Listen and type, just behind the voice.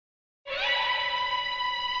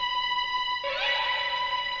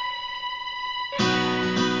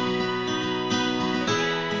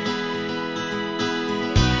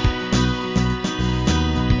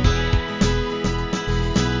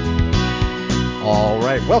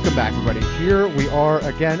right, welcome back, everybody. Here we are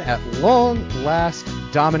again at long last.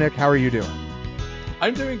 Dominic, how are you doing?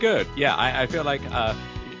 I'm doing good. Yeah, I feel like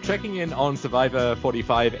checking in on Survivor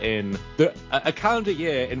 45 in a calendar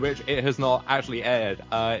year in which it has not actually aired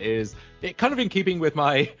is it kind of in keeping with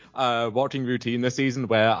my watching routine this season,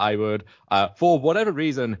 where I would, for whatever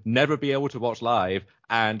reason, never be able to watch live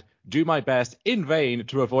and do my best in vain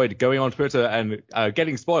to avoid going on Twitter and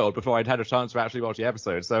getting spoiled before I'd had a chance to actually watch the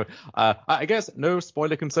episode. So I guess no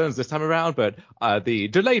spoiler concerns this time around, but the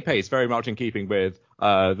delay pace very much in keeping with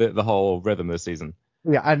the whole rhythm this season.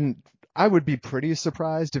 Yeah, and I would be pretty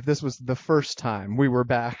surprised if this was the first time we were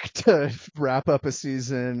back to wrap up a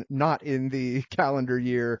season not in the calendar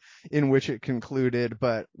year in which it concluded,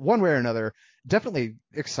 but one way or another, definitely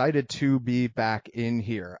excited to be back in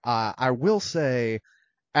here. I will say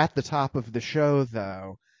at the top of the show,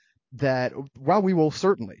 though, that while we will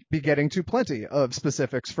certainly be getting to plenty of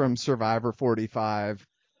specifics from Survivor 45,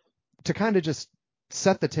 to kind of just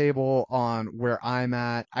set the table on where I'm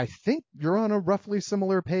at, I think you're on a roughly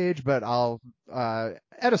similar page, but I'll, at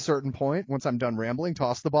a certain point, once I'm done rambling,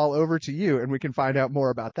 toss the ball over to you and we can find out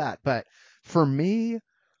more about that. But for me,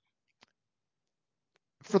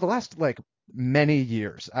 for the last many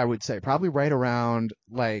years, I would say probably right around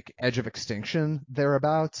Edge of Extinction,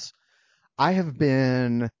 thereabouts, I have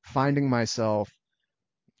been finding myself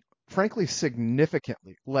frankly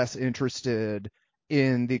significantly less interested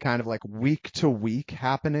in the kind of week to week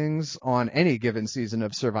happenings on any given season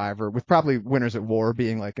of Survivor, with probably Winners at War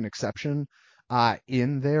being an exception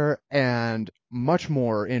in there, and much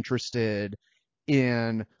more interested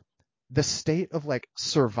in the state of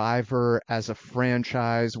Survivor as a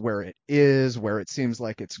franchise, where it is, where it seems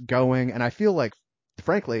like it's going. And I feel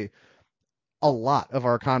frankly, a lot of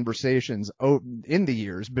our conversations in the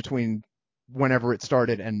years between whenever it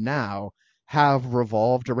started and now have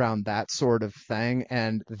revolved around that sort of thing.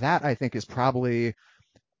 And that, I think, is probably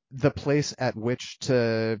the place at which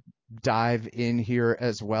to dive in here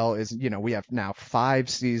as well. Is, we have now 5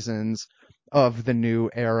 seasons of the new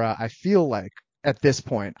era. I feel like at this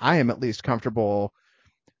point, I am at least comfortable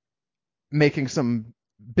making some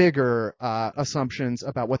bigger assumptions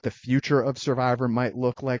about what the future of Survivor might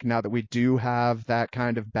look like now that we do have that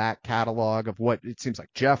kind of back catalog of what it seems like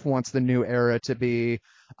Jeff wants the new era to be,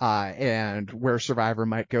 and where Survivor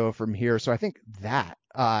might go from here. So I think that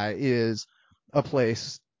is a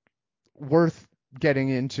place worth getting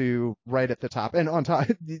into right at the top. And on top,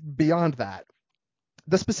 beyond that,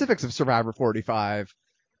 the specifics of Survivor 45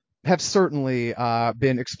 have certainly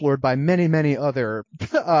been explored by many, many other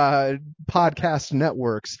podcast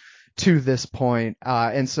networks to this point.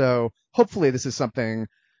 And so hopefully this is something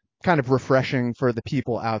kind of refreshing for the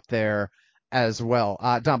people out there as well.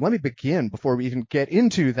 Dom, let me begin before we even get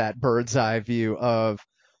into that bird's eye view of,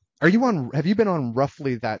 have you been on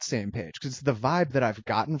roughly that same page? Because the vibe that I've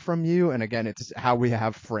gotten from you, and again, it's how we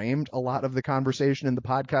have framed a lot of the conversation in the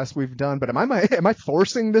podcast we've done, but am I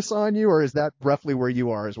forcing this on you, or is that roughly where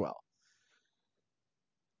you are as well?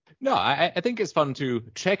 No, I think it's fun to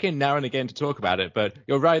check in now and again to talk about it, but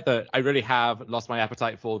you're right that I really have lost my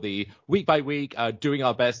appetite for the week by week, doing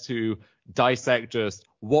our best to dissect just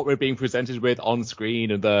what we're being presented with on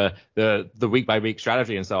screen and the week by week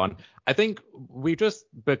strategy and so on. I think we've just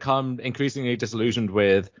become increasingly disillusioned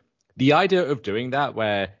with the idea of doing that,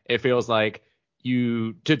 where it feels like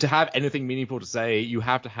to have anything meaningful to say, you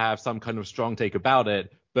have to have some kind of strong take about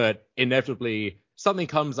it, but inevitably something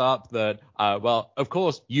comes up that, well, of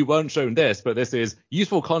course, you weren't shown this, but this is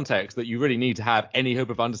useful context that you really need to have any hope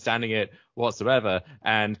of understanding it whatsoever.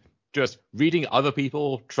 And just reading other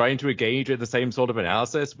people trying to engage in the same sort of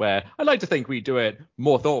analysis, where I like to think we do it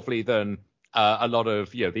more thoughtfully than a lot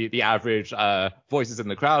of the average voices in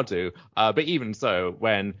the crowd do. But even so,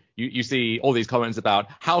 when you see all these comments about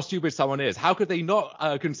how stupid someone is, how could they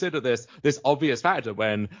not consider this obvious factor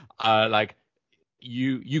when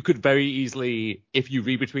you could very easily, if you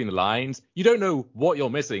read between the lines, you don't know what you're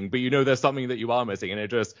missing, but you know there's something that you are missing,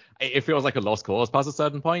 and it feels like a lost cause past a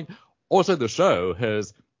certain point. Also, the show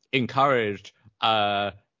has encouraged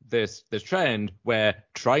this trend where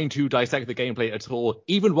trying to dissect the gameplay at all,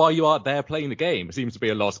 even while you are there playing the game, seems to be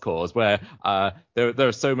a lost cause, where there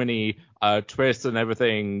are so many twists and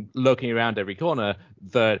everything lurking around every corner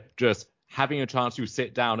that just having a chance to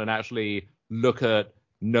sit down and actually look at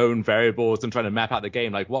known variables and trying to map out the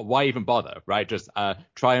game, why even bother, right? Just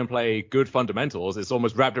try and play good fundamentals. It's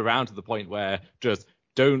almost wrapped around to the point where just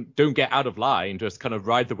don't get out of line, just kind of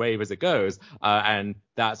ride the wave as it goes, and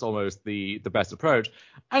that's almost the best approach.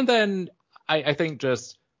 And then I think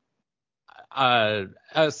just at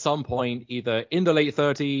some point, either in the late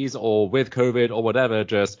 30s or with COVID or whatever,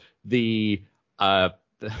 just the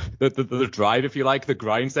the drive, if you like, the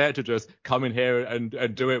grind set to just come in here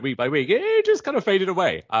and do it week by week, it just kind of faded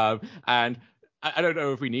away. And I don't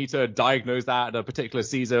know if we need to diagnose that at a particular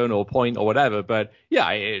season or point or whatever, but yeah,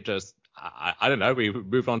 it just, I don't know, we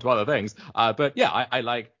moved on to other things. But yeah, I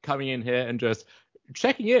like coming in here and just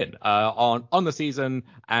checking in on the season.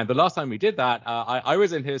 And the last time we did that, I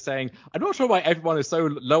was in here saying, I'm not sure why everyone is so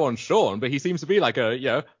low on Sean, but he seems to be like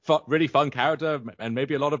a really fun character and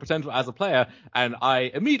maybe a lot of potential as a player. And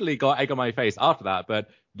I immediately got egg on my face after that. But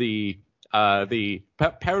the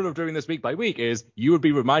peril of doing this week by week is you would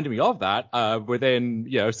be reminding me of that within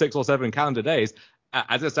 6 or 7 calendar days.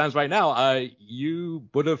 As it stands right now, you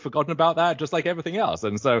would have forgotten about that just like everything else.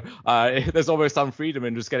 And so there's almost some freedom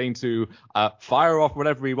in just getting to fire off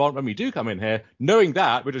whatever we want when we do come in here, knowing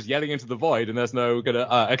that we're just yelling into the void and there's no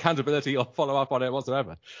accountability or follow up on it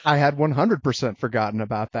whatsoever. I had 100% forgotten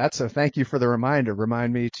about that, so thank you for the reminder.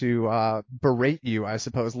 Remind me to berate you, I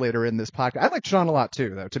suppose, later in this podcast. I like Sean a lot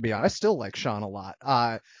too, though, to be honest. I still like Sean a lot.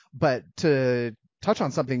 But to touch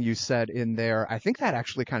on something you said in there, I think that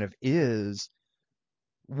actually kind of is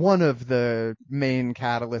one of the main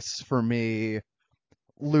catalysts for me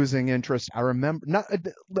losing interest. I remember not,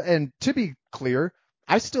 and to be clear,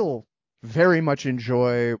 I still very much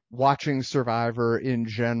enjoy watching Survivor in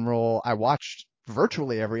general. I watched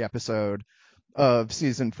virtually every episode of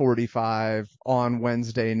season 45 on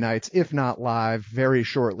Wednesday nights, if not live, very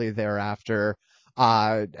shortly thereafter.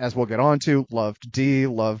 As we'll get on to, loved Dee,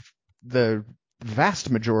 loved the vast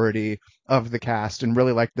majority of the cast, and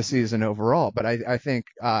really liked the season overall. But I think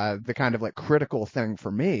the kind of like critical thing for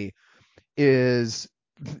me is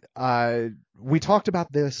we talked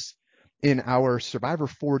about this in our Survivor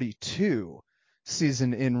 42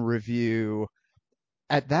 season in review.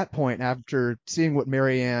 At that point, after seeing what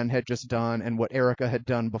Marianne had just done and what Erica had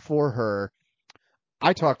done before her,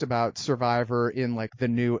 I talked about Survivor in like the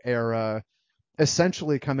new era,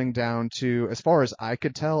 essentially coming down to, as far as I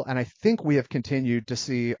could tell, and I think we have continued to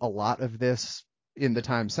see a lot of this in the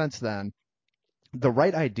time since then, the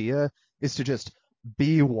right idea is to just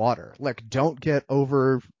be water. Like, don't get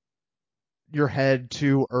over your head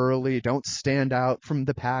too early. Don't stand out from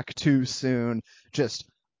the pack too soon. Just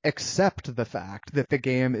accept the fact that the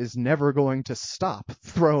game is never going to stop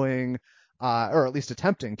throwing, or at least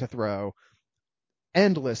attempting to throw,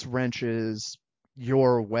 endless wrenches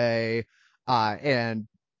your way, and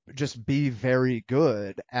just be very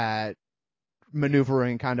good at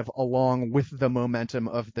maneuvering kind of along with the momentum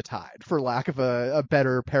of the tide, for lack of a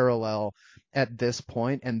better parallel at this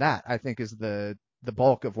point. And that, I think, is the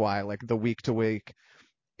bulk of why like the week to week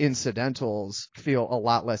incidentals feel a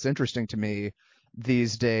lot less interesting to me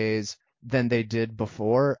these days than they did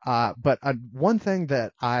before. But one thing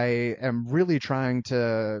that I am really trying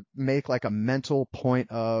to make like a mental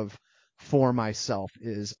point of for myself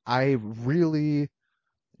is I really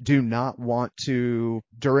do not want to,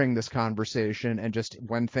 during this conversation and just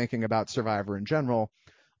when thinking about Survivor in general,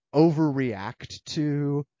 overreact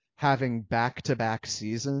to having back-to-back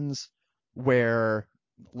seasons where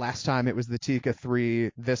last time it was the Tika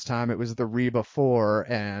 3, this time it was the Reba 4,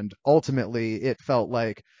 and ultimately it felt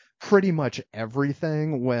like pretty much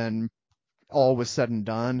everything, when all was said and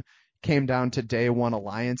done, came down to day one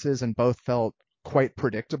alliances, and both felt quite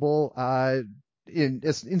predictable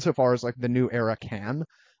insofar as like the new era can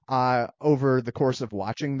over the course of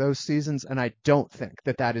watching those seasons. And I don't think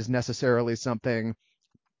that that is necessarily something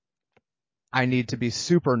I need to be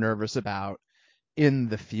super nervous about in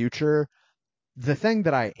the future. The thing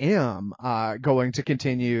that I am going to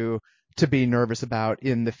continue to be nervous about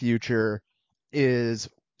in the future is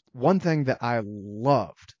one thing that I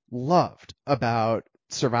loved about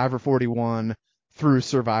Survivor 41 through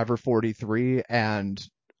Survivor 43, and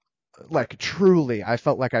like truly I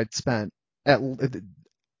felt like I'd spent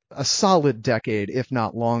a solid decade, if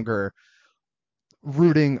not longer,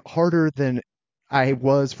 rooting harder than I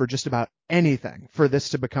was for just about anything for this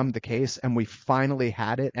to become the case, and we finally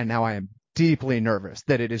had it, and now I am deeply nervous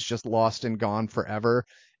that it is just lost and gone forever.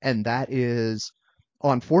 And that is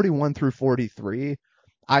on 41 through 43,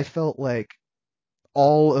 I felt like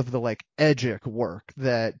all of the like EDGIC work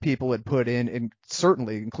that people had put in, and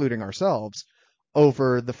certainly including ourselves,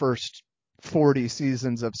 over the first 40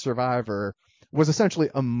 seasons of Survivor was essentially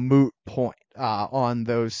a moot point on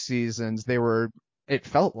those seasons. It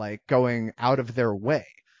felt like, going out of their way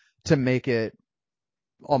to make it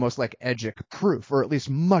almost like EDGIC proof, or at least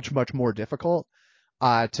much, much more difficult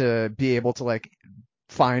to be able to like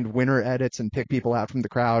find winner edits and pick people out from the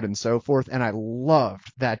crowd and so forth. And I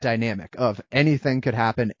loved that dynamic of anything could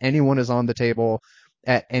happen. Anyone is on the table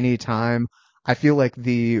at any time. I feel like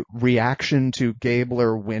the reaction to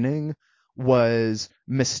Gabler winning was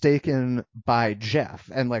mistaken by Jeff.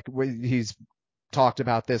 And like he's talked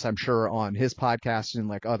about this, I'm sure, on his podcast and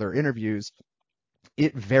like other interviews.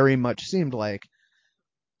 It very much seemed like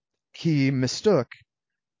he mistook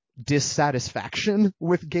dissatisfaction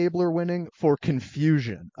with Gabler winning for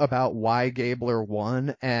confusion about why Gabler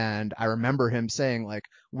won. And I remember him saying, like,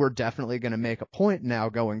 we're definitely going to make a point now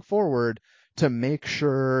going forward to make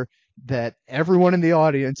sure that everyone in the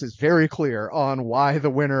audience is very clear on why the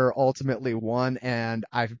winner ultimately won. And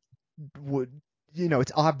I would,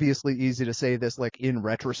 it's obviously easy to say this like in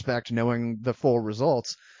retrospect, knowing the full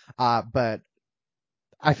results. But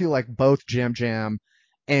I feel like both Jam Jam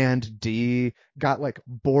and D got like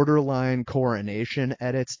borderline coronation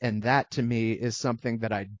edits, and that to me is something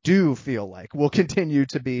that I do feel like will continue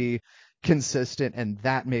to be consistent, and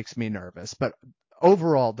that makes me nervous. But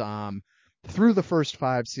overall, Dom, through the first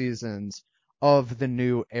 5 seasons of the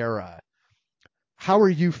new era, how are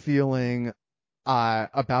you feeling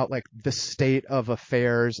about like the state of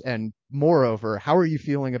affairs, and moreover, how are you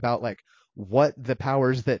feeling about like what the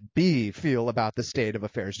powers that be feel about the state of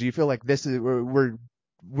affairs? Do you feel like this is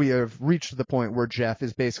we have reached the point where Jeff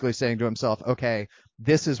is basically saying to himself, okay,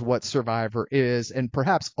 this is what Survivor is and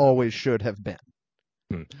perhaps always should have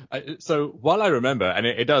been? So while I remember, and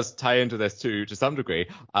it does tie into this to some degree,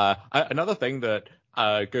 another thing that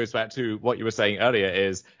goes back to what you were saying earlier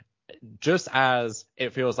is just as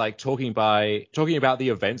it feels like talking about the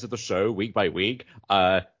events of the show week by week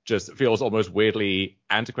just feels almost weirdly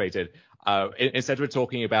antiquated. Instead of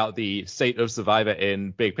talking about the state of Survivor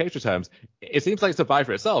in big picture terms, it seems like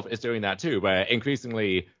Survivor itself is doing that too, where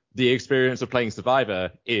increasingly the experience of playing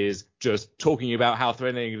Survivor is just talking about how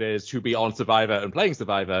thrilling it is to be on Survivor and playing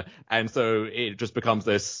Survivor, and so it just becomes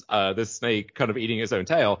this snake kind of eating its own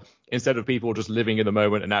tail instead of people just living in the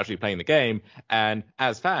moment and actually playing the game. And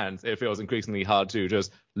as fans, it feels increasingly hard to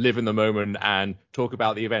just live in the moment and talk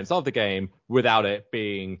about the events of the game without it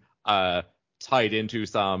being tied into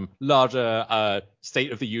some larger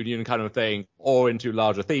state of the union kind of thing, or into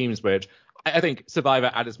larger themes, which I think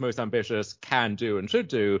Survivor at its most ambitious can do and should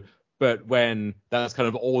do. But when that's kind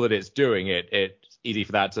of all that it's doing, it's easy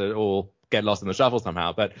for that to all get lost in the shuffle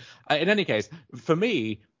somehow. But in any case, for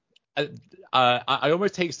me, I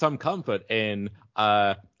almost take some comfort in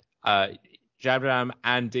Jam Jam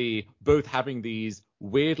and D both having these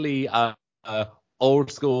weirdly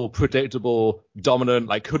old school, predictable, dominant,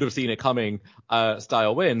 like could have seen it coming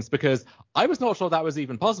style wins, because I was not sure that was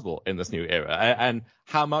even possible in this new era, and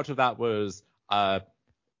how much of that was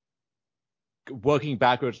working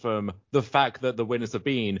backwards from the fact that the winners have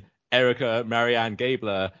been Erica, Marianne,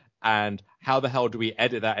 Gabler, and how the hell do we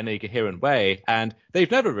edit that in a coherent way? And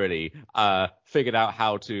they've never really figured out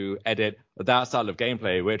how to edit that style of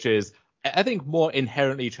gameplay, which is, I think, more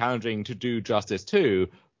inherently challenging to do justice to,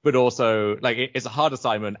 but also like it's a hard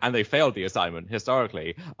assignment, and they failed the assignment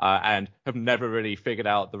historically, and have never really figured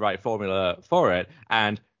out the right formula for it.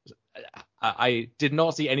 And I did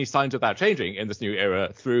not see any signs of that changing in this new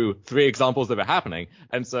era through 3 examples of it happening.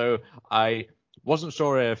 And so I wasn't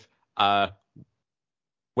sure if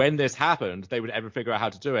when this happened, they would ever figure out how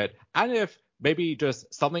to do it, and if maybe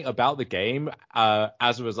just something about the game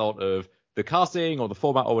as a result of the casting or the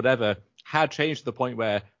format or whatever had changed to the point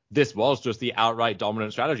where this was just the outright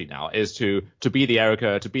dominant strategy now, is to be the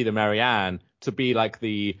Erica, to be the Marianne, to be like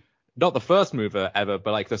the, not the first mover ever,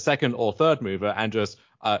 but like the second or third mover, and just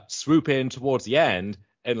swoop in towards the end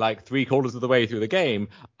in like 3/4 of the way through the game,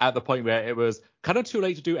 at the point where it was kind of too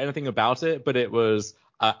late to do anything about it, but it was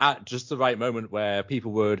at just the right moment where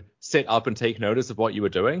people would sit up and take notice of what you were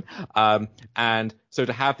doing. And so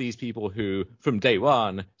to have these people who from day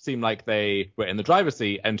one seem like they were in the driver's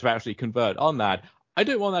seat, and to actually convert on that, I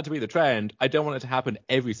don't want that to be the trend. I don't want it to happen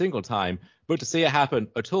every single time, but to see it happen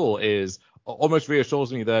at all is almost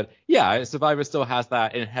reassures me that, yeah, Survivor still has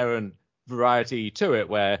that inherent variety to it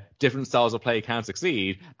where different styles of play can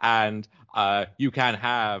succeed, and you can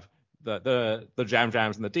have the Jam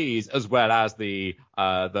Jams and the Ds, as well as the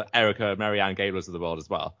Erica, Marianne Gablers of the world as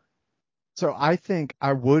well. So I think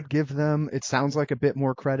I would give them, it sounds like, a bit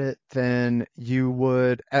more credit than you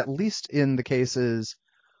would, at least in the cases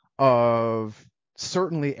of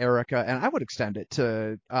certainly Erica, and I would extend it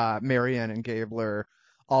to Marianne and Gabler,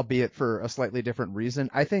 albeit for a slightly different reason.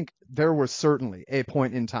 I think there was certainly a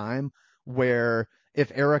point in time where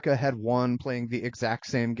if Erica had won playing the exact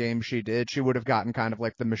same game she did, she would have gotten kind of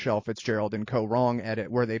like the Michelle Fitzgerald and Co. Wrong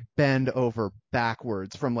edit, where they bend over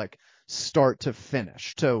backwards from like start to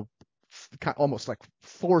finish to almost like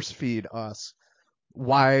force feed us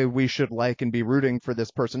why we should like and be rooting for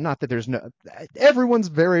this person. Not that everyone's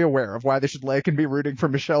very aware of why they should like and be rooting for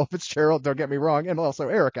Michelle Fitzgerald, don't get me wrong, and also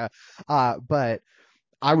Erica. But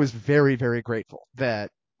I was very, very grateful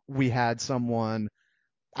that we had someone.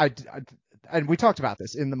 I and we talked about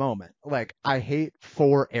this in the moment. Like, I hate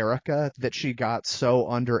for Erica that she got so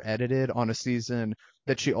under edited on a season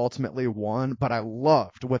that she ultimately won, but I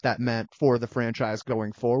loved what that meant for the franchise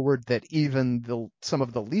going forward, that even some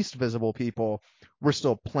of the least visible people were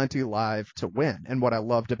still plenty live to win. And what I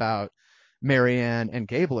loved about Marianne and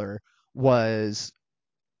Gabler was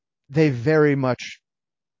they very much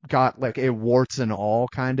got like a warts and all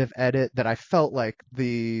kind of edit that I felt like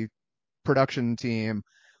the production team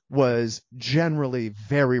was generally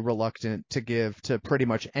very reluctant to give to pretty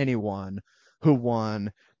much anyone who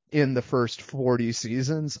won in the first 40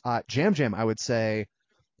 seasons. Jam Jam, I would say,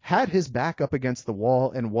 had his back up against the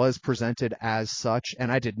wall and was presented as such,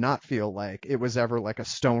 and I did not feel like it was ever like a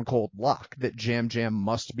stone cold lock that Jam Jam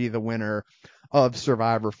must be the winner of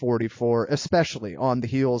Survivor 44, especially on the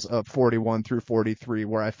heels of 41 through 43,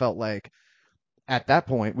 where I felt like at that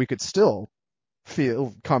point we could still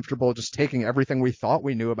feel comfortable just taking everything we thought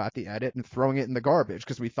we knew about the edit and throwing it in the garbage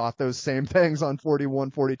because we thought those same things on 41,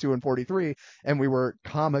 42, and 43, and we were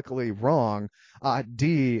comically wrong.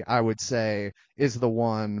 D, I would say, is the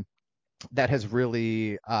one that has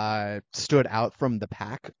really stood out from the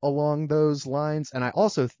pack along those lines. And I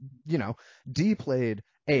also, D played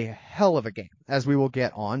a hell of a game, as we will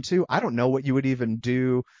get on to. I don't know what you would even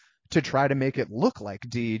do to try to make it look like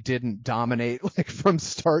D didn't dominate like from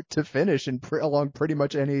start to finish and along pretty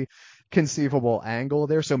much any conceivable angle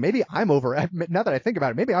there. So maybe now that I think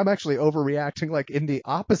about it, maybe I'm actually overreacting like in the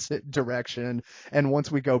opposite direction. And once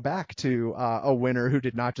we go back to a winner who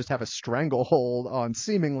did not just have a stranglehold on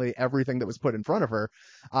seemingly everything that was put in front of her,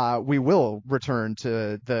 we will return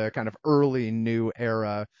to the kind of early new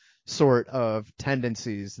era sort of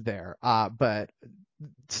tendencies there. But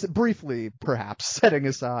briefly, perhaps setting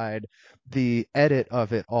aside the edit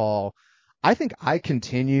of it all, I think I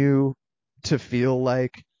continue to feel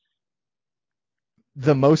like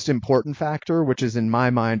the most important factor, which is in my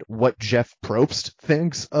mind what Jeff Probst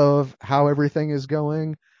thinks of how everything is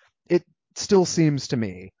going, it still seems to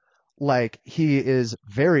me like he is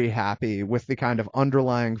very happy with the kind of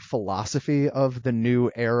underlying philosophy of the new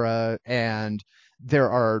era, and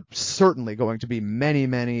there are certainly going to be many,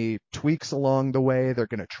 many tweaks along the way. They're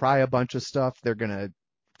going to try a bunch of stuff. They're going to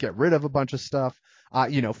get rid of a bunch of stuff.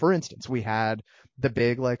 For instance, we had the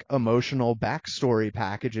big like emotional backstory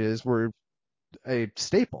packages were a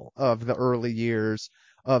staple of the early years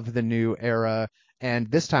of the new era. And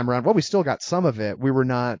this time around, well, we still got some of it. We were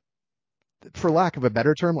not, for lack of a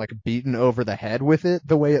better term, like beaten over the head with it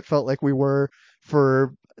the way it felt like we were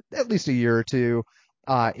for at least a year or two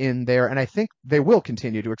in there. And I think they will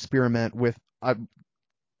continue to experiment with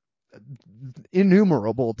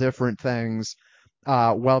innumerable different things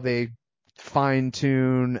while they fine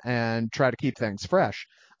tune and try to keep things fresh.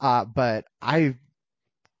 But I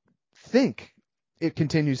think it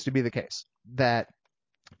continues to be the case that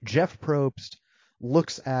Jeff Probst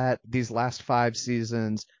looks at these last 5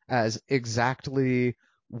 seasons as exactly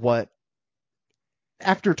what,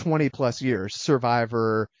 after 20 plus years,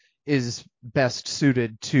 Survivor is best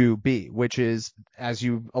suited to be, which is, as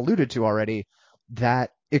you alluded to already,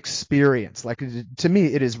 that experience. Like, to me,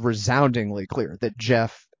 it is resoundingly clear that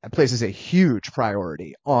Jeff places a huge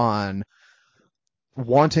priority on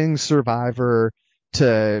wanting Survivor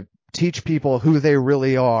to teach people who they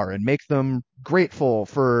really are and make them grateful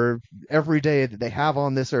for every day that they have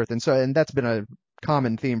on this earth. And that's been a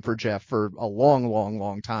common theme for Jeff for a long, long,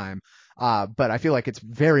 long time. But I feel like it's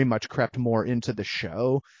very much crept more into the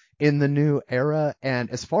show in the new era. And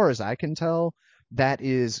as far as I can tell, that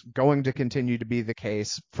is going to continue to be the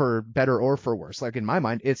case for better or for worse. Like, in my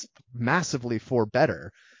mind, it's massively for better.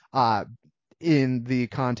 In the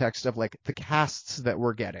context of like the casts that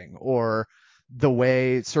we're getting or the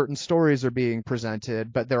way certain stories are being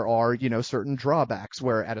presented, but there are, certain drawbacks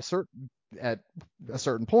where at a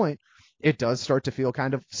certain point it does start to feel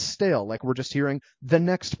kind of stale, like we're just hearing the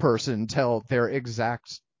next person tell their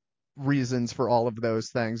exact reasons for all of those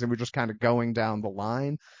things, and we're just kind of going down the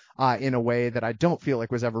line in a way that I don't feel like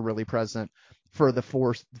was ever really present for the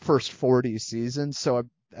first 40 seasons. So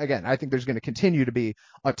again, I think there's going to continue to be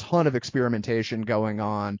a ton of experimentation going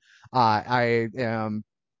on. I am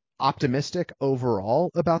optimistic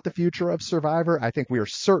overall about the future of Survivor. I think we are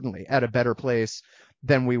certainly at a better place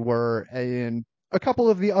than we were in a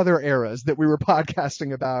couple of the other eras that we were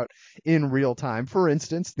podcasting about in real time. For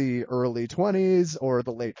instance, the early 20s or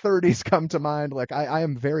the late 30s come to mind. Like, I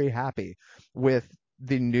am very happy with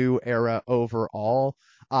the new era overall.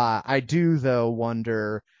 I do though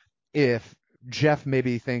wonder if Jeff may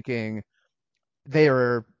be thinking they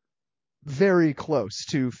are very close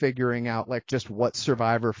to figuring out like just what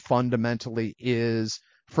Survivor fundamentally is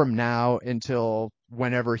from now until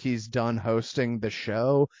whenever he's done hosting the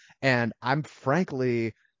show. And I'm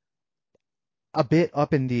frankly a bit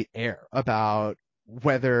up in the air about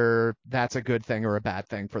whether that's a good thing or a bad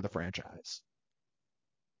thing for the franchise.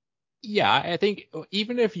 Yeah, I think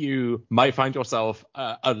even if you might find yourself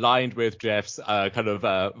aligned with Jeff's kind of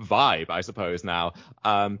vibe, I suppose now,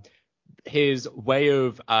 his way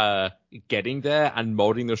of getting there and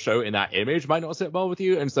molding the show in that image might not sit well with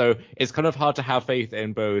you. And so it's kind of hard to have faith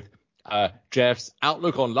in both Jeff's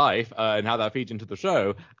outlook on life and how that feeds into the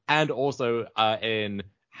show, and also in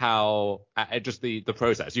how just the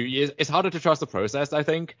process. It's harder to trust the process, I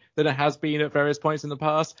think, than it has been at various points in the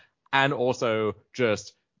past. And also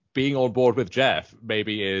just being on board with Jeff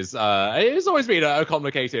maybe is it's always been a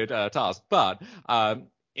complicated task, but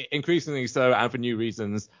increasingly so, and for new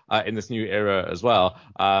reasons in this new era as well.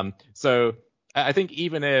 So I think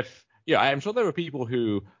even if, I'm sure there were people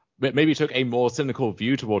who maybe took a more cynical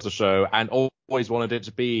view towards the show and always wanted it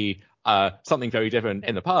to be something very different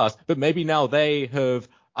in the past, but maybe now they have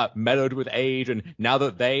mellowed with age, and now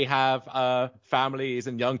that they have families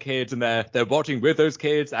and young kids, and they're watching with those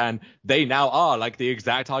kids, and they now are like the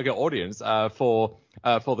exact target audience for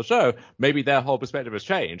the show, maybe their whole perspective has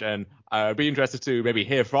changed. And I'd be interested to maybe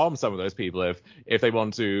hear from some of those people if they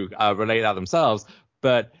want to relate that themselves.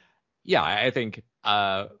 But yeah, I think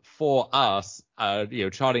for us,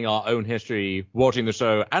 charting our own history, watching the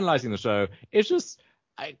show, analyzing the show, it's just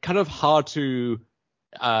kind of hard to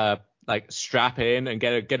like strap in and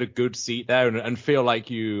get a good seat there and feel like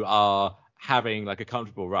you are having like a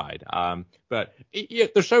comfortable ride. But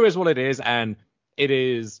the show is what it is, and it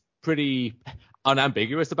is pretty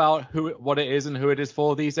unambiguous about what it is and who it is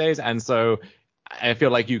for these days. And so I feel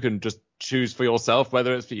like you can just choose for yourself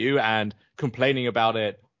whether it's for you, and complaining about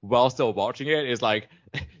it while still watching it is like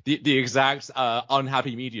the exact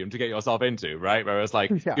unhappy medium to get yourself into, right? Whereas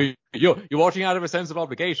like Yeah. you're watching out of a sense of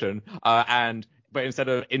obligation, but instead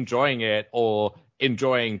of enjoying it or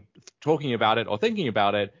enjoying talking about it or thinking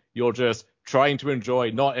about it, you're just trying to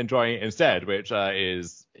enjoy not enjoying it instead, which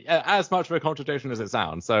is as much of a contradiction as it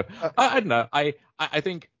sounds. So I don't know. I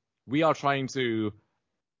think we are trying to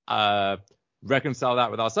reconcile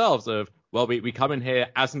that with ourselves of, well, we come in here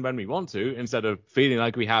as and when we want to, instead of feeling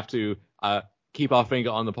like we have to keep our finger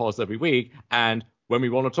on the pulse every week. And when we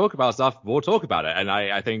want to talk about stuff, we'll talk about it. And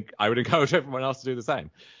I think I would encourage everyone else to do the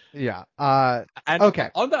same. Yeah. And Okay.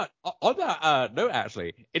 on that note,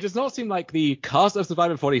 actually, it does not seem like the cast of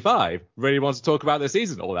Survivor 45 really wants to talk about the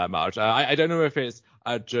season all that much. I don't know if it's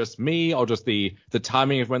just me or just the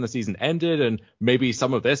timing of when the season ended, and maybe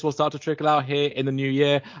some of this will start to trickle out here in the new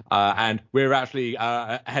year. And we're actually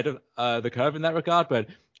ahead of the curve in that regard. But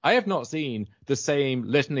I have not seen the same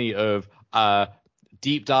litany of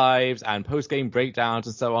deep dives and post-game breakdowns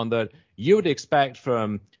and so on that you would expect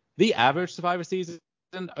from the average Survivor season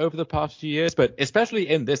over the past few years, but especially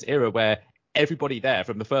in this era where everybody there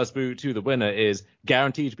from the first boot to the winner is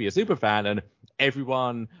guaranteed to be a super fan, and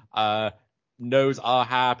everyone knows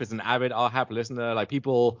RHAP, is an avid RHAP listener. Like,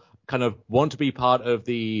 people kind of want to be part of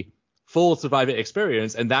the full Survivor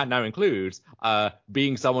experience, and that now includes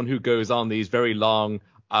being someone who goes on these very long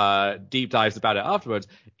deep dives about it afterwards.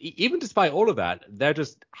 Even despite all of that, there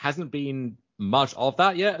just hasn't been much of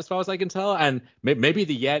that yet, as far as I can tell. And maybe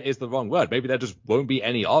the yet is the wrong word. Maybe there just won't be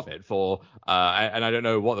any of it and I don't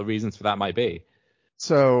know what the reasons for that might be.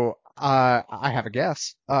 So I have a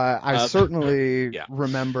guess. I certainly Yeah.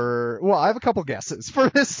 remember. Well, I have a couple guesses for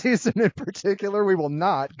this season in particular. We will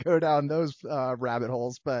not go down those rabbit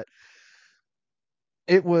holes, but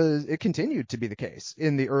it continued to be the case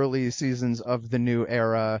in the early seasons of the new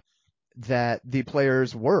era that the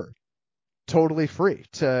players were totally free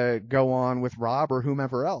to go on with Rob or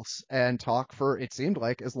whomever else and talk for, it seemed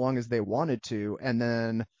like, as long as they wanted to. And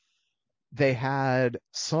then they had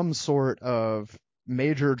some sort of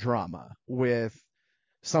major drama with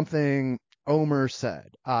something Omer said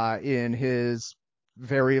in his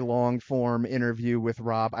very long form interview with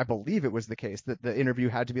Rob. I believe it was the case that the interview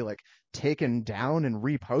had to be like taken down and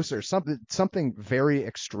reposted or something very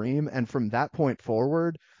extreme. And from that point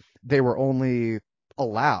forward, they were only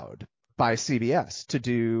allowed by CBS to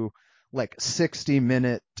do like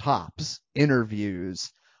 60-minute tops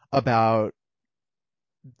interviews about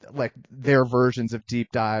like their versions of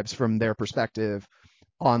deep dives from their perspective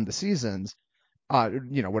on the seasons,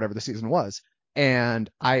 whatever the season was. And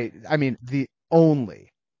I mean, the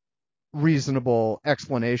only reasonable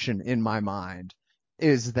explanation in my mind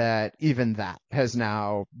is that even that has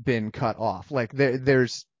now been cut off. Like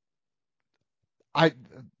there's I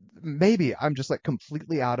maybe I'm just like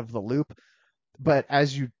completely out of the loop, but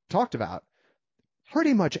as you talked about,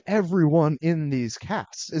 pretty much everyone in these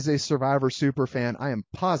casts is a Survivor super fan. I am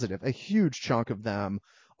positive a huge chunk of them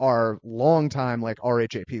are longtime like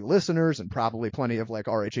RHAP listeners and probably plenty of like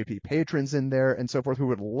RHAP patrons in there and so forth who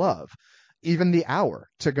would love even the hour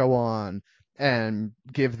to go on and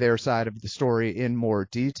give their side of the story in more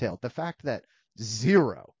detail. The fact that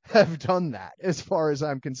zero have done that, as far as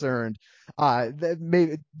I'm concerned,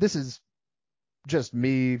 this is just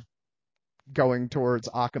me going towards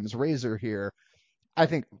Occam's razor here. I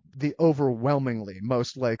think the overwhelmingly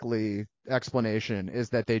most likely explanation is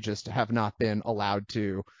that they just have not been allowed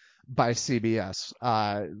to by CBS,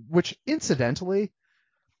 which incidentally,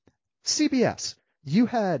 CBS, you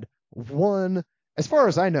had one, as far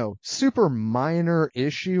as I know, super minor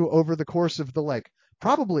issue over the course of the like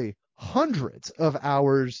probably hundreds of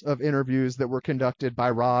hours of interviews that were conducted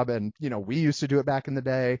by Rob. And, we used to do it back in the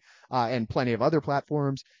day, and plenty of other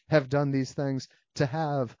platforms have done these things. To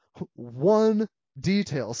have one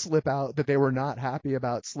detail slip out that they were not happy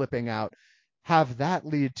about slipping out, have that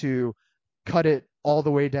lead to cut it all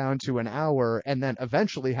the way down to an hour, and then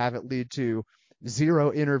eventually have it lead to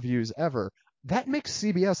zero interviews ever. That makes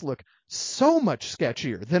CBS look so much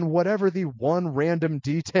sketchier than whatever the one random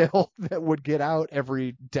detail that would get out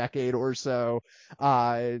every decade or so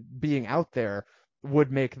being out there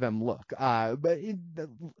would make them look. But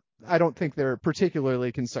I don't think they're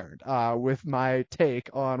particularly concerned with my take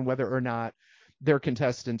on whether or not their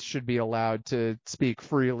contestants should be allowed to speak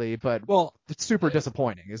freely. But Well, it's super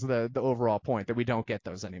disappointing is the overall point that we don't get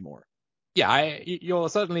those anymore. Yeah, you're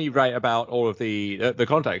certainly right about all of the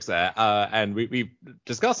context there, and we've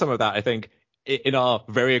discussed some of that, I think, in our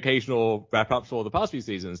very occasional wrap-ups for the past few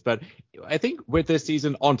seasons. But I think with this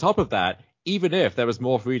season, on top of that, even if there was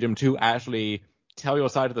more freedom to actually tell your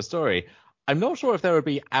side of the story, I'm not sure if there would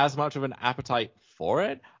be as much of an appetite for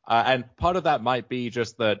it. And part of that might be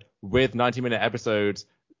just that with 90-minute episodes,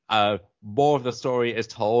 more of the story is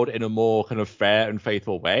told in a more kind of fair and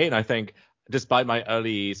faithful way. And I think, despite my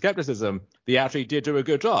early skepticism, they actually did do a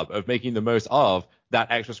good job of making the most of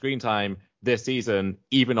that extra screen time this season,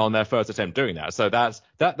 even on their first attempt doing that. So that's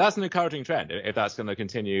an encouraging trend if that's going to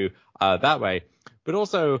continue that way. But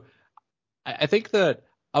also, I think that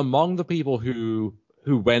among the people who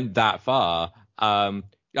went that far, I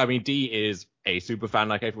mean, Dee is a super fan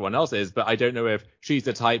like everyone else is, but I don't know if she's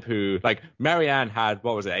the type who, like, Marianne had,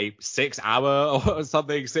 what was it, a 6-hour or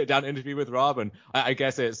something sit down interview with Rob, and I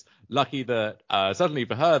guess it's lucky that, certainly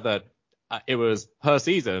for her, that it was her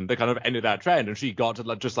season that kind of ended that trend, and she got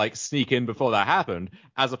to just like sneak in before that happened,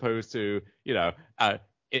 as opposed to,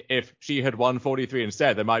 if she had won 43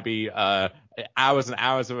 instead, there might be hours and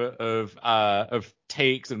hours of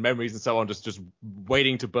takes and memories and so on just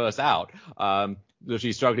waiting to burst out that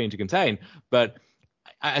she's struggling to contain. But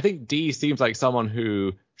I think Dee seems like someone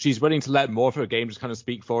who she's willing to let more of her game just kind of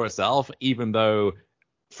speak for itself, even though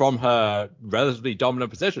from her relatively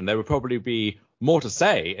dominant position, there would probably be more to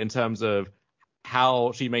say in terms of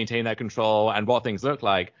how she maintained that control and what things look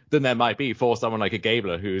like than there might be for someone like a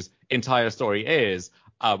Gabler, whose entire story is,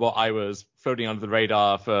 I was floating under the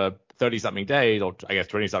radar for 30-something days, or I guess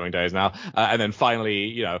 20-something days now, and then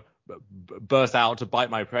finally, burst out to bite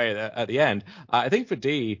my prey at the end. I think for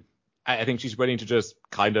Dee, I think she's willing to just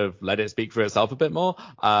kind of let it speak for itself a bit more.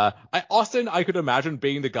 Austin, I could imagine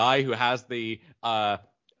being the guy who has the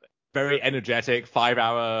very energetic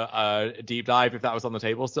 5-hour deep dive if that was on the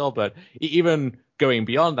table still. But even going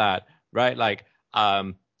beyond that, right? Like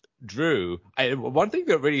Drew, one thing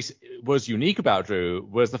that really was unique about Drew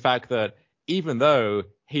was the fact that even though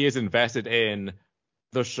he is invested in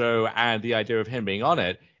the show and the idea of him being on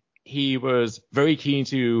it, he was very keen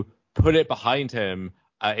to put it behind him.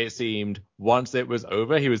 It seemed once it was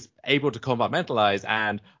over, he was able to compartmentalize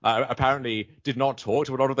and apparently did not talk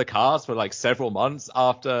to a lot of the cast for like several months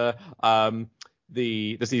after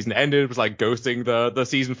the season ended. It was like ghosting the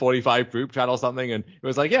season 45 group chat or something, and it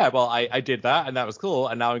was like, yeah, well, I did that and that was cool,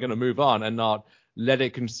 and now I'm going to move on and not let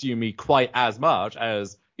it consume me quite as much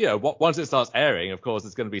as, once it starts airing, of course,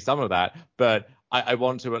 it's going to be some of that, but I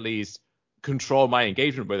want to at least control my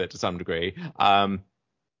engagement with it to some degree.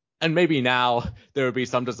 And maybe now there would be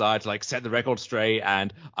some desire to like set the record straight,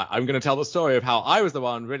 and I'm going to tell the story of how I was the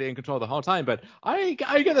one really in control the whole time. But I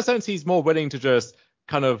get the sense he's more willing to just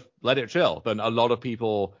kind of let it chill than a lot of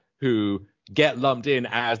people who get lumped in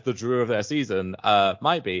as the Drew of their season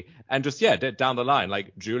might be. And just, down the line,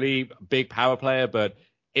 like Julie, big power player, but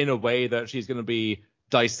in a way that she's going to be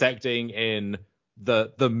dissecting in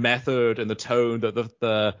the method and the tone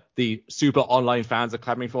that the super online fans are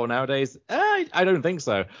clamoring for nowadays? I don't think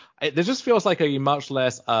so. There just feels like a much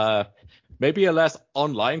less maybe a less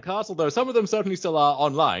online cast, although some of them certainly still are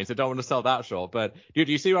online, so don't want to sell that short. But do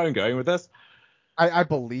you see where I'm going with this? I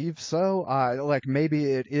believe so. Like maybe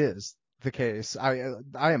it is the case. I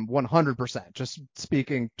am 100% just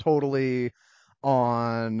speaking totally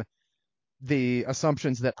on the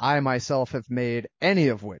assumptions that I myself have made, any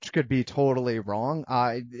of which could be totally wrong.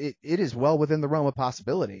 It is well within the realm of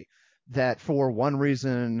possibility that for one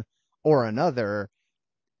reason or another,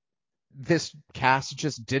 this cast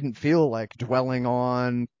just didn't feel like dwelling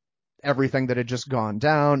on everything that had just gone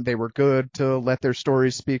down. They were good to let their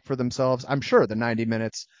stories speak for themselves. I'm sure the 90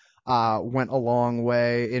 minutes went a long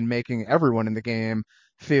way in making everyone in the game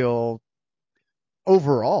feel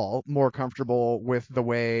overall more comfortable with the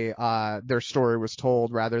way their story was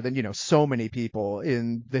told rather than, so many people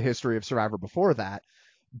in the history of Survivor before that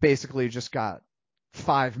basically just got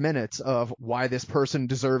 5 minutes of why this person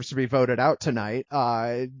deserves to be voted out tonight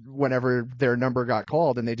whenever their number got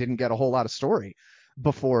called, and they didn't get a whole lot of story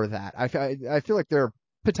before that. I feel like there are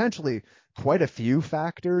potentially quite a few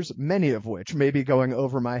factors, many of which may be going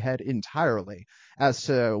over my head entirely as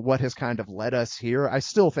to what has kind of led us here. I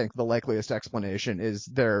still think the likeliest explanation is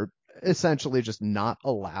they're essentially just not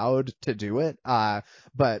allowed to do it.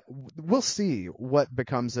 But we'll see what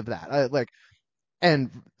becomes of that. And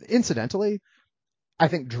incidentally, I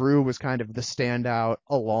think Drew was kind of the standout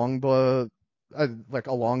along the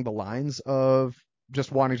lines of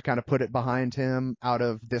just wanting to kind of put it behind him out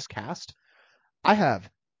of this cast. I have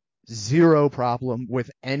zero problem with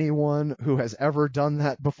anyone who has ever done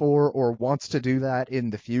that before or wants to do that in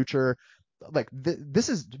the future. Like this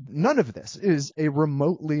is none of this is a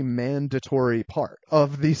remotely mandatory part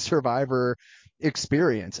of the Survivor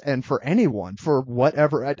experience, and for anyone, for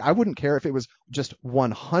whatever, I wouldn't care if it was just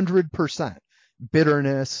 100%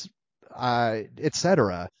 bitterness,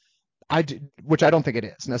 etc. Which I don't think it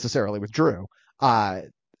is necessarily with Drew. Uh,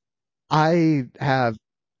 I have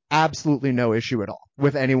absolutely no issue at all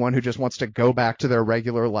with anyone who just wants to go back to their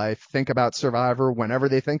regular life, think about Survivor whenever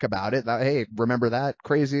they think about it. Hey, remember that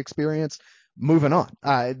crazy experience? Moving on.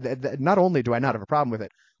 Not only do I not have a problem with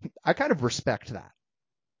it, I kind of respect that.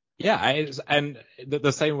 Yeah, and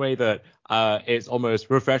the same way that it's almost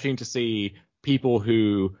refreshing to see people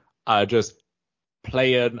who just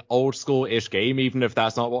play an old school-ish game, even if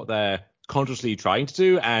that's not what they're consciously trying to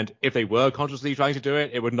do. And if they were consciously trying to do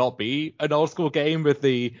it, it would not be an old school game with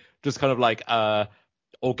the just kind of like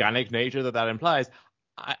organic nature that implies.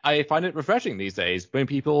 I find it refreshing these days when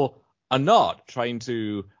people are not trying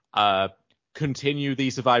to continue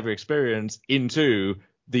the Survivor experience into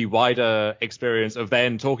the wider experience of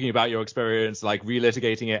then talking about your experience, like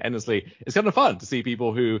relitigating it endlessly. It's kind of fun to see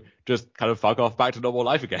people who just kind of fuck off back to normal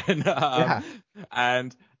life again. Yeah.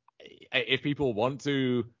 And if people want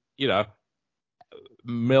to,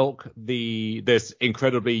 milk this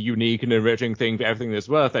incredibly unique and enriching thing for everything that's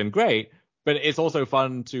worth, then great. But it's also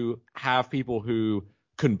fun to have people who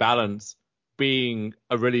can balance being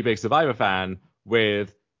a really big Survivor fan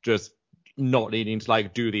with just not needing to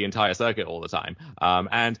like do the entire circuit all the time.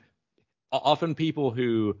 And often people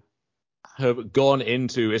who have gone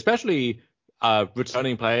into, especially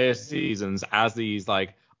returning player seasons as these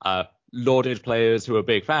like lauded players who are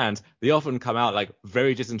big fans, they often come out like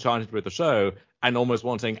very disenchanted with the show and almost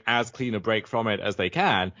wanting as clean a break from it as they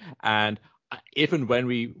can. And if and when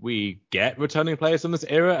we get returning players from this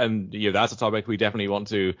era, and that's a topic we definitely want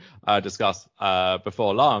to discuss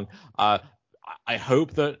before long, I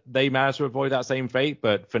hope that they manage to avoid that same fate.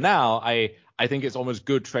 But for now, I think it's almost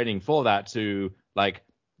good training for that, to like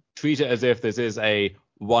treat it as if this is a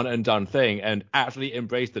one and done thing and actually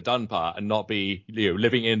embrace the done part and not be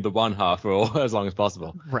living in the one half for as long as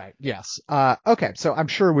possible. Right. Yes. Okay. So I'm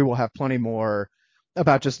sure we will have plenty more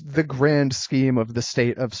about just the grand scheme of the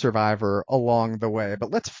state of Survivor along the way.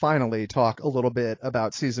 But let's finally talk a little bit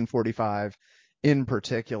about season 45 in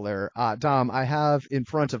particular. Dom, I have in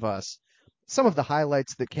front of us some of the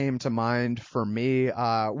highlights that came to mind for me.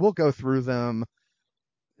 We'll go through them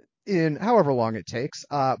in however long it takes.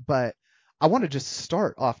 But I want to just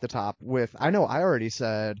start off the top with, I know I already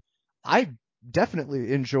said I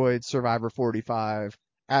definitely enjoyed Survivor 45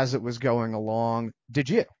 as it was going along. Did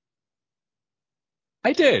you?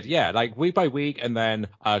 I did, yeah. Like week by week, and then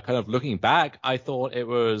kind of looking back, I thought it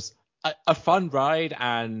was a fun ride,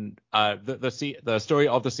 and the story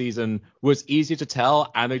of the season was easy to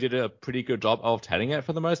tell, and they did a pretty good job of telling it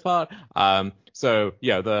for the most part. So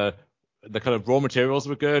yeah, the kind of raw materials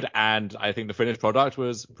were good, and I think the finished product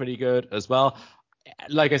was pretty good as well.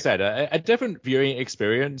 like I said, a different viewing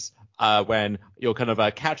experience when you're kind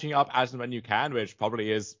of catching up as and when you can, which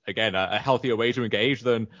probably is, again, a healthier way to engage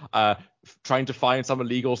than trying to find some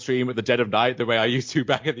illegal stream at the dead of night the way I used to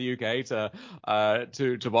back in the UK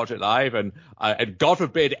to watch it live. And God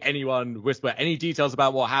forbid anyone whisper any details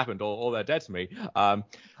about what happened, or they're dead to me.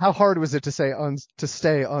 How hard was it to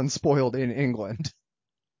stay unspoiled in England?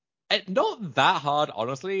 Not that hard,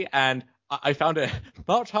 honestly, and I found it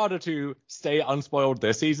much harder to stay unspoiled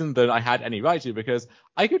this season than I had any right to, because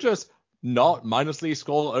I could just not mindlessly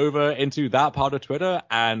scroll over into that part of Twitter,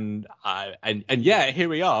 and yeah, here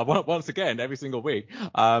we are once again every single week.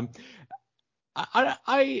 I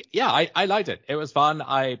liked it. It was fun.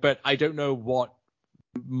 But I don't know what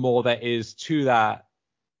more there is to that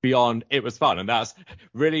beyond it was fun, and that's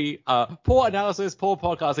really poor analysis, poor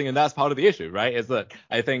podcasting, and that's part of the issue, right? Is that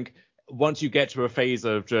I think once you get to a phase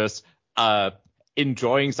of just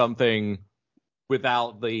enjoying something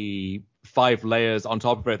without the 5 layers on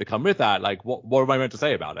top of it that come with that, like what am I meant to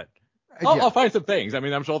say about it? I'll find some things. I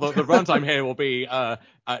mean, I'm sure the runtime here will be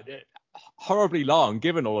horribly long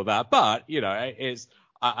given all of that, but it's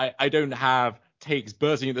I don't have takes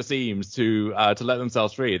bursting at the seams to let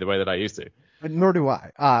themselves free the way that I used to. Nor do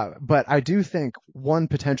I. But I do think one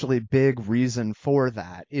potentially big reason for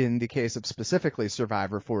that, in the case of specifically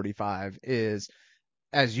Survivor 45, is,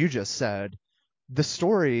 as you just said, the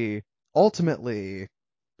story ultimately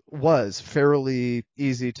was fairly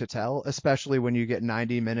easy to tell, especially when you get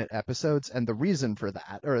 90-minute episodes. And the reason for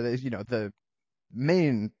that, or the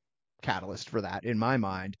main catalyst for that, in my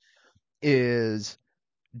mind, is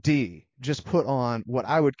Dee just put on what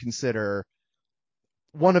I would consider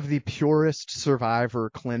one of the purest Survivor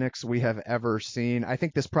clinics we have ever seen. I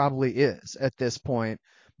think this probably is, at this point,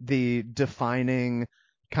 the defining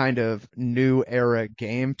kind of new era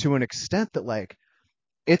game, to an extent that, like,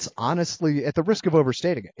 it's honestly, at the risk of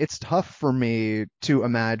overstating it, it's tough for me to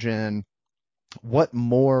imagine what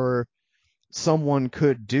more someone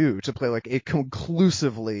could do to play like a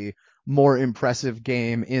conclusively more impressive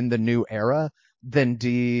game in the new era than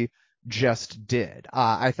Dee just did.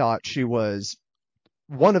 I thought she was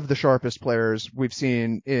one of the sharpest players we've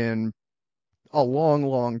seen in a long,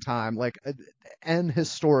 long time, like an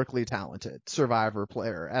historically talented Survivor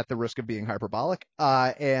player, at the risk of being hyperbolic.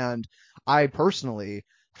 And I personally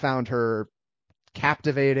found her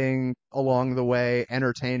captivating along the way,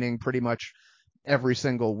 entertaining pretty much every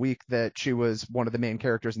single week that she was one of the main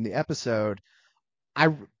characters in the episode. I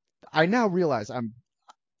I now realize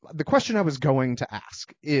the question I was going to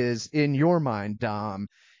ask is, in your mind, Dom,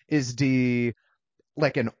 is Dee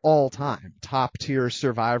like an all-time top-tier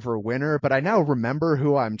Survivor winner? But I now remember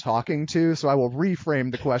who I'm talking to, so I will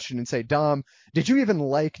reframe the question and say, Dom, did you even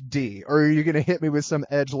like Dee, or are you going to hit me with some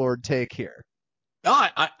edgelord take here? No,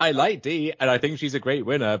 I like Dee, and I think she's a great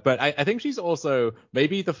winner, but I think she's also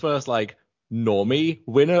maybe the first like normie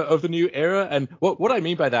winner of the new era. And what I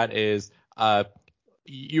mean by that is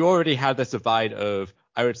you already had this divide of,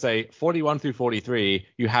 I would say, 41 through 43.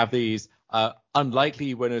 You have these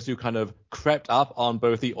unlikely winners who kind of crept up on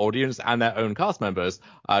both the audience and their own cast members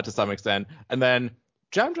to some extent. And then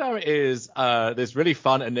Jam Jam is this really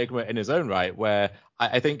fun enigma in his own right, where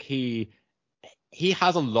I think he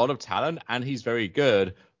has a lot of talent and he's very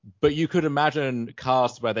good, but you could imagine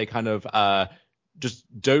casts where they kind of just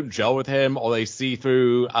don't gel with him, or they see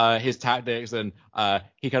through his tactics, and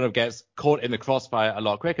he kind of gets caught in the crossfire a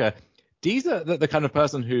lot quicker. Dee's the kind of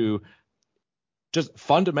person who just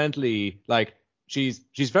fundamentally, like, she's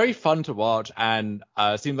very fun to watch and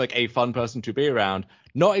seems like a fun person to be around.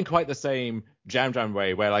 Not in quite the same Jam Jam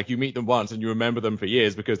way, where like you meet them once and you remember them for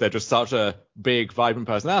years because they're just such a big, vibrant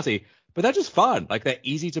personality. But they're just fun. Like, they're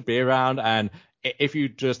easy to be around. And if you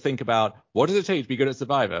just think about what does it take to be good at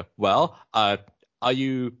Survivor? Well, are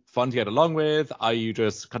you fun to get along with? Are you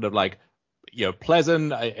just kind of like,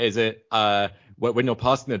 pleasant? Is it when you're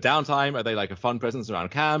passing the downtime? Are they like a fun presence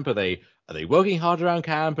around camp? Are they working hard around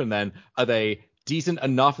camp? And then are they decent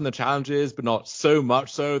enough in the challenges, but not so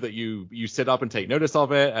much so that you sit up and take notice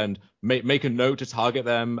of it and make a note to target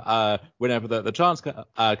them whenever the chance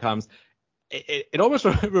comes? It almost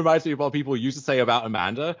reminds me of what people used to say about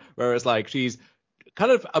Amanda, where it's like she's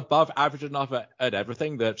kind of above average enough at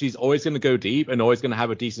everything that she's always going to go deep and always going to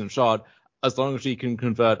have a decent shot as long as she can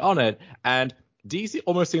convert on it. And DC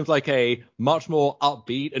almost seems like a much more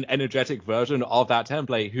upbeat and energetic version of that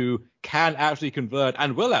template, who can actually convert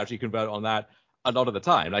and will actually convert on that a lot of the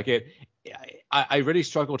time. Like, I really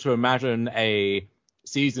struggle to imagine a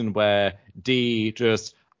season where Dee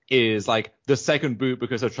just is like the second boot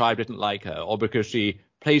because her tribe didn't like her, or because she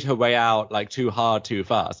played her way out like too hard too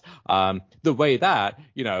fast. The way that,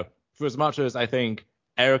 for as much as I think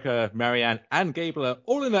Erica, Marianne, and Gable are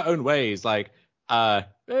all in their own ways, like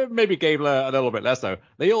maybe Gable a little bit less so.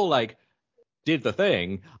 They all like did the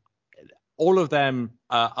thing. All of them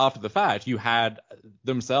after the fact, you had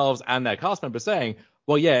themselves and their cast members saying,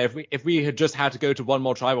 well, yeah, if we had just had to go to one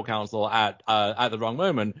more tribal council at the wrong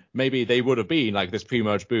moment, maybe they would have been like this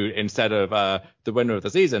pre-merge boot instead of the winner of the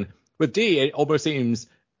season. With Dee, it almost seems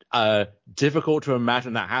difficult to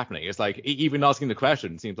imagine that happening. It's like even asking the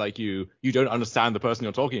question seems like you don't understand the person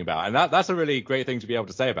you're talking about, and that's a really great thing to be able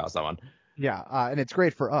to say about someone. Yeah, and it's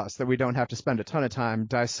great for us that we don't have to spend a ton of time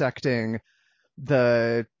dissecting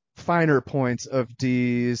the finer points of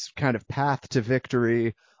Dee's kind of path to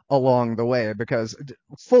victory along the way, because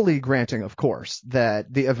fully granting, of course,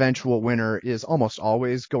 that the eventual winner is almost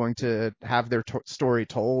always going to have their story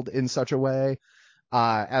told in such a way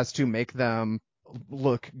as to make them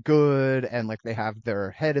look good and like they have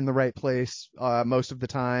their head in the right place most of the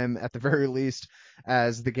time, at the very least,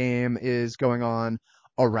 as the game is going on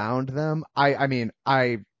around them. I mean,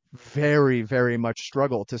 I very, very much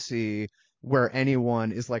struggle to see where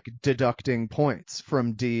anyone is like deducting points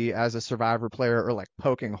from Dee as a Survivor player or like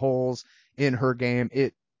poking holes in her game.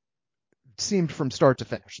 It seemed from start to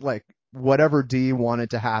finish like whatever Dee wanted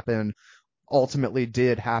to happen ultimately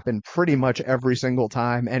did happen pretty much every single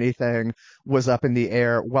time anything was up in the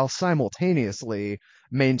air, while simultaneously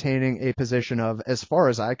maintaining a position of, as far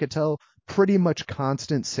as I could tell, pretty much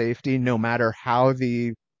constant safety no matter how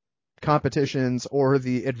the competitions or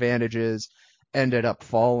the advantages ended up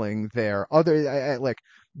falling there. Like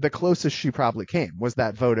the closest she probably came was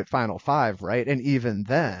that vote at Final Five, right? And even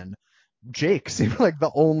then, Jake seemed like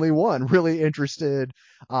the only one really interested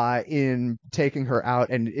in taking her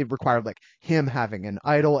out, and it required like him having an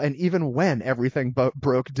idol. And even when everything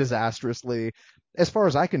broke disastrously, as far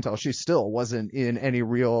as I can tell, she still wasn't in any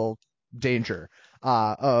real danger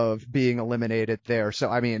of being eliminated there. So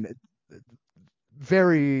I mean,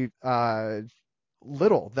 very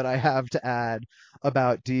little that I have to add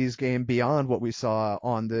about Dee's game beyond what we saw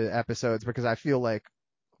on the episodes, because I feel like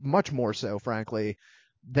much more so, frankly,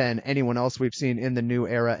 than anyone else we've seen in the new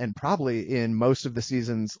era, and probably in most of the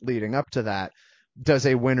seasons leading up to that, does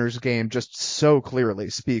a winner's game just so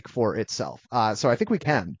clearly speak for itself. So I think we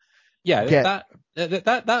can Yeah, get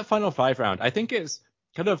that final five round, I think it's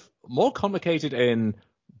kind of more complicated in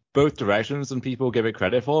both directions than people give it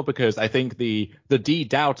credit for, because I think the D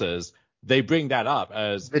doubters, they bring that up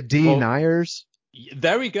as the well. deniers.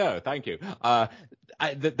 There we go. Thank you.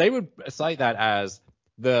 They would cite that as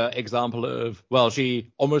the example of, well,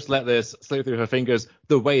 she almost let this slip through her fingers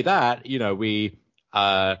the way that,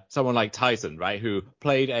 someone like Tyson, right, who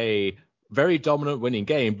played a very dominant winning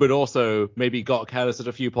game, but also maybe got careless at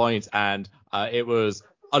a few points, and it was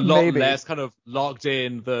a lot Maybe. less kind of locked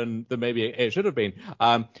in than maybe it should have been.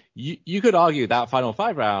 You could argue that final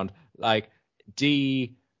five round, like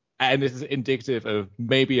D, and this is indicative of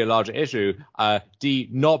maybe a larger issue, D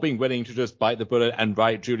not being willing to just bite the bullet and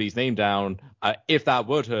write Julie's name down, if that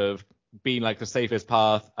would have been like the safest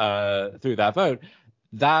path through that vote,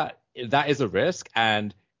 that is a risk.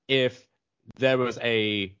 And if there was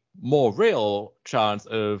a more real chance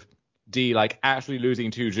of D like actually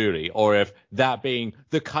losing to Julie, or if that being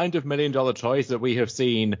the kind of $1 million choice that we have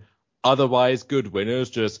seen otherwise good winners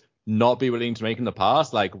just not be willing to make in the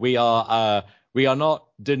past, like we are not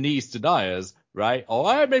Denise deniers, right?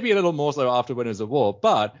 Or maybe a little more so after Winners of War,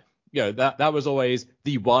 but that was always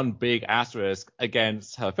the one big asterisk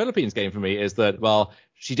against her Philippines game for me, is that, well,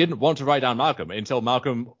 she didn't want to write down Malcolm until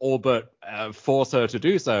Malcolm all but forced her to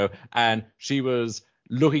do so, and she was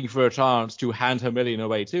looking for a chance to hand her million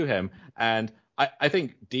away to him. And I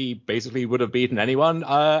think D basically would have beaten anyone,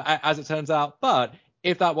 as it turns out. But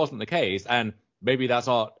if that wasn't the case, and maybe that's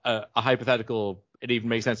not a hypothetical it even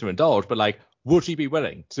makes sense to indulge, but like, would she be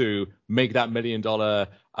willing to make that $1 million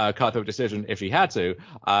cutthroat decision if she had to?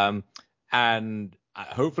 And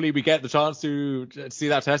hopefully we get the chance to see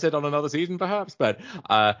that tested on another season, perhaps. But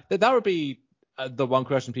that would be the one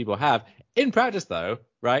question people have. In practice, though,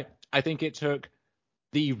 right, I think it took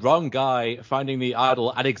the wrong guy finding the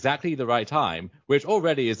idol at exactly the right time, which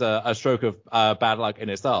already is a stroke of bad luck in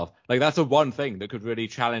itself. Like, that's the one thing that could really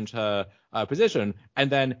challenge her position.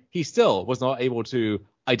 And then he still was not able to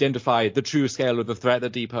identify the true scale of the threat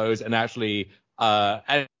that Dee posed, and actually,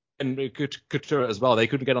 and Couture as well, they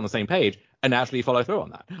couldn't get on the same page and actually follow through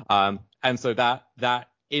on that. And so that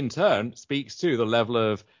in turn speaks to the level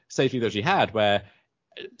of safety that she had, where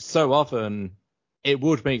so often it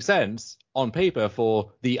would make sense on paper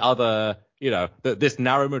for the other, this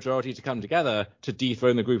narrow majority to come together to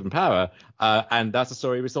dethrone the group in power. And that's the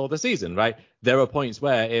story we saw this season, right? There are points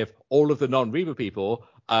where if all of the non-Reaver people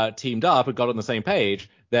teamed up and got on the same page,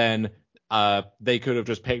 then they could have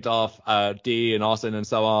just picked off Dee and Austin and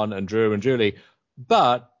so on, and Drew and Julie.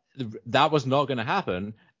 But that was not going to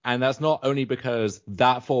happen. And that's not only because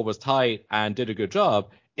that four was tight and did a good job,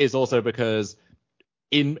 it's also because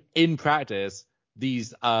in practice,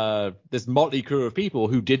 this motley crew of people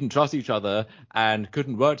who didn't trust each other and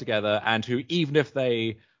couldn't work together, and who, even if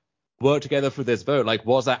they worked together for this vote, like,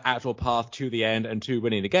 was that actual path to the end and to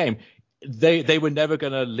winning the game, they were never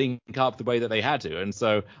going to link up the way that they had to. And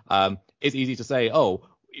so it's easy to say, oh,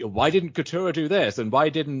 why didn't Katurah do this? And why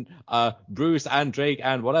didn't Bruce and Drake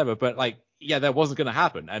and whatever? But, like, yeah, that wasn't going to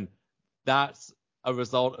happen. And that's a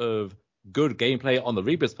result of good gameplay on the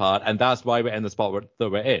Reapers part. And that's why we're in the spot that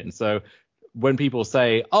we're in. So when people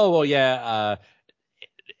say, oh, well, yeah,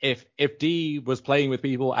 if Dee was playing with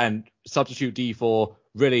people, and substitute Dee for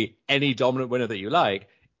really any dominant winner that you like,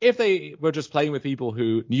 if they were just playing with people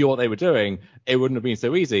who knew what they were doing, it wouldn't have been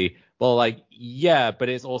so easy. Well, like, yeah, but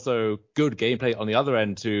it's also good gameplay on the other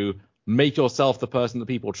end to make yourself the person that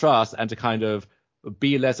people trust, and to kind of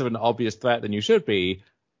be less of an obvious threat than you should be,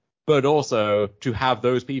 but also to have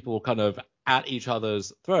those people kind of at each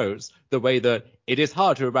other's throats, the way that it is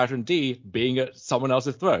hard to imagine Dee being at someone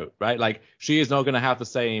else's throat, right? Like, she is not going to have the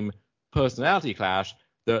same personality clash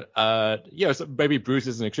that, so maybe Bruce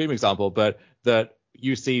is an extreme example, but that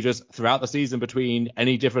you see just throughout the season between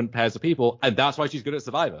any different pairs of people. And that's why she's good at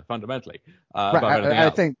Survivor, fundamentally. Right. Anything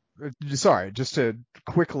else. I think, sorry, just to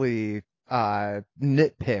quickly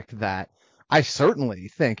nitpick that, I certainly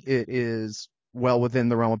think it is well within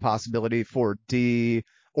the realm of possibility for Dee,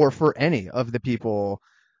 or for any of the people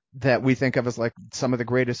that we think of as like some of the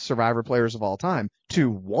greatest Survivor players of all time, to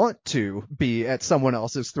want to be at someone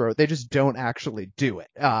else's throat. They just don't actually do it.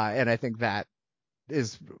 And I think that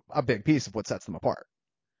is a big piece of what sets them apart.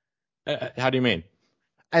 How do you mean?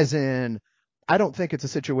 As in, I don't think it's a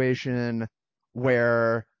situation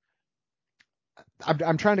where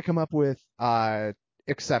I'm trying to come up with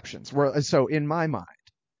exceptions. So in my mind,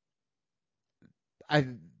 I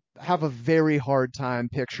have a very hard time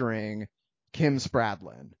picturing Kim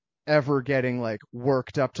Spradlin ever getting like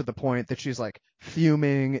worked up to the point that she's like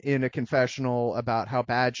fuming in a confessional about how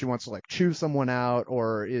bad she wants to like chew someone out,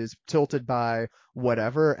 or is tilted by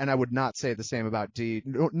whatever. And I would not say the same about Dee,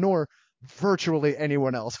 nor virtually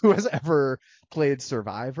anyone else who has ever played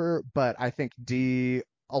Survivor. But I think Dee,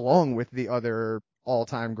 along with the other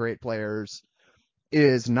all-time great players,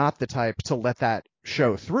 is not the type to let that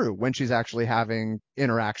show through when she's actually having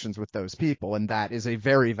interactions with those people. And that is a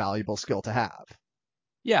very valuable skill to have.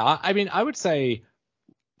 Yeah, I mean, I would say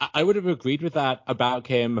I would have agreed with that about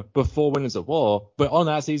Kim before Winners of War, but on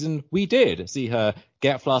that season, we did see her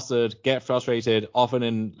get flustered, get frustrated, often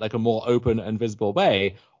in like a more open and visible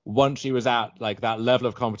way, once she was at like that level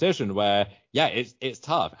of competition where, yeah, it's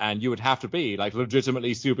tough, and you would have to be like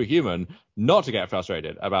legitimately superhuman not to get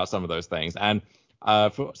frustrated about some of those things. And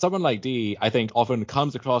for someone like Dee, I think often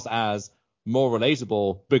comes across as more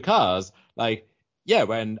relatable because, like, yeah,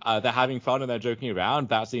 when they're having fun and they're joking around,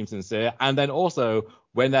 that seems sincere. And then also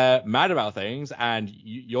when they're mad about things, and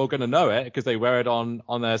you're going to know it because they wear it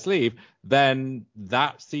on their sleeve, then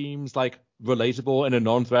that seems like relatable in a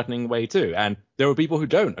non-threatening way too. And there are people who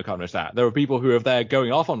don't accomplish that. There are people who, if they're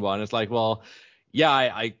going off on one, it's like, well, yeah,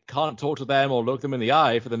 I can't talk to them or look them in the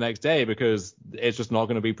eye for the next day because it's just not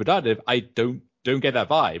going to be productive. I don't get that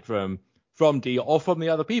vibe from Dee or from the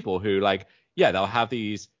other people who, like, yeah, they'll have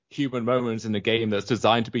these human moments in the game that's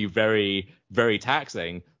designed to be very, very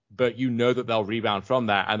taxing, but you know that they'll rebound from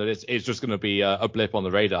that, and that it's just going to be a blip on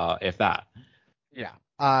the radar, if that.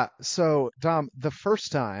 Yeah. So Dom, the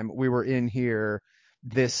first time we were in here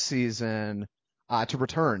this season, to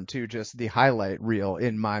return to just the highlight reel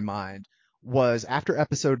in my mind, was after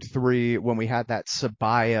episode 3, when we had that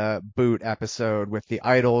Sabaya boot episode with the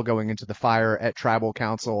idol going into the fire at Tribal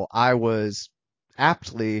Council. I was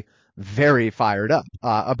aptly very fired up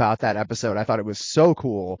about that episode. I thought it was so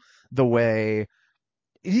cool the way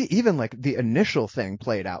even like the initial thing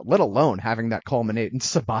played out, let alone having that culminate in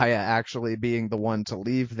Sabaya actually being the one to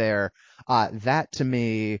leave there. That to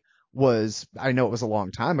me was, I know it was a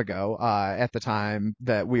long time ago at the time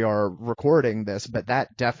that we are recording this, but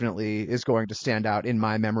that definitely is going to stand out in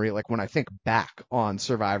my memory. Like when I think back on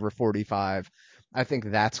Survivor 45, I think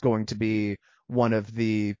that's going to be one of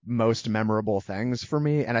the most memorable things for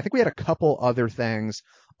me. And I think we had a couple other things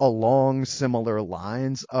along similar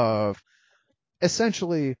lines of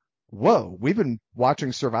essentially, whoa, we've been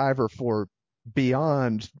watching Survivor for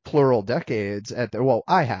beyond plural decades well,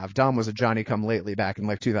 I have. Dom was a Johnny come lately back in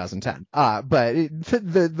like 2010. But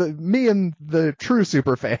the me and the true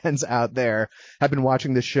super fans out there have been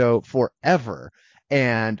watching this show forever.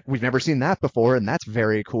 And we've never seen that before, and that's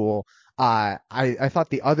very cool. I thought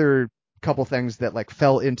the other couple things that like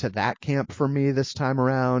fell into that camp for me this time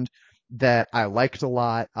around that I liked a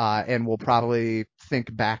lot, and will probably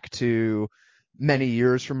think back to many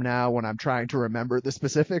years from now when I'm trying to remember the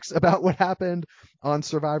specifics about what happened on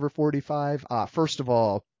Survivor 45. First of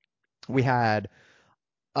all, we had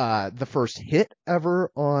the first hit ever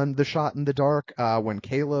on the shot in the dark, when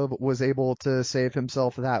Caleb was able to save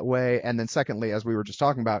himself that way. And then secondly, as we were just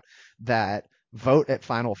talking about, that vote at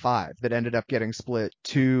Final Five that ended up getting split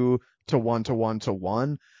 2-1 to 1 to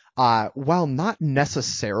 1. While not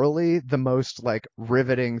necessarily the most like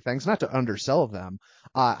riveting things, not to undersell them,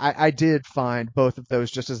 I did find both of those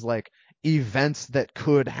just as like events that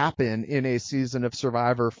could happen in a season of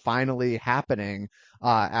Survivor finally happening,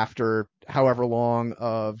 after however long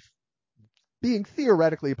of being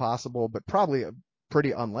theoretically possible, but probably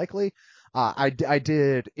pretty unlikely. I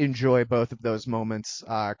did enjoy both of those moments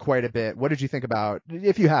quite a bit. What did you think about,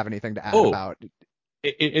 if you have anything to add Oh, about?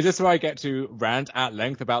 is this where I get to rant at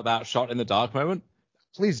length about that shot in the dark moment?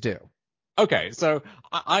 Please do. Okay, so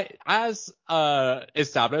as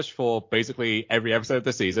established for basically every episode of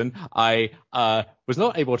the season, I was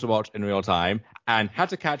not able to watch in real time and had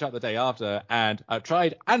to catch up the day after, and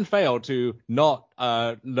tried and failed to not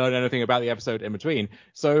learn anything about the episode in between.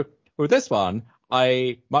 So with this one,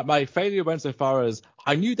 my failure went so far as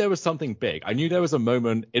I knew there was something big. I knew there was a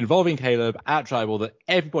moment involving Caleb at Tribal that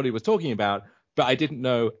everybody was talking about, but I didn't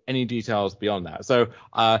know any details beyond that. So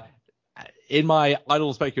in my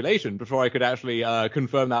idle speculation, before I could actually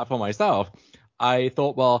confirm that for myself, I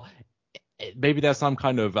thought, well, maybe there's some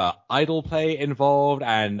kind of idle play involved,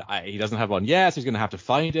 and he doesn't have one yet, so he's going to have to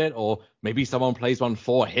find it, or maybe someone plays one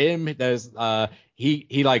for him. There's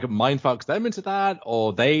he like mind fucks them into that,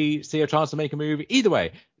 or they see a chance to make a move. Either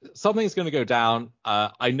way, something's going to go down.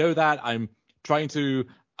 I know that. I'm trying to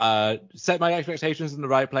set my expectations in the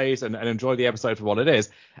right place and enjoy the episode for what it is.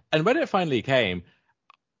 And when it finally came,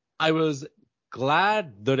 I was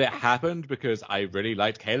glad that it happened because I really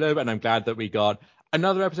liked Caleb, and I'm glad that we got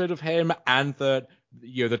another episode of him, and that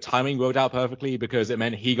the timing worked out perfectly because it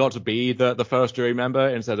meant he got to be the first jury member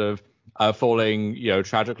instead of falling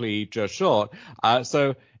tragically just short.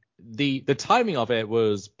 So the timing of it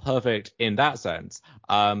was perfect in that sense.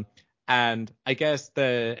 And I guess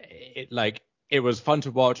it was fun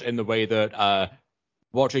to watch in the way that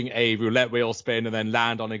watching a roulette wheel spin and then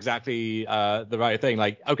land on exactly the right thing.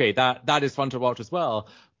 Like, okay, that is fun to watch as well.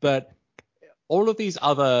 But all of these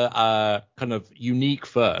other kind of unique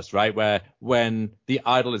firsts, right, where when the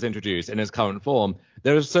idol is introduced in its current form,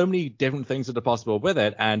 there are so many different things that are possible with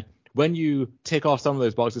it. And when you tick off some of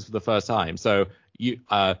those boxes for the first time, so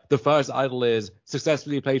the first idol is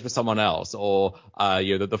successfully played for someone else, or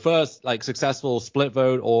the first like successful split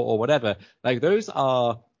vote or whatever, like those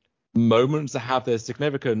are moments that have their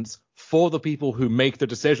significance for the people who make the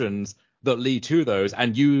decisions that lead to those,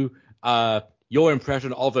 and your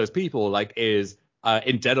impression of those people like is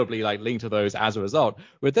indelibly like linked to those as a result.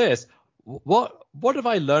 With this, what have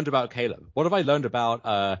I learned about Caleb? What have I learned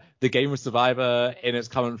about the game of Survivor in its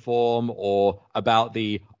current form, or about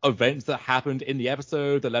the events that happened in the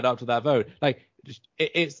episode that led up to that vote? Like,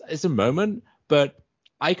 it's a moment, but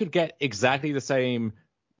I could get exactly the same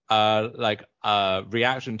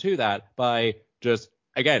reaction to that by just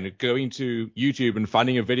again going to YouTube and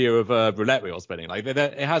finding a video of a roulette wheel spinning. Like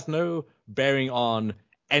it has no bearing on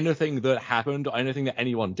anything that happened or anything that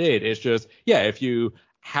anyone did. It's just, yeah, if you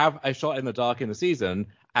have a shot in the dark in the season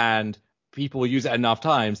and people use it enough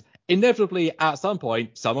times, inevitably at some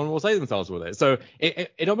point someone will save themselves with it. So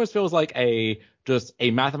it almost feels like just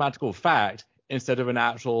a mathematical fact instead of an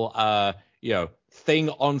actual thing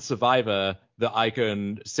on Survivor that I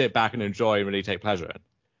can sit back and enjoy and really take pleasure in.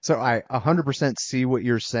 So I 100% see what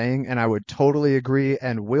you're saying, and I would totally agree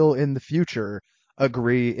and will in the future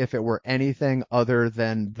agree if it were anything other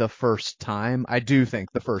than the first time. I do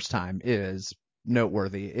think the first time is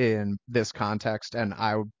noteworthy in this context, and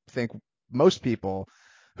I think most people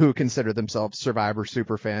who consider themselves Survivor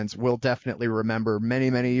superfans will definitely remember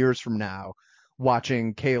many, many years from now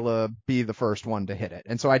watching Caleb be the first one to hit it.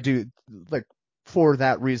 And so I do, like, for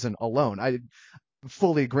that reason alone. I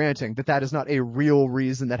fully granting that that is not a real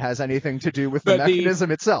reason that has anything to do with the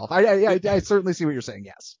mechanism itself. I certainly see what you're saying,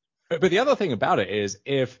 yes. But the other thing about it is,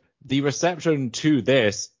 if the reception to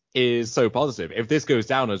this is so positive, if this goes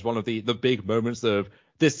down as one of the big moments of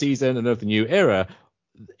this season and of the new era,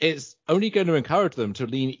 it's only going to encourage them to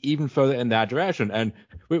lean even further in that direction. And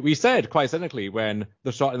we said quite cynically when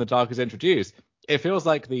the shot in the dark is introduced, it feels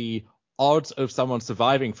like the odds of someone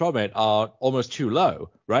surviving from it are almost too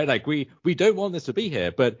low, right? Like we don't want this to be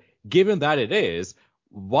here, but given that it is,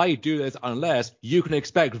 why do this unless you can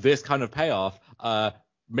expect this kind of payoff?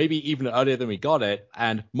 Maybe even earlier than we got it,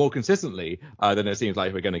 and more consistently than it seems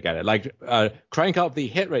like we're going to get it. Like, crank up the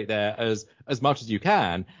hit rate there as much as you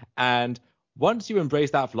can, and once you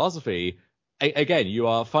embrace that philosophy, again, you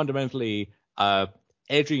are fundamentally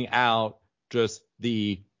edging out just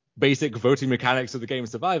the basic voting mechanics of the game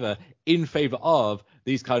Survivor in favor of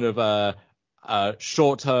these kind of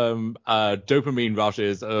short-term dopamine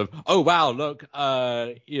rushes of, oh wow, look,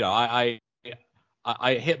 I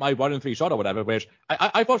hit my 1 in 3 shot or whatever, which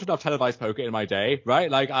I've watched enough televised poker in my day,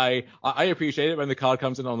 right? Like I appreciate it when the card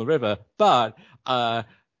comes in on the river, but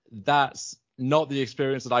that's not the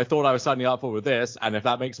experience that I thought I was signing up for with this. And if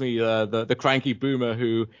that makes me the cranky boomer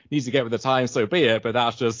who needs to get with the times, so be it. But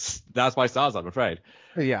that's my stars, I'm afraid.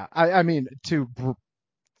 Yeah, I mean, to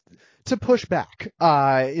push back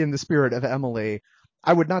in the spirit of Emily,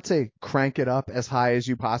 I would not say crank it up as high as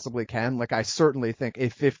you possibly can. Like, I certainly think a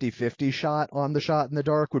 50-50 shot on the shot in the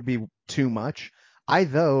dark would be too much.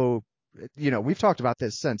 Though, we've talked about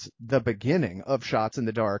this since the beginning of shots in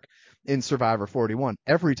the dark in Survivor 41.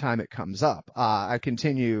 Every time it comes up, I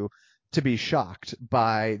continue to be shocked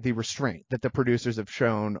by the restraint that the producers have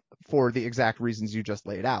shown for the exact reasons you just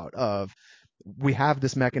laid out of, we have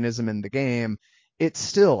this mechanism in the game. It's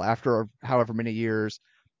still, after however many years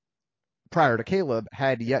prior to Caleb,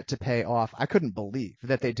 had yet to pay off. I couldn't believe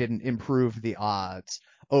that they didn't improve the odds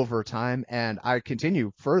over time, and I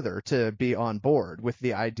continue further to be on board with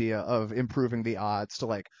the idea of improving the odds to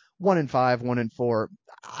like 1 in 5, 1 in 4.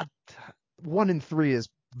 1 in 3 is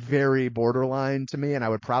very borderline to me, and I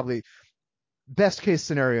would probably, best case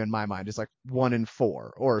scenario in my mind is like 1 in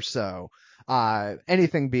 4 or so.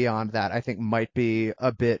 Anything beyond that, I think, might be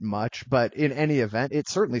a bit much. But in any event, it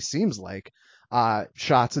certainly seems like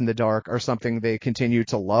shots in the dark are something they continue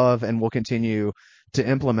to love and will continue to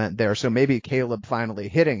implement there. So maybe Caleb finally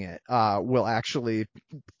hitting it will actually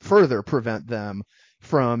further prevent them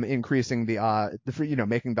from increasing the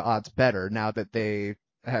making the odds better now that they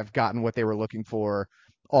have gotten what they were looking for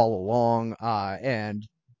all along, and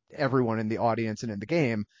everyone in the audience and in the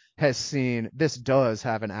game has seen this does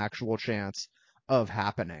have an actual chance of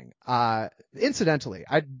happening. Incidentally,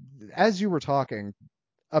 as you were talking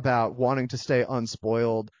about wanting to stay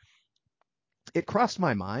unspoiled, it crossed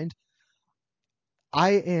my mind.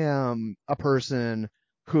 I am a person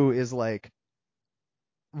who is like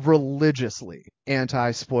religiously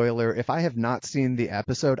anti-spoiler. If I have not seen the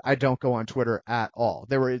episode, I don't go on Twitter at all.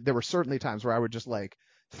 There were certainly times where I would just like,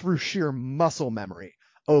 through sheer muscle memory,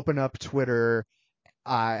 open up Twitter,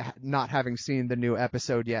 not having seen the new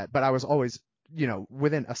episode yet, but I was always,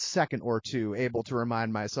 within a second or two, able to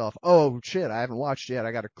remind myself, oh shit, I haven't watched yet.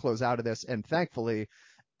 I got to close out of this. And thankfully,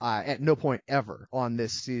 at no point ever on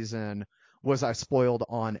this season was I spoiled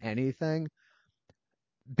on anything.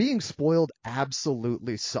 Being spoiled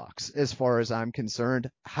absolutely sucks as far as I'm concerned.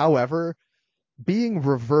 However, being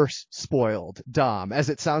reverse spoiled, Dom, as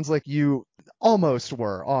it sounds like you almost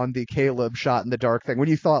were on the Caleb shot in the dark thing, when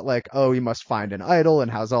you thought like, oh, you must find an idol and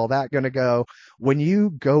how's all that going to go? When you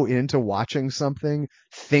go into watching something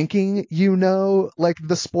thinking like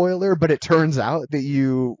the spoiler, but it turns out that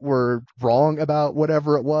you were wrong about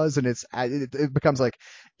whatever it was, and it becomes like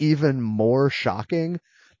even more shocking.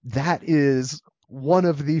 That is one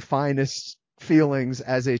of the finest feelings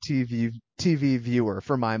as a TV viewer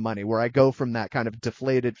for my money, where I go from that kind of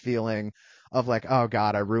deflated feeling of like, oh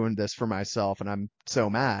God, I ruined this for myself and I'm so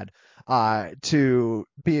mad, to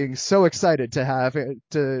being so excited to have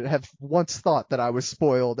once thought that I was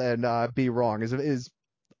spoiled and be wrong is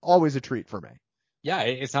always a treat for me. Yeah,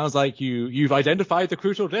 it sounds like you've identified the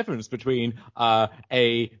crucial difference between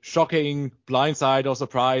a shocking blindside or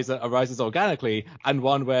surprise that arises organically and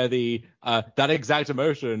one where the that exact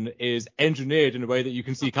emotion is engineered in a way that you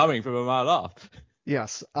can see coming from a mile off.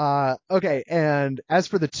 Yes. Okay. And as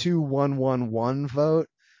for the 2-1-1-1 vote,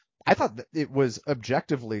 I thought that it was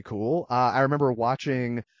objectively cool. I remember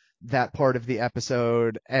watching that part of the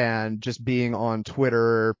episode and just being on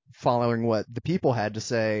Twitter, following what the people had to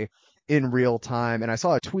say in real time. And I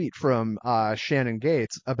saw a tweet from Shannon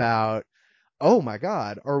Gates about, oh my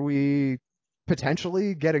God, are we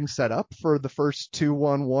potentially getting set up for the first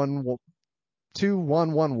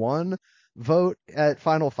 2-1-1-1 vote at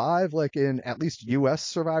Final Five, like in at least U.S.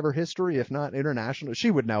 Survivor history, if not international?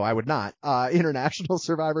 She would know, I would not. International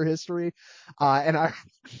Survivor history. And I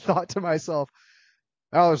thought to myself,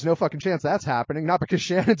 oh, there's no fucking chance that's happening. Not because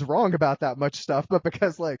Shannon's wrong about that much stuff, but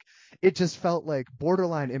because like it just felt like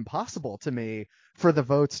borderline impossible to me for the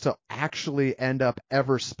votes to actually end up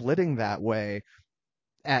ever splitting that way.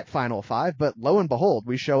 at Final Five, but lo and behold,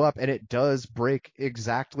 we show up and it does break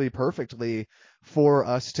exactly perfectly for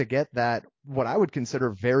us to get that, what I would consider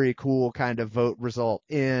very cool kind of vote result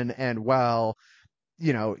in. And while,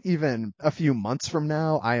 even a few months from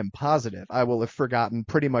now, I am positive I will have forgotten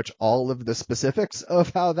pretty much all of the specifics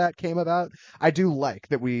of how that came about. I do like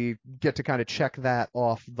that we get to kind of check that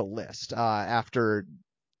off the list after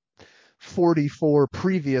 44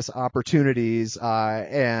 previous opportunities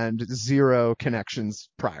and zero connections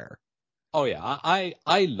prior. Oh yeah,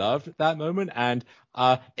 I loved that moment, and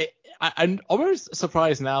I'm almost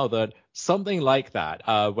surprised now that something like that,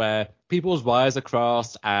 where people's wires are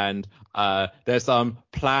crossed and there's some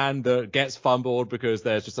plan that gets fumbled because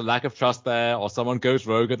there's just a lack of trust there, or someone goes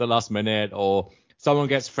rogue at the last minute, or someone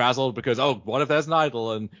gets frazzled because, oh, what if there's an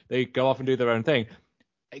idol, and they go off and do their own thing.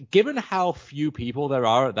 Given how few people there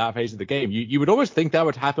are at that phase of the game, you would always think that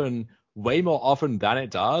would happen way more often than it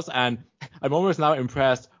does. And I'm almost now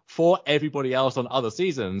impressed for everybody else on other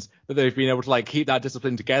seasons that they've been able to like keep that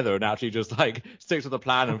discipline together and actually just like stick to the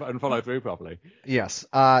plan and follow through properly. Yes.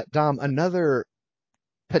 Dom, another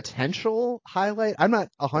potential highlight. I'm not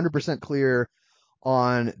 100% clear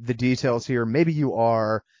on the details here. Maybe you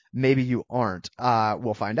are, maybe you aren't.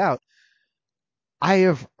 We'll find out. I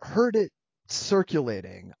have heard it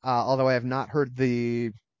circulating, although I have not heard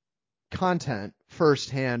the content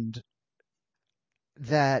firsthand,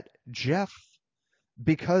 that Jeff,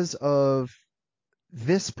 because of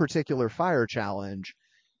this particular fire challenge,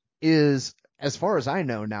 is, as far as I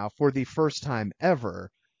know now, for the first time ever,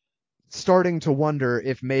 starting to wonder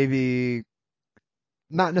if maybe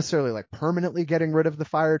not necessarily like permanently getting rid of the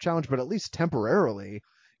fire challenge, but at least temporarily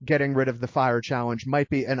getting rid of the fire challenge might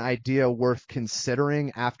be an idea worth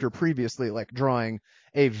considering after previously like drawing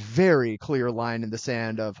a very clear line in the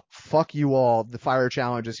sand of fuck you all, the fire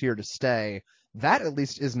challenge is here to stay. That at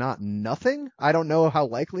least is not nothing. I don't know how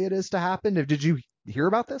likely it is to happen. Did you hear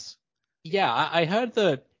about this? Yeah, I heard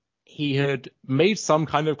that he had made some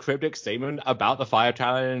kind of cryptic statement about the fire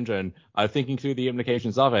challenge and thinking through the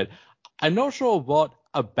implications of it. I'm not sure what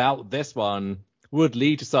about this one would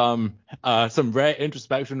lead to some rare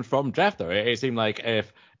introspection from Jeff, though. It seemed like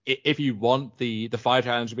if you want the fire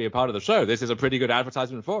challenge to be a part of the show, this is a pretty good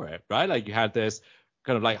advertisement for it, right? Like you had this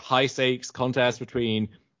kind of like high stakes contest between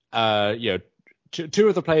two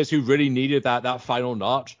of the players who really needed that final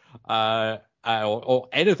notch. Or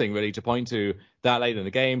anything really to point to that late in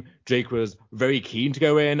the game. Jake was very keen to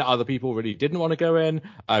go in. Other people really didn't want to go in.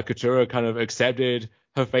 Katurah kind of accepted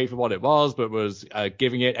her fate for what it was, but was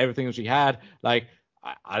giving it everything that she had. Like,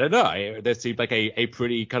 I don't know. This seemed like a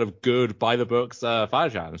pretty kind of good by the books fire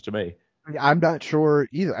challenge to me. I'm not sure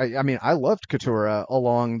either. I mean, I loved Katurah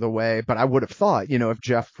along the way, but I would have thought, if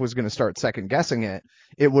Jeff was going to start second guessing it,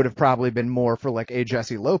 it would have probably been more for like a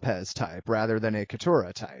Jesse Lopez type rather than a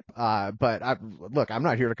Katurah type. But look, I'm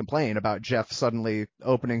not here to complain about Jeff suddenly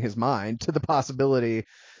opening his mind to the possibility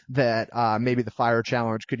that maybe the fire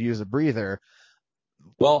challenge could use a breather.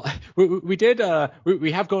 Well, we did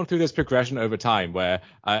we have gone through this progression over time where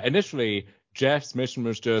initially Jeff's mission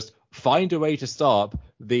was just find a way to stop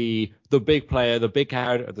the big player, the big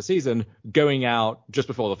character of the season going out just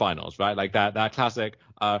before the finals, right? Like that classic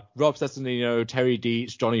Rob Cesternino, Terry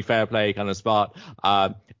Deitch, Johnny Fairplay kind of spot.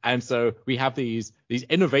 And so we have these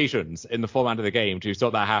innovations in the format of the game to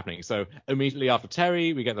stop that happening. So immediately after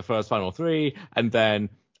Terry, we get the first final three, and then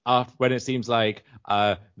when it seems like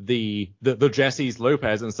the Jesse's,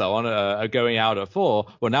 Lopez, and so on are going out at four,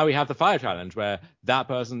 well, now we have the fire challenge where that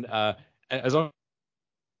person, as long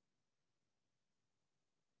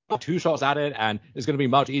as two shots at it, and it's going to be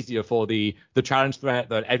much easier for the challenge threat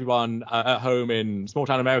that everyone at home in small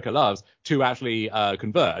town America loves to actually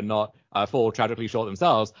convert and not fall tragically short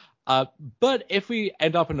themselves. But if we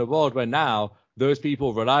end up in a world where now those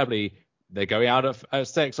people reliably they're going out at a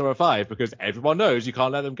 6 or a 5 because everyone knows you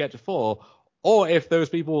can't let them get to 4. Or if those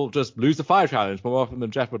people just lose the fire challenge more often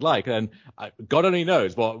than Jeff would like, then God only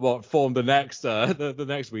knows what form the next the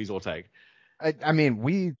next Weasel will take. I mean,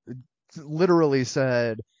 we literally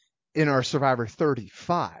said in our Survivor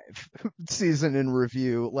 35 season in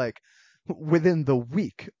review, like within the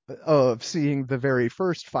week of seeing the very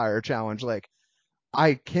first fire challenge, like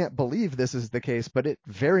I can't believe this is the case, but it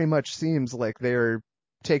very much seems like they're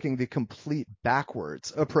taking the complete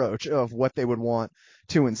backwards approach of what they would want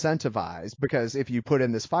to incentivize. Because if you put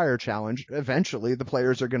in this fire challenge, eventually the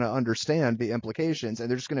players are going to understand the implications and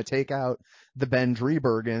they're just going to take out the Ben's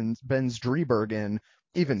Driebergen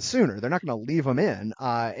even sooner. They're not going to leave them in.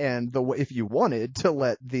 And if you wanted to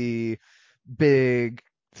let the big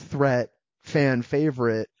threat fan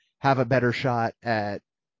favorite have a better shot at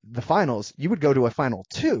the finals, you would go to a final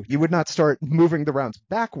two. You would not start moving the rounds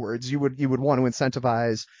backwards. You would want to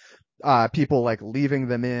incentivize people like leaving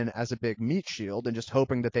them in as a big meat shield and just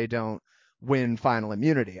hoping that they don't win final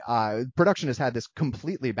immunity. Production has had this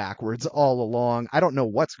completely backwards all along. I don't know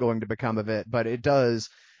what's going to become of it, but it does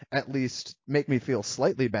at least make me feel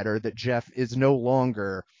slightly better that Jeff is no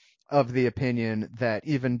longer of the opinion that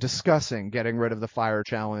even discussing getting rid of the fire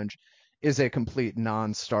challenge is a complete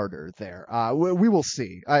non-starter there. We will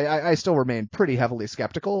see. I still remain pretty heavily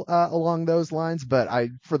skeptical along those lines, but I,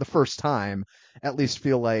 for the first time, at least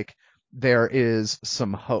feel like there is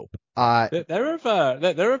some hope. There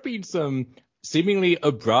have been some seemingly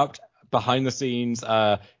abrupt behind the scenes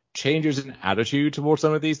changes in attitude towards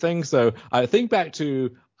some of these things. So I think back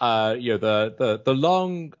to the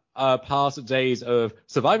long past days of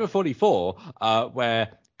Survivor 44, where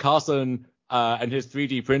Carson and his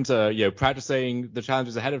 3D printer, practicing the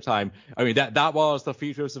challenges ahead of time. I mean, that was the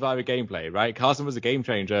future of Survivor gameplay, right? Carson was a game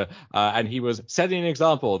changer, and he was setting an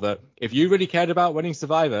example that if you really cared about winning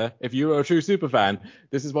Survivor, if you were a true super fan,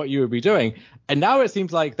 this is what you would be doing. And now it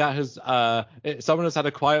seems like that has someone has had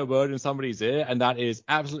a quiet word in somebody's ear, and that is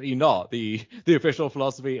absolutely not the official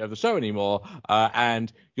philosophy of the show anymore.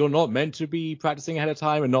 And you're not meant to be practicing ahead of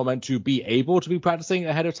time and not meant to be able to be practicing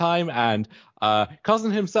ahead of time. And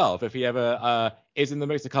Carson himself, if he ever is in the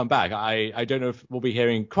mix to come back, I don't know if we'll be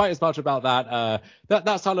hearing quite as much about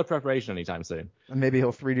that style of preparation anytime soon. Maybe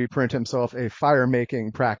he'll 3D print himself a fire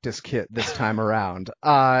making practice kit this time around.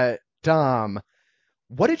 Dom,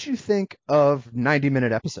 what did you think of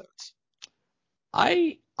 90-minute episodes?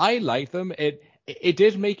 I like them. It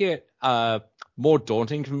did make it more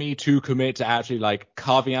daunting for me to commit to actually like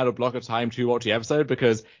carving out a block of time to watch the episode,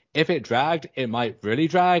 because if it dragged, it might really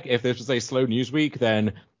drag. If this was a slow news week,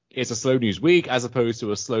 then it's a slow news week as opposed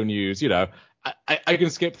to a slow news, I can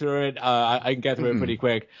skip through it. I can get through it pretty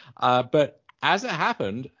quick. But as it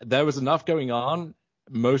happened, there was enough going on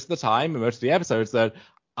most of the time and most of the episodes that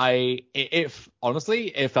honestly,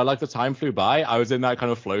 it felt like the time flew by. I was in that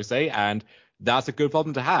kind of flow state, and that's a good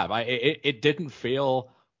problem to have. It didn't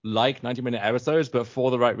feel like 90-minute episodes, but for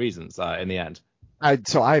the right reasons in the end.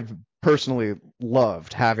 So I've personally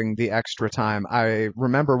loved having the extra time. I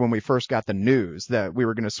remember when we first got the news that we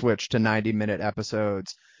were going to switch to 90-minute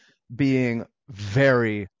episodes, being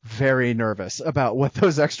very, very nervous about what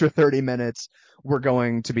those extra 30 minutes were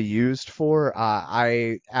going to be used for.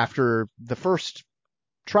 After the first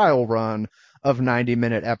trial run of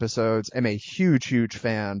 90-minute episodes, am a huge, huge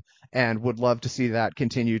fan and would love to see that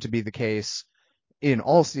continue to be the case in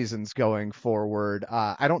all seasons going forward.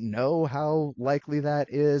 I don't know how likely that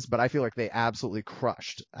is, but I feel like they absolutely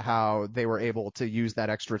crushed how they were able to use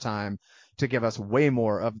that extra time to give us way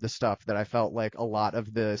more of the stuff that I felt like a lot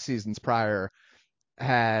of the seasons prior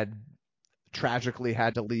had tragically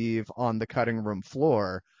had to leave on the cutting room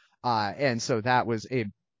floor. And so that was a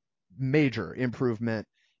major improvement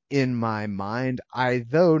in my mind. I,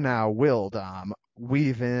 though, now will,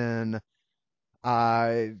 weave in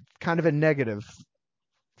kind of a negative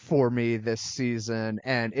for me this season,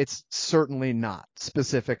 and it's certainly not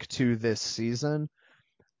specific to this season.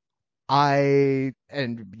 I,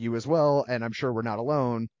 and you as well, and I'm sure we're not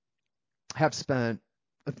alone, have spent,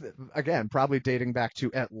 again, probably dating back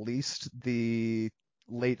to at least the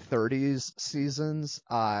late 30s seasons,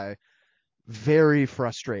 very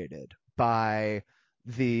frustrated by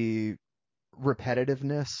the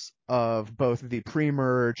repetitiveness of both the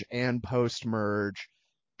pre-merge and post-merge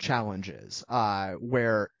challenges,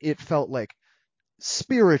 where it felt like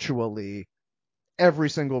spiritually every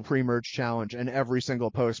single pre-merge challenge and every single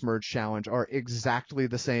post-merge challenge are exactly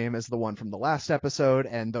the same as the one from the last episode,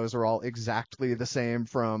 and those are all exactly the same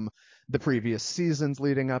from the previous seasons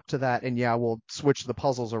leading up to that. And yeah, we'll switch the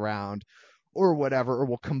puzzles around or whatever, or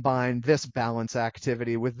we'll combine this balance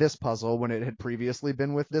activity with this puzzle when it had previously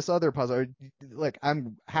been with this other puzzle. Like,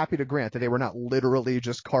 I'm happy to grant that they were not literally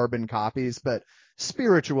just carbon copies, but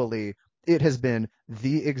spiritually, it has been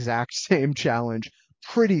the exact same challenge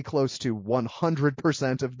pretty close to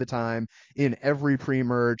 100% of the time in every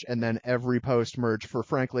pre-merge and then every post-merge for,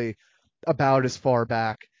 frankly, about as far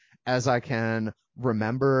back as I can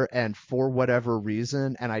remember. And for whatever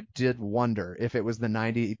reason, and I did wonder if it was the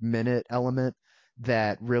 90-minute element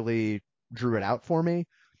that really drew it out for me,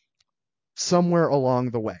 somewhere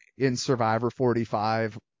along the way in Survivor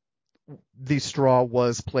 45, the straw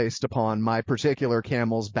was placed upon my particular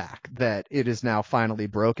camel's back that it is now finally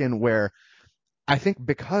broken, where I think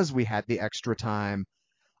because we had the extra time,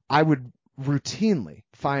 I would routinely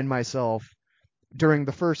find myself during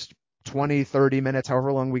the first 20, 30 minutes,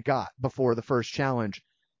 however long we got before the first challenge,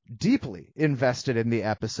 deeply invested in the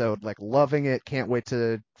episode, like loving it, can't wait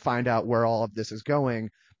to find out where all of this is going.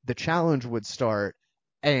 The challenge would start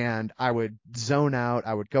and I would zone out.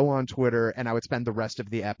 I would go on Twitter and I would spend the rest of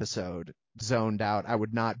the episode zoned out. I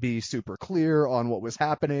would not be super clear on what was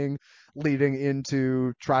happening leading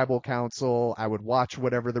into tribal council. I would watch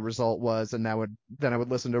whatever the result was, and then I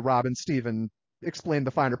would listen to Rob and Steven explain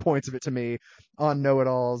the finer points of it to me on Know It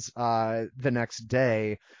Alls the next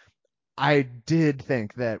day. I did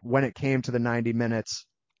think that when it came to the 90 minutes,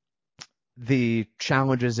 the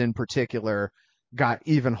challenges in particular got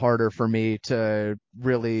even harder for me to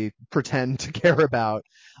really pretend to care about,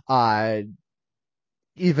 uh,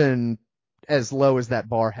 even as low as that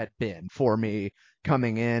bar had been for me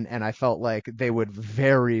coming in. And I felt like they would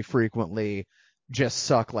very frequently just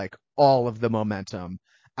suck like all of the momentum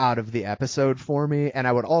out of the episode for me. And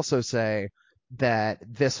I would also say that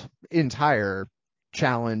this entire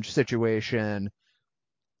challenge situation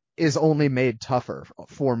is only made tougher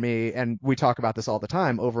for me. And we talk about this all the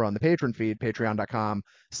time over on the Patreon feed,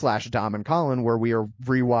 patreon.com/Dom and Colin, where we are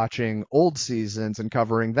rewatching old seasons and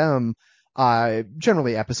covering them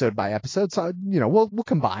generally episode by episode. So, we'll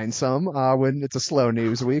combine some when it's a slow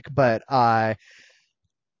news week, but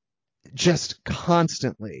just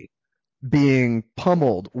constantly being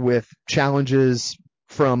pummeled with challenges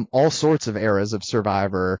from all sorts of eras of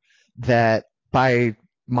Survivor that by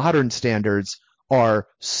modern standards are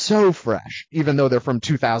so fresh, even though they're from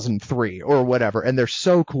 2003 or whatever, and they're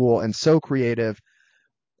so cool and so creative.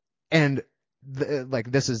 And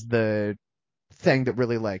like this is the thing that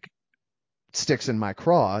really like sticks in my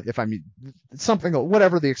craw, if I'm something,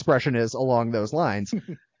 whatever the expression is along those lines.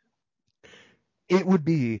 It would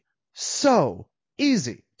be so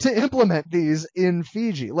easy to implement these in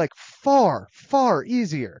Fiji, like far, far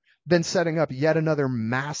easier than setting up yet another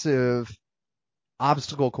massive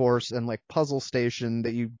obstacle course and like puzzle station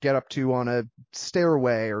that you get up to on a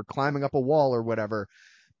stairway or climbing up a wall or whatever.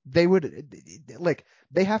 They would like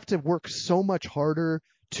they have to work so much harder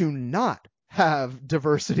to not have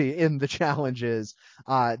diversity in the challenges,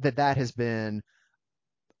 that has been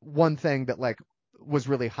one thing that like was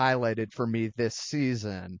really highlighted for me this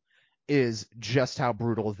season, is just how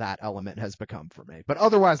brutal that element has become for me. But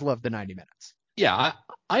otherwise, love the 90 minutes. Yeah,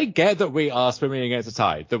 I get that we are swimming against the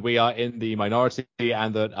tide, that we are in the minority,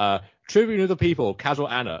 and that Tribune of the People, Casual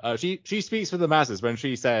Anna, she speaks for the masses when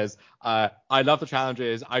she says, I love the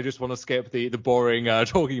challenges, I just want to skip the boring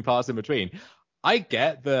talking parts in between. I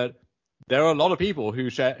get that there are a lot of people who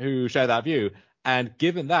share that view, and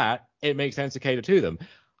given that, it makes sense to cater to them.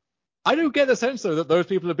 I don't get the sense, though, that those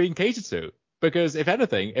people are being catered to, because if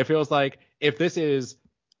anything, it feels like if this is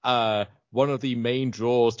one of the main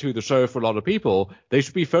draws to the show for a lot of people, they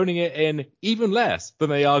should be phoning it in even less than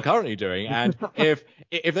they are currently doing. And if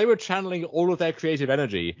they were channeling all of their creative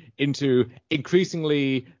energy into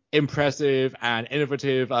increasingly impressive and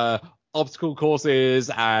innovative obstacle courses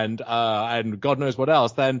and God knows what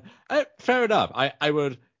else, then fair enough. I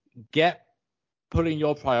would get putting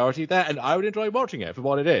your priority there, and I would enjoy watching it for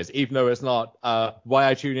what it is, even though it's not why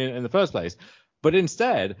I tune in the first place. But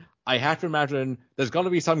instead, I have to imagine there's got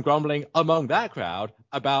to be some grumbling among that crowd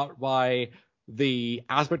about why the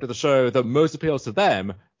aspect of the show that most appeals to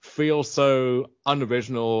them feels so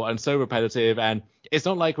unoriginal and so repetitive. And it's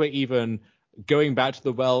not like we're even going back to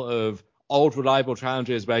the well of old reliable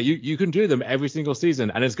challenges where you can do them every single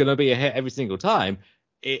season and it's going to be a hit every single time.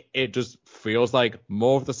 It just feels like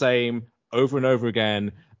more of the same over and over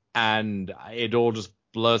again, and it all just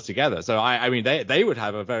blurs together. So I mean, they would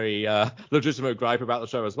have a very legitimate gripe about the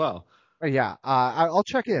show as well. Yeah, I'll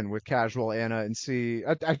check in with Casual Anna and see.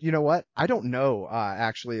 You know what? I don't know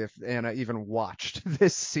actually if Anna even watched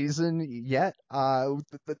this season yet.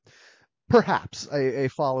 Perhaps a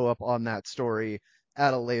follow up on that story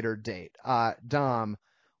at a later date. Dom,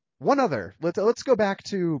 one other. Let's go back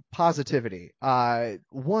to positivity.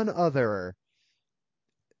 One other.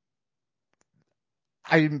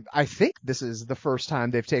 I think this is the first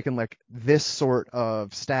time they've taken like this sort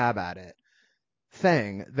of stab at it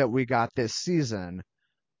thing that we got this season.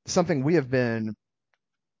 Something we have been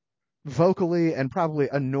vocally and probably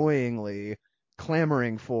annoyingly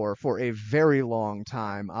clamoring for a very long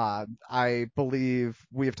time. I believe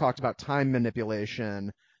we have talked about time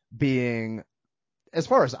manipulation being, as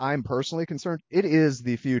far as I'm personally concerned, it is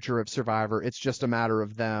the future of Survivor. It's just a matter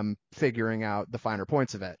of them figuring out the finer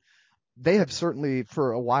points of it. They have certainly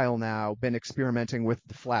for a while now been experimenting with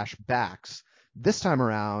the flashbacks. This time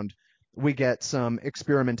around, we get some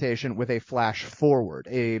experimentation with a flash forward,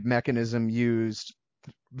 a mechanism used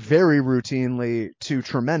very routinely to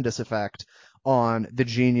tremendous effect on The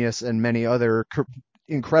Genius and many other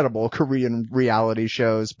incredible Korean reality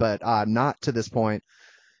shows, but not to this point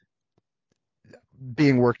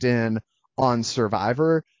being worked in on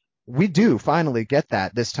Survivor. We do finally get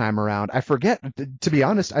that this time around. I forget, to be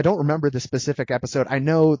honest, I don't remember the specific episode. I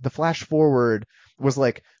know the flash forward was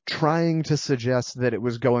like trying to suggest that it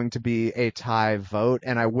was going to be a tie vote.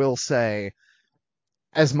 And I will say,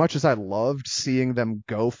 as much as I loved seeing them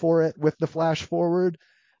go for it with the flash forward,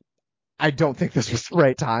 I don't think this was the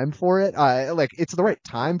right time for it. Like it's the right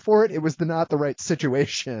time for it. It was not the right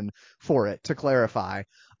situation for it, to clarify.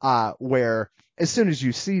 Where as soon as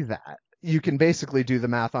you see that, you can basically do the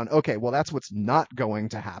math on, okay, well, that's what's not going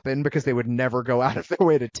to happen, because they would never go out of their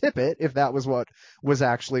way to tip it if that was what was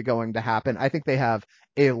actually going to happen. I think they have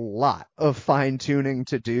a lot of fine tuning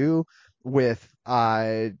to do with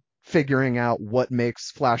figuring out what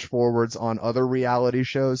makes flash forwards on other reality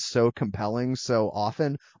shows so compelling so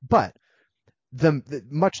often. But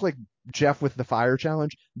much like Jeff with the fire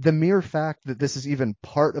challenge, the mere fact that this is even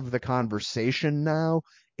part of the conversation now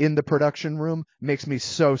in the production room makes me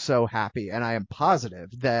so happy. And I am positive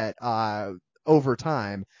that over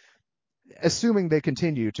time, assuming they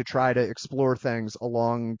continue to try to explore things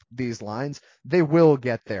along these lines, they will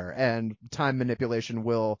get there, and time manipulation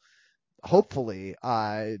will hopefully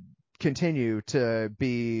continue to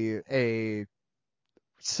be a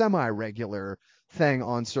semi-regular thing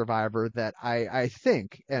on Survivor that I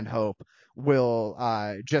think and hope will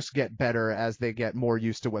just get better as they get more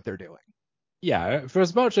used to what they're doing. Yeah, for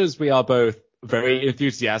as much as we are both very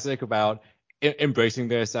enthusiastic about embracing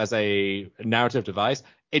this as a narrative device,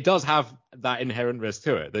 it does have that inherent risk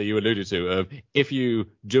to it that you alluded to of if you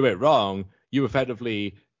do it wrong, you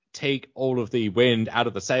effectively take all of the wind out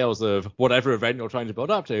of the sails of whatever event you're trying to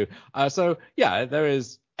build up to. So yeah, there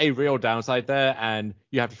is a real downside there, and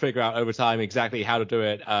you have to figure out over time exactly how to do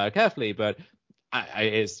it carefully. But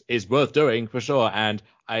it's worth doing for sure, and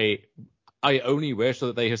I only wish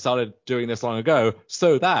that they had started doing this long ago,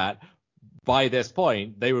 so that by this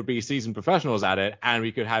point they would be seasoned professionals at it, and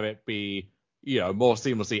we could have it be, more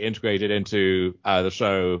seamlessly integrated into the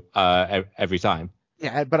show every time.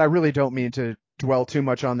 Yeah, but I really don't mean to dwell too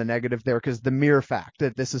much on the negative there, because the mere fact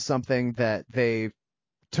that this is something that they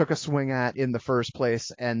took a swing at in the first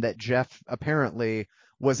place, and that Jeff apparently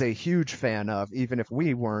was a huge fan of, even if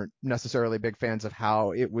we weren't necessarily big fans of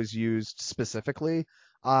how it was used specifically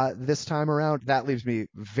this time around, that leaves me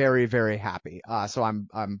very happy. So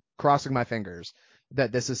I'm crossing my fingers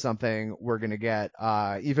that this is something we're going to get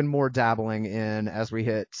even more dabbling in as we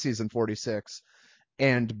hit season 46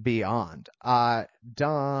 and beyond.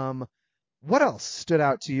 Dom, what else stood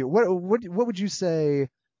out to you? What would you say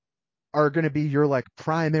are going to be your like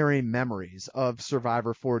primary memories of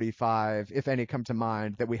Survivor 45, if any come to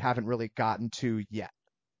mind, that we haven't really gotten to yet?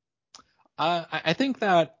 I think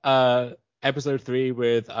that episode 3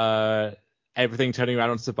 with everything turning around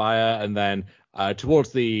on Sabaya, and then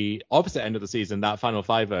towards the opposite end of the season, that final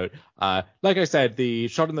 5 vote. Like I said, the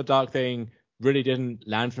shot in the dark thing really didn't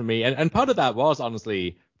land for me. And part of that was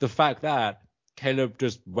honestly the fact that Caleb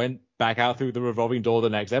just went back out through the revolving door the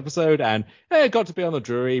next episode and got to be on the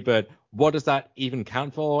jury. But what does that even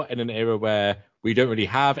count for in an era where we don't really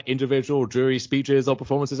have individual jury speeches or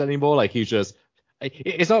performances anymore? Like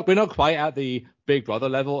we're not quite at the Big Brother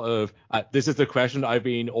level of this is the question I've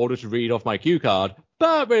been ordered to read off my cue card,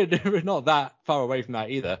 but we're not that far away from that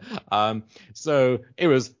either. So it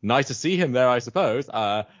was nice to see him there, I suppose.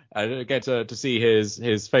 I didn't get to see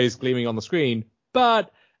his face gleaming on the screen,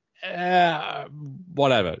 but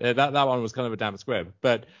whatever. That one was kind of a damn squib.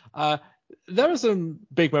 But there are some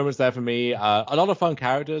big moments there for me. A lot of fun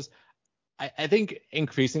characters. I think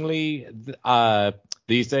increasingly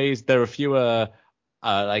these days there are fewer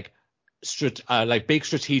like big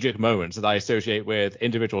strategic moments that I associate with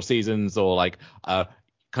individual seasons or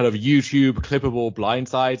kind of YouTube clippable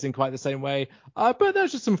blindsides in quite the same way. But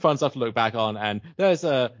there's just some fun stuff to look back on, and there's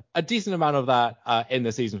a decent amount of that in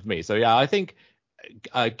the season for me. So yeah, I think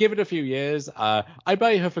give it a few years. I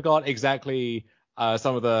may have forgot exactly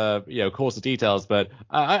some of the coarser details, but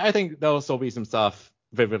I think there'll still be some stuff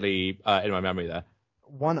vividly in my memory there.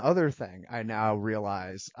 One other thing I now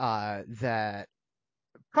realize that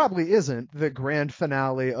probably isn't the grand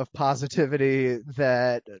finale of positivity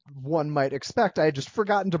that one might expect. I had just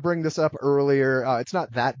forgotten to bring this up earlier. It's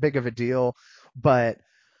not that big of a deal, but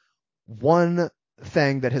one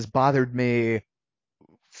thing that has bothered me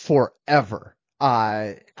forever.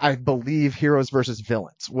 I believe Heroes versus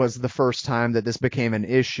Villains was the first time that this became an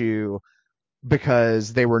issue,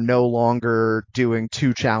 because they were no longer doing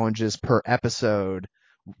 2 challenges per episode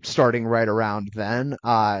starting right around then.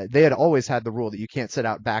 They had always had the rule that you can't set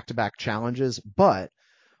out back-to-back challenges, but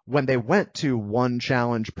when they went to one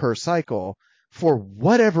challenge per cycle, for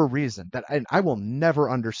whatever reason that I will never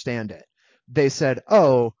understand it, they said,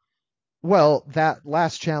 oh, well, that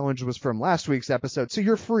last challenge was from last week's episode, so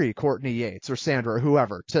you're free, Courtney Yates or Sandra or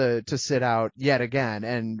whoever, to sit out yet again.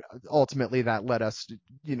 And ultimately that led us,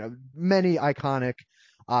 many iconic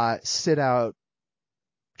sit out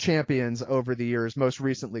champions over the years, most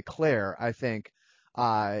recently Claire, I think,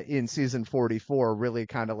 in season 44, really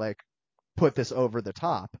kind of like put this over the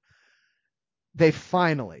top. They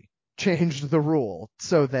finally changed the rule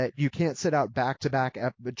so that you can't sit out back-to-back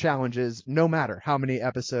challenges no matter how many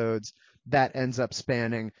episodes that ends up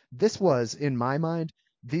spanning. This was, in my mind,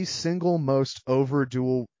 the single most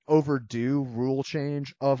overdue rule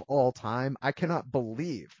change of all time. I cannot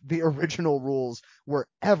believe the original rules were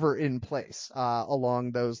ever in place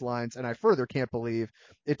along those lines, and I further can't believe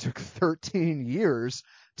it took 13 years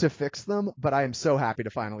to fix them, but I am so happy to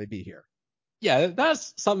finally be here. Yeah,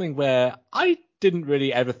 that's something where I didn't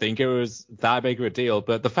really ever think it was that big of a deal,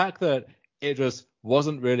 but the fact that it just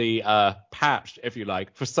wasn't really patched, if you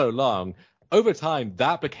like, for so long, over time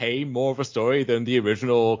that became more of a story than the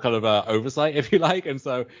original kind of oversight, if you like. And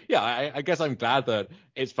so, yeah, I guess I'm glad that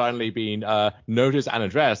it's finally been noticed and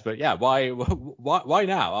addressed. But yeah, why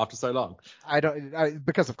now after so long?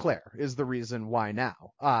 Because of Claire is the reason why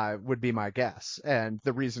now, would be my guess. And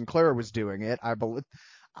the reason Claire was doing it, I believe,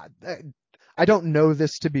 I don't know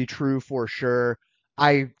this to be true for sure.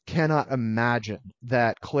 I cannot imagine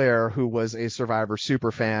that Claire, who was a Survivor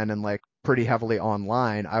super fan and like pretty heavily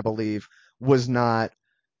online, I believe, was not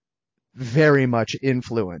very much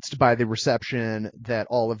influenced by the reception that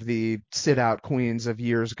all of the sit out queens of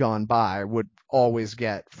years gone by would always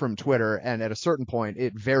get from Twitter. And at a certain point,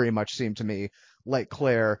 it very much seemed to me like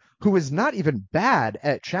Claire, who is not even bad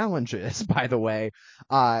at challenges, by the way,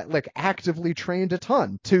 like actively trained a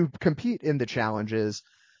ton to compete in the challenges,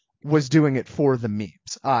 was doing it for the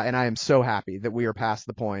memes. And I am so happy that we are past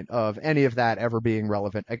the point of any of that ever being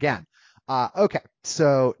relevant again. Okay,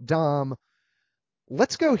 so Dom,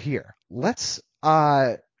 let's go here. Let's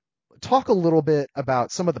talk a little bit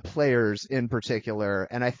about some of the players in particular,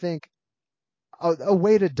 and I think a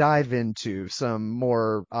way to dive into some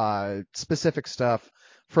more specific stuff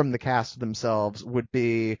from the cast themselves would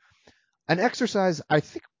be an exercise. I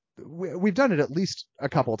think we've done it at least a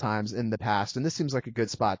couple times in the past, and this seems like a good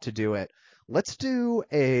spot to do it. Let's do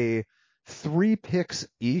a 3 picks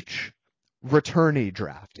each returnee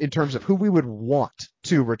draft in terms of who we would want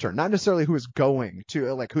to return, not necessarily who is going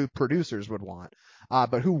to, like who producers would want,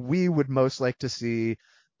 but who we would most like to see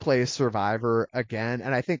play Survivor again.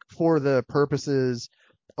 And I think for the purposes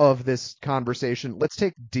of this conversation, let's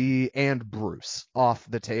take Dee and Bruce off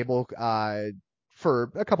the table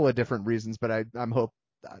for a couple of different reasons, but I'm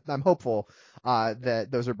hopeful that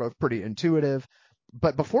those are both pretty intuitive.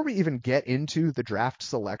 But before we even get into the draft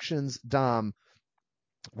selections, Dom,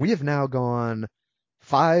 we have now gone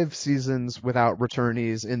 5 seasons without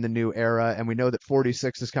returnees in the new era, and we know that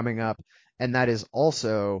 46 is coming up, and that is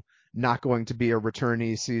also not going to be a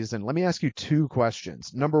returnee season. Let me ask you 2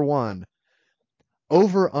 questions. Number 1,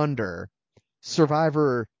 over under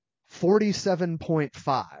Survivor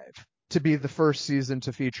 47.5 to be the first season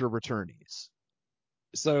to feature returnees.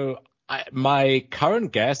 So my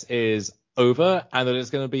current guess is over, and that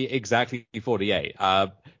it's going to be exactly 48.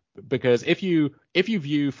 Because if you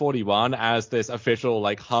view 41 as this official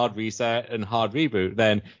like hard reset and hard reboot,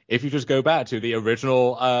 then if you just go back to the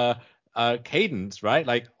original cadence, right?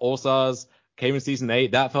 Like All Stars came in season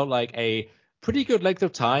 8, that felt like a pretty good length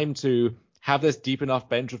of time to have this deep enough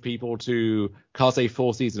bench of people to cast a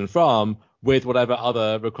full season from, with whatever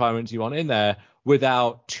other requirements you want in there,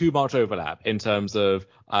 without too much overlap in terms of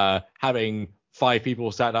having 5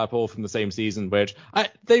 people stacked up all from the same season, which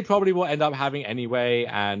they probably will end up having anyway.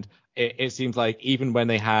 And it seems like even when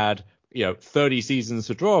they had 30 seasons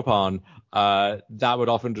to draw upon, that would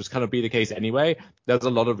often just kind of be the case anyway. There's a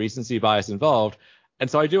lot of recency bias involved. And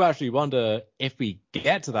so I do actually wonder, if we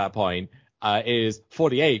get to that point, is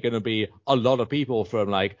 48 going to be a lot of people from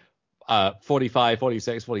like 45,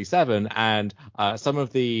 46, 47, and some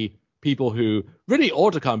of the people who really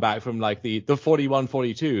ought to come back from like the 41,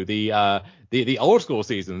 42, the old school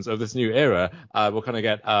seasons of this new era, will kind of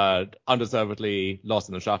get undeservedly lost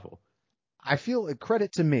in the shuffle. I feel a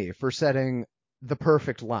credit to me for setting the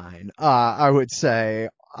perfect line, I would say,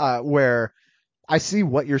 where I see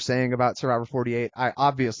what you're saying about Survivor 48. I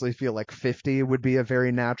obviously feel like 50 would be a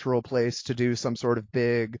very natural place to do some sort of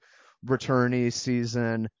big returnee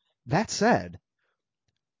season. That said,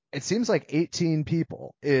 it seems like 18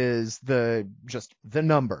 people is just the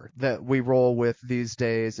number that we roll with these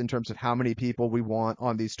days in terms of how many people we want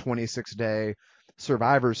on these 26-day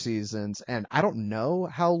Survivor seasons, and I don't know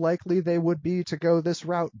how likely they would be to go this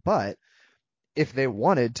route, but if they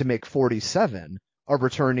wanted to make 47 a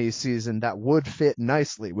returnee season, that would fit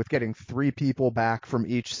nicely with getting 3 people back from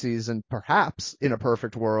each season, perhaps in a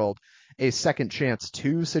perfect world, a second chance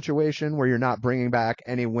 2 situation where you're not bringing back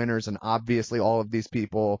any winners, and obviously all of these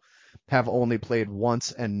people have only played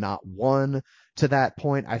once and not won to that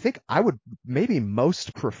point. I think I would maybe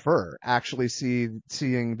most prefer actually seeing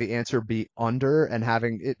the answer be under and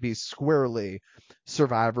having it be squarely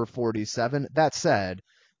Survivor 47. That said,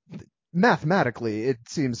 mathematically, it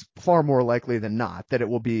seems far more likely than not that it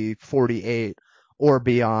will be 48 or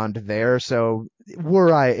beyond there. So,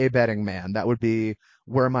 were I a betting man, that would be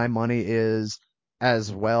where my money is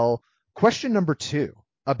as well. Question number 2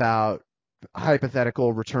 about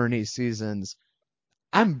hypothetical returnee seasons.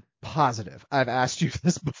 I'm positive I've asked you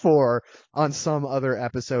this before on some other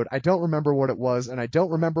episode. I don't remember what it was, and I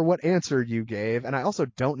don't remember what answer you gave, and I also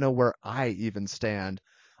don't know where I even stand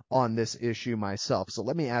on this issue myself. So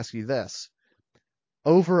let me ask you this.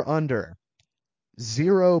 Over under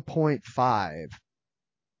zero point 0.5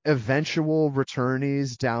 eventual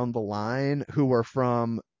returnees down the line who are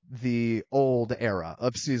from the old era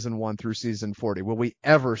of season 1 through season 40. Will we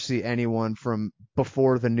ever see anyone from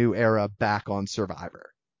before the new era back on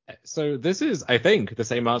Survivor? So this is, I think, the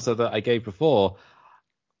same answer that I gave before.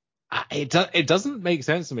 It doesn't make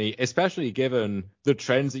sense to me, especially given the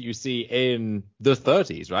trends that you see in the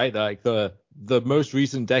 30s, right? Like the most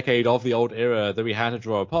recent decade of the old era that we had to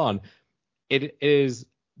draw upon. It is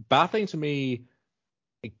baffling to me,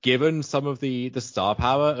 given some of the star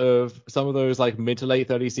power of some of those like mid to late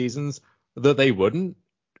 30 seasons, that they wouldn't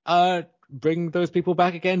bring those people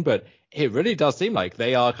back again. But it really does seem like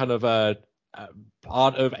they are kind of a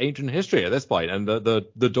part of ancient history at this point, and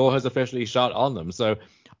the door has officially shut on them. So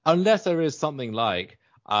unless there is something like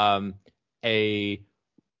a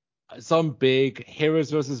some big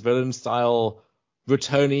heroes versus villains style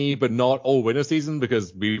returnee, but not all winner season,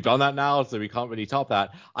 because we've done that now, so we can't really top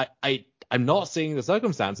that. I'm not seeing the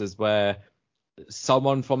circumstances where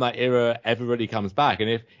someone from that era ever really comes back.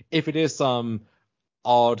 And if it is some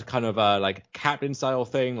odd kind of like captain style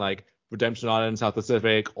thing, like Redemption Island, South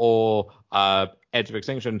Pacific, or Edge of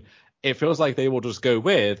Extinction, it feels like they will just go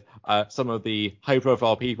with some of the high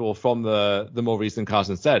profile people from the more recent cast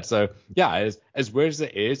instead. So yeah, as weird as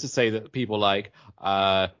it is to say that people like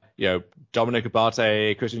Dominic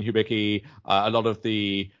Abate, Christian Hubicki, a lot of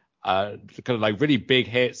the kind of like really big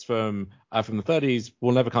hits from the 30s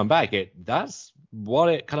will never come back. That's what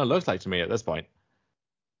it kind of looks like to me at this point.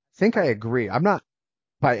 I think I agree. I'm not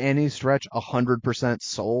by any stretch 100%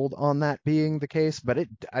 sold on that being the case, but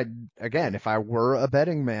again, if I were a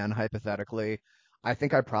betting man, hypothetically, I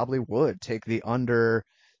think I probably would take the under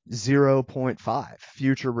zero point 0.5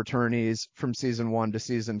 future returnees from season 1 to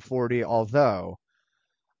season 40, although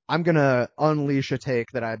I'm going to unleash a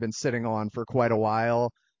take that I've been sitting on for quite a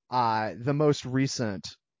while. The most recent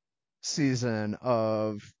season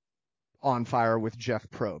of On Fire with Jeff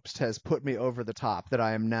Probst has put me over the top that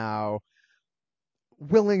I am now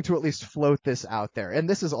willing to at least float this out there. And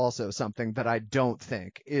this is also something that I don't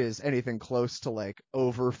think is anything close to like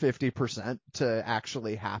over 50% to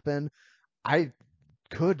actually happen. I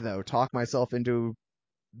could, though, talk myself into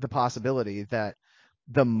the possibility that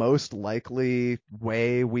the most likely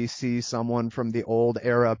way we see someone from the old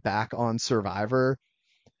era back on Survivor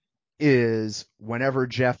is whenever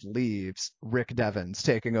Jeff leaves, Rick Devens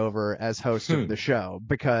taking over as host of the show,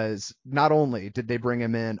 because not only did they bring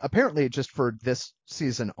him in apparently just for this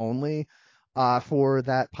season only for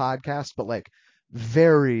that podcast, but like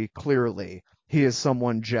very clearly he is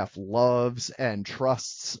someone Jeff loves and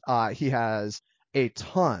trusts. He has a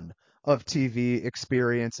ton of TV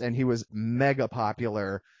experience, and he was mega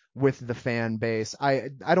popular with the fan base. I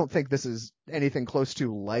don't think this is anything close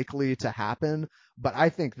to likely to happen, but I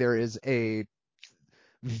think there is a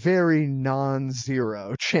very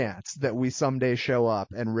non-zero chance that we someday show up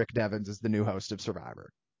and Rick Devens is the new host of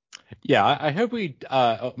Survivor. Yeah, I hope we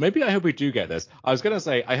maybe I hope we do get this. I was gonna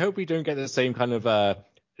say I hope we don't get the same kind of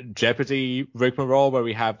Jeopardy rigmarole where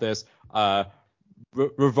we have this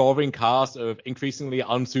revolving cast of increasingly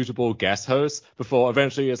unsuitable guest hosts before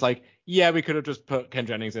eventually it's like, yeah, we could have just put Ken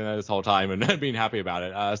Jennings in there this whole time and been happy about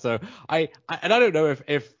it. So I don't know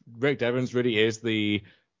if Rick Devens really is the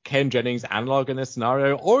Ken Jennings analog in this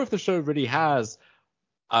scenario, or if the show really has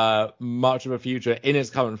much of a future in its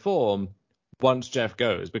current form once Jeff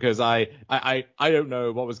goes, because I don't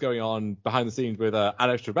know what was going on behind the scenes with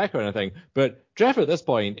Alex Trebek or anything, but Jeff at this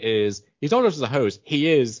point he's not just a host, he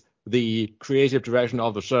is the creative direction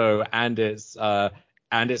of the show and its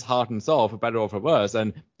heart and soul, for better or for worse.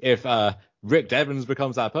 And if Rick Devens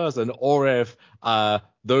becomes that person, or if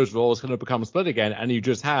those roles kind of become split again, and you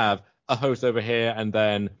just have a host over here and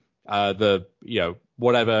then the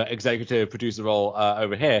whatever executive producer role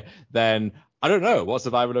over here, then I don't know what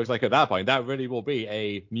Survivor looks like at that point. That really will be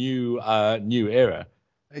a new era.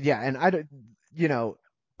 Yeah, and I don't,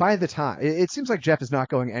 by the time it seems like Jeff is not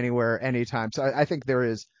going anywhere anytime. So I think there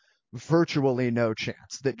is virtually no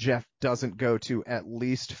chance that Jeff doesn't go to at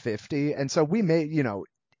least 50. And so we may,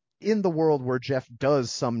 in the world where Jeff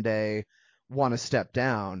does someday want to step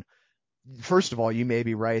down, first of all, you may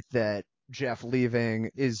be right that Jeff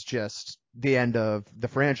leaving is just the end of the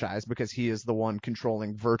franchise because he is the one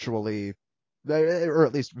controlling virtually, or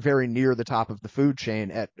at least very near the top of the food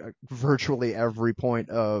chain at virtually every point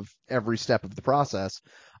of every step of the process.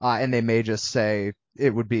 And they may just say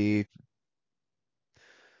it would be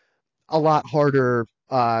a lot harder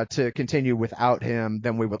to continue without him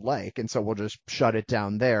than we would like. And so we'll just shut it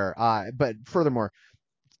down there. But furthermore,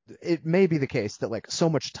 it may be the case that like so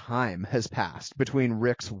much time has passed between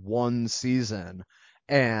Rick's one season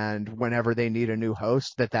and whenever they need a new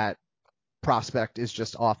host that prospect is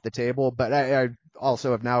just off the table. But I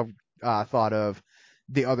also have now thought of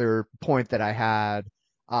the other point that I had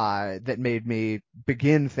that made me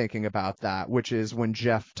begin thinking about that, which is when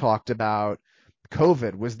Jeff talked about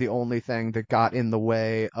COVID was the only thing that got in the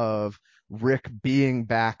way of Rick being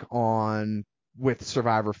back on with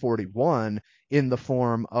Survivor 41 in the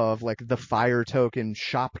form of like the fire token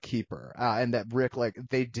shopkeeper, and that Rick, like,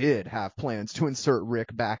 they did have plans to insert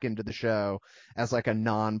Rick back into the show as like a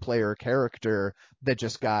non-player character that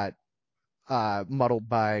just got muddled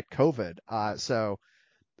by COVID. So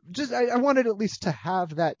just I wanted at least to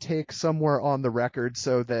have that take somewhere on the record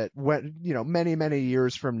so that when, many, many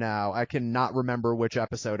years from now, I can not remember which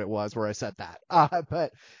episode it was where I said that.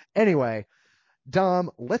 But anyway, Dom,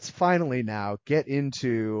 let's finally now get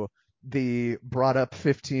into the brought up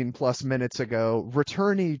 15 plus minutes ago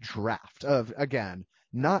returnee draft of, again,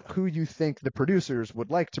 not who you think the producers would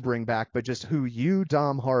like to bring back, but just who you,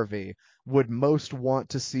 Dom Harvey, would most want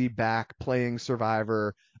to see back playing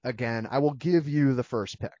Survivor again. I will give you the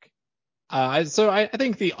first pick. So I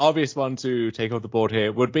think the obvious one to take off the board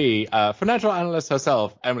here would be financial analyst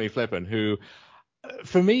herself, Emily Flippen, who,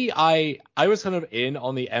 for me, I was kind of in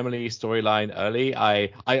on the Emily storyline early.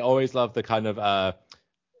 I always loved the kind of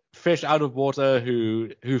fish out of water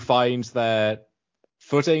who finds their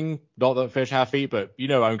footing, not that fish have feet, but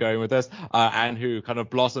I'm going with this, and who kind of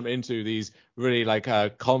blossom into these really like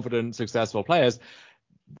confident, successful players.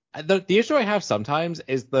 The issue I have sometimes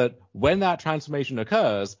is that when that transformation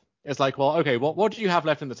occurs, it's like, well, okay, what do you have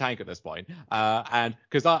left in the tank at this point? And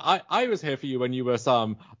because I was here for you when you were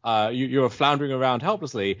you were floundering around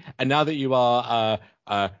helplessly, and now that you are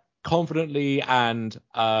confidently and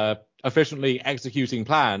efficiently executing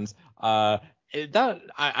plans, I'm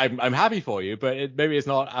happy for you, but maybe it's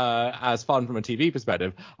not as fun from a TV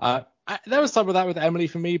perspective. There was some of that with Emily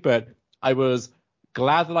for me, but I was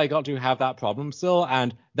glad that I got to have that problem still,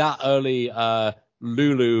 and that early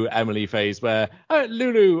Lulu Emily phase where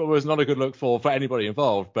Lulu was not a good look for anybody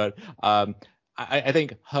involved, but I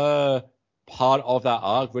think her part of that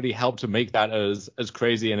arc really helped to make that as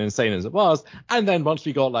crazy and insane as it was. And then once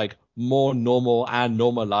we got like more normal and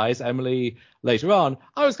normalized Emily later on,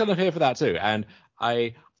 I was kind of here for that too. And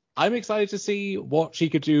I'm excited to see what she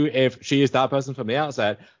could do if she is that person from the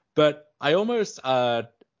outset. But I almost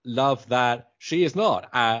love that she is not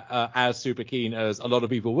as super keen as a lot of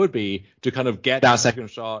people would be to kind of get that second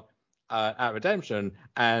shot at redemption.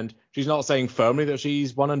 And she's not saying firmly that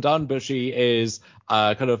she's one and done, but she is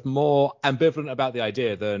kind of more ambivalent about the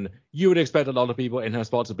idea than you would expect a lot of people in her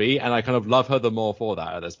spot to be. And I kind of love her the more for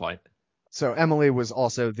that at this point. So Emily was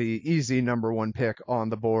also the easy number one pick on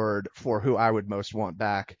the board for who I would most want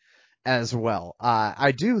back as well.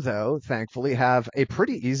 I do, though, thankfully, have a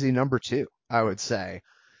pretty easy number two, I would say.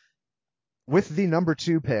 With the number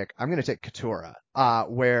two pick, I'm going to take Katurah,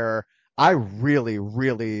 where I really,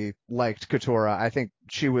 really liked Katurah. I think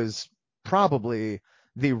she was probably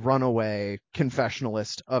the runaway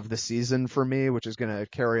confessionalist of the season for me, which is going to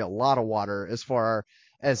carry a lot of water as far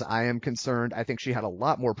as I am concerned. I think she had a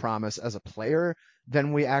lot more promise as a player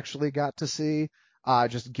than we actually got to see,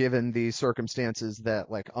 just given the circumstances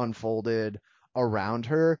that like unfolded around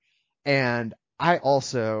her. And I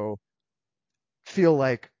also feel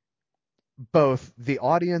like both the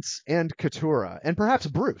audience and Katurah, and perhaps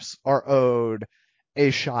Bruce, are owed a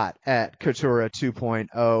shot at Katurah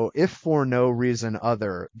 2.0, if for no reason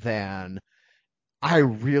other than I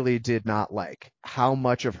really did not like how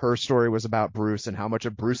much of her story was about Bruce and how much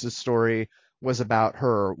of Bruce's story was about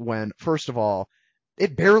her when, first of all,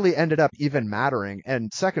 it barely ended up even mattering.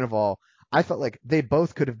 And second of all, I felt like they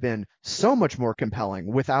both could have been so much more compelling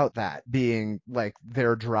without that being like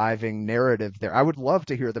their driving narrative there. I would love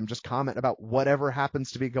to hear them just comment about whatever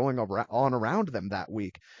happens to be going on around them that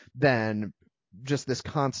week than just this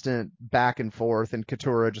constant back and forth and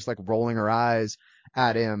Katura just like rolling her eyes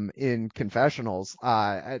at him in confessionals.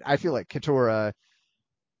 I feel like Katura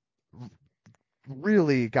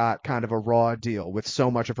really got kind of a raw deal with so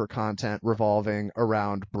much of her content revolving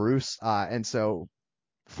around Bruce. And so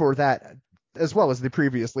for that, as well as the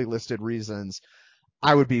previously listed reasons,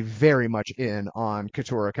 I would be very much in on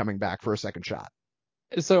Katura coming back for a second shot.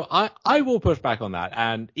 So I will push back on that.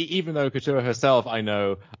 And even though Katura herself, I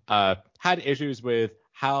know, had issues with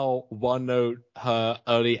how one note her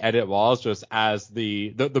early edit was, just as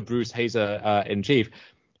the Bruce hater in chief,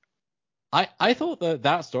 I thought that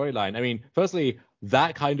storyline, I mean, firstly,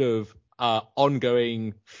 that kind of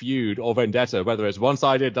ongoing feud or vendetta, whether it's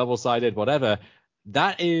one-sided, double-sided, whatever,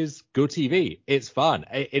 that is good TV. It's fun.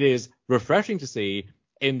 It is refreshing to see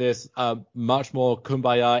in this much more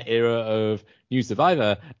kumbaya era of New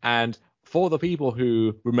Survivor. And for the people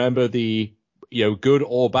who remember the good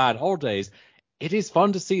or bad old days, it is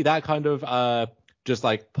fun to see that kind of just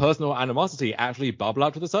like personal animosity actually bubble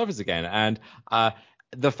up to the surface again. And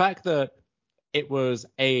the fact that it was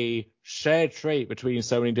a shared trait between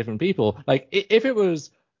so many different people. Like, if it was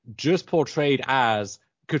just portrayed as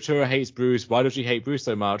Katura hates Bruce, why does she hate Bruce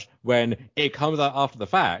so much? When it comes out after the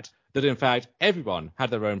fact that, in fact, everyone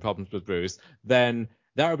had their own problems with Bruce, then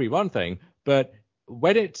that would be one thing. But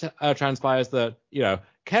when it transpires that,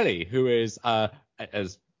 Kelly, who is,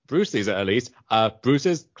 as Bruce sees it at least,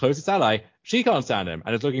 Bruce's closest ally, she can't stand him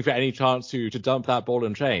and is looking for any chance to dump that ball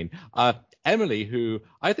and chain. Emily, who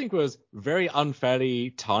I think was very unfairly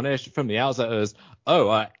tarnished from the outset as,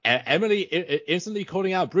 Emily instantly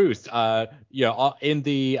calling out Bruce, in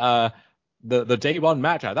the day one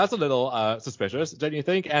matchup. That's a little suspicious, don't you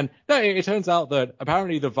think? And no, it turns out that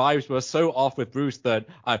apparently the vibes were so off with Bruce that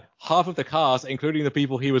half of the cast, including the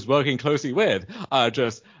people he was working closely with,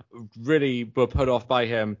 just really were put off by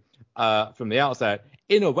him from the outset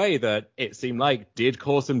in a way that it seemed like did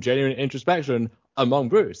cause some genuine introspection among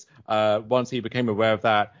Bruce once he became aware of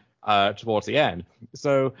that towards the end.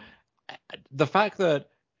 So the fact that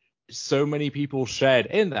so many people shared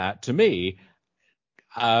in that, to me,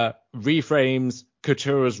 reframes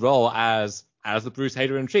Katura's role as the Bruce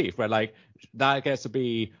hater in chief, where like that gets to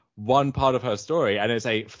be one part of her story, and it's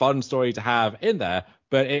a fun story to have in there,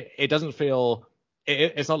 but it doesn't feel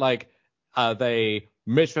it's not like they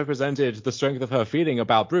misrepresented the strength of her feeling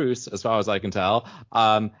about Bruce, as far as I can tell.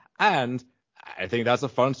 And I think that's a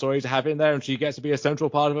fun story to have in there, and she gets to be a central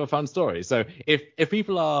part of a fun story. So if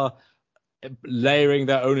people are layering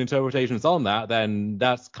their own interpretations on that, then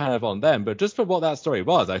that's kind of on them. But just for what that story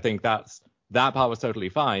was, I think that part was totally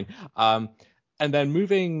fine. And then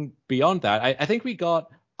moving beyond that, I think we got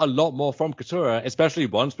a lot more from Katura, especially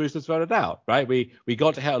once Bruce was voted out, right? We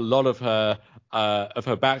got to hear a lot of her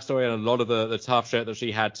backstory and a lot of the tough shit that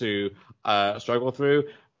she had to struggle through.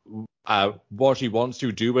 What she wants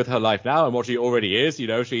to do with her life now and what she already is.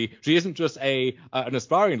 She isn't just an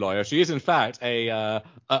aspiring lawyer. She is in fact a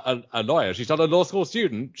lawyer. She's not a law school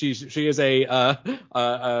student. She is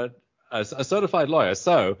a certified lawyer.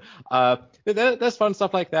 So there's fun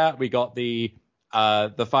stuff like that. We got the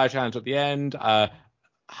fire challenge at the end.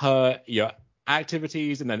 Her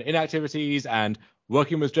activities and then inactivities and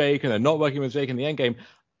working with Jake and then not working with Jake in the end game.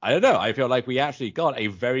 I don't know. I feel like we actually got a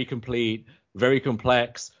very complete, very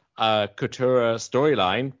complex Katura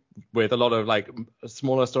storyline with a lot of like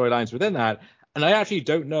smaller storylines within that. And I actually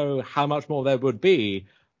don't know how much more there would be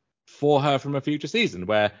for her from a future season,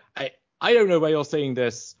 where I don't know where you're seeing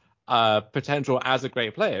this potential as a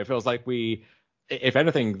great player. It feels like if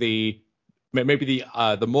anything, maybe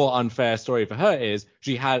the more unfair story for her is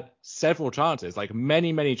she had several chances, like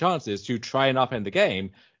many, many chances to try and upend the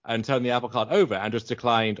game and turn the apple cart over and just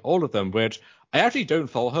declined all of them, which I actually don't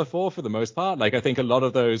fault her for the most part. Like, I think a lot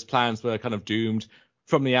of those plans were kind of doomed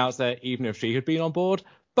from the outset, even if she had been on board.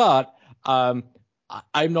 But I'm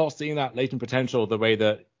not seeing that latent potential the way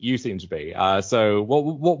that you seem to be. So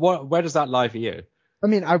where does that lie for you? I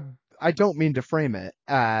mean, I don't mean to frame it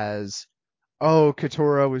as, oh,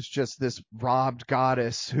 Katura was just this robbed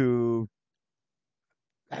goddess who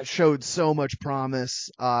showed so much promise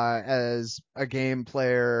as a game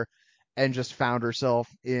player and just found herself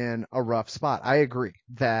in a rough spot. I agree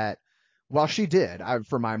that while she did,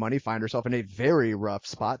 for my money, find herself in a very rough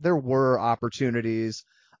spot, there were opportunities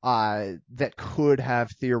that could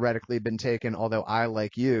have theoretically been taken, although I,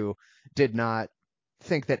 like you, did not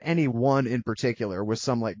think that any one in particular was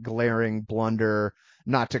some like glaring blunder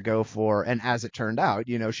not to go for. And as it turned out,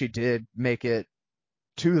 she did make it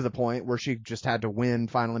to the point where she just had to win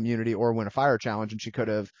final immunity or win a fire challenge, and she could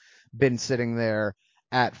have been sitting there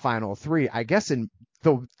at final three. I guess in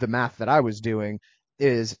the math that I was doing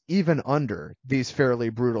is even under these fairly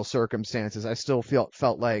brutal circumstances, I still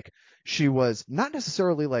felt like she was not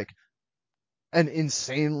necessarily like an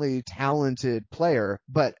insanely talented player,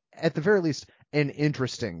 but at the very least an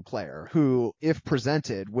interesting player who, if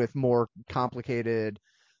presented with more complicated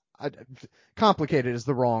complicated is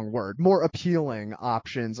the wrong word, more appealing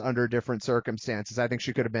options under different circumstances, I think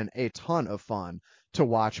she could have been a ton of fun to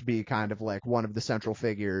watch be kind of like one of the central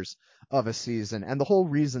figures of a season. And the whole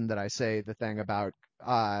reason that I say the thing about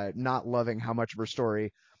not loving how much of her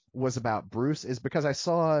story was about Bruce is because I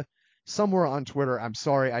saw somewhere on Twitter, I'm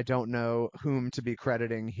sorry, I don't know whom to be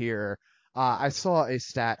crediting here. I saw a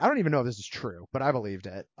stat, I don't even know if this is true, but I believed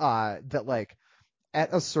it, that like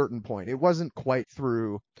at a certain point, it wasn't quite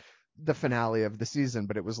through the finale of the season,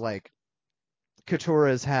 but it was like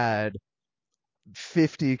Katura's had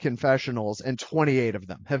 50 confessionals and 28 of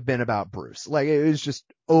them have been about Bruce. Like it was just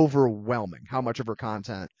overwhelming how much of her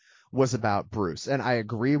content was about Bruce. And I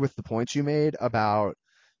agree with the points you made about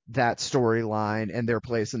that storyline and their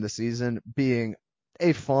place in the season being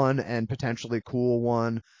a fun and potentially cool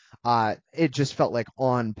one. It just felt like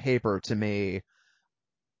on paper to me,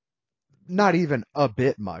 not even a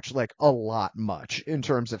bit much, like a lot much in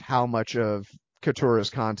terms of how much of Katura's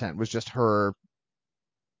content was just her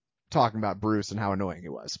talking about Bruce and how annoying he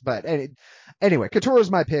was. But anyway, Katura's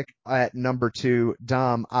my pick at number 2.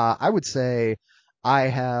 Dom, I would say I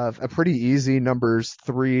have a pretty easy numbers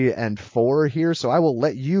 3 and 4 here, so I will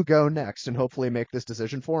let you go next and hopefully make this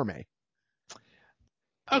decision for me.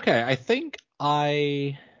 Okay, I think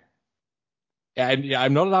I'm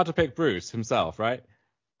not allowed to pick Bruce himself, right?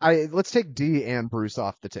 Let's take D and Bruce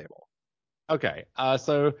off the table. Okay,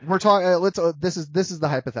 so we're talking. This is the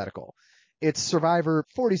hypothetical. It's Survivor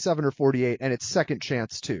 47 or 48, and it's second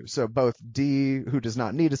chance too. So both D, who does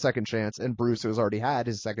not need a second chance, and Bruce, who has already had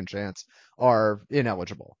his second chance, are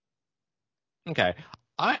ineligible. Okay,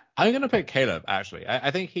 I'm gonna pick Caleb actually. I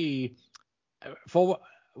think he, for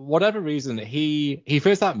whatever reason, he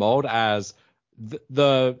fits that mold as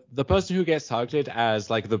the person who gets targeted as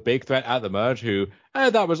like the big threat at the merge, who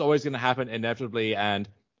that was always going to happen inevitably, and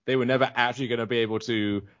they were never actually going to be able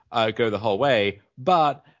to go the whole way.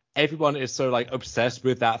 But everyone is so like obsessed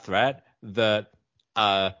with that threat that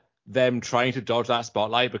them trying to dodge that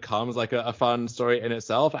spotlight becomes like a fun story in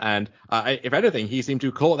itself. And if anything, he seemed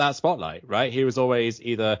to caught that spotlight, right? He was always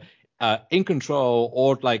either in control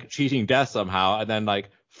or like cheating death somehow, and then like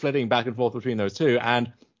flitting back and forth between those two,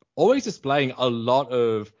 and always displaying a lot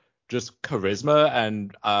of just charisma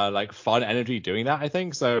and like fun energy doing that, I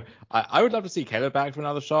think. So I would love to see Caleb back for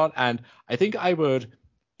another shot, and I think I would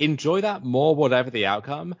enjoy that more, whatever the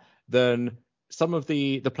outcome, than some of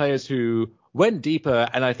the players who went deeper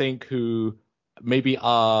and I think who maybe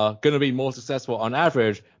are going to be more successful on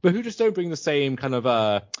average, but who just don't bring the same kind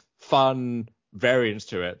of fun variance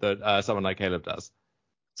to it that someone like Caleb does.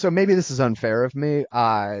 So maybe this is unfair of me.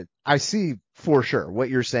 I see for sure what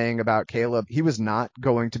you're saying about Caleb. He was not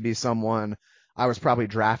going to be someone I was probably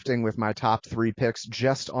drafting with my top 3 picks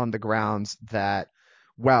just on the grounds that,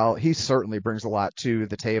 well, he certainly brings a lot to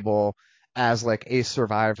the table as like a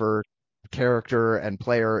Survivor character and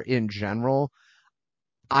player in general.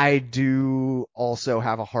 I do also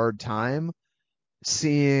have a hard time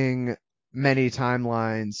seeing many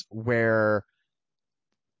timelines where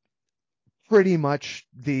pretty much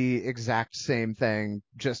the exact same thing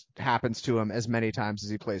just happens to him as many times as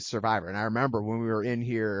he plays Survivor. And I remember when we were in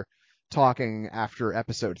here talking after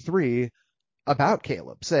episode 3 about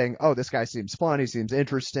Caleb, saying, oh, this guy seems fun, he seems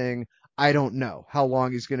interesting. I don't know how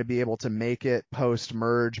long he's going to be able to make it post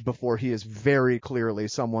merge before he is very clearly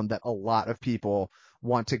someone that a lot of people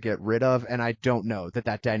want to get rid of. And I don't know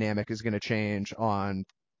that dynamic is going to change on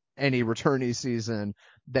any returnee season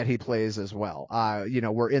that he plays as well.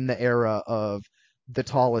 We're in the era of the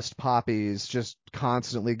tallest poppies just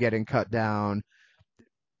constantly getting cut down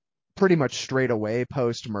pretty much straight away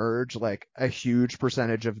post merge, like a huge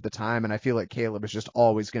percentage of the time. And I feel like Caleb is just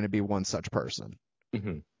always going to be one such person.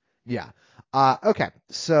 Mm-hmm. Yeah. Okay.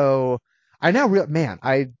 So I now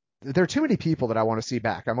there are too many people that I want to see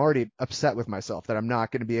back. I'm already upset with myself that I'm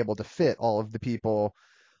not going to be able to fit all of the people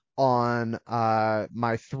on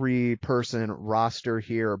my 3-person roster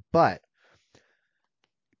here, but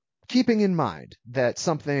keeping in mind that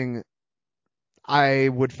something I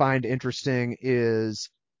would find interesting is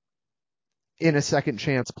in a second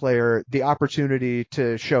chance player the opportunity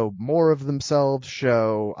to show more of themselves,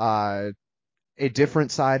 show a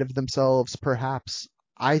different side of themselves, perhaps.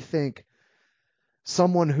 I think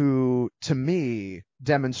someone who, to me,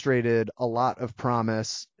 demonstrated a lot of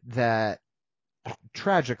promise that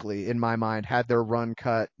tragically, in my mind, had their run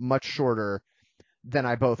cut much shorter than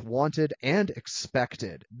I both wanted and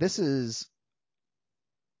expected. This is,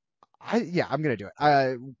 I'm gonna do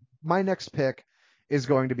it. My next pick is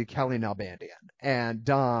going to be Kelly Nalbandian, and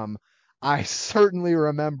Dom. I certainly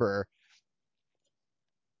remember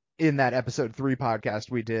in that episode 3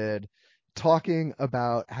 podcast we did talking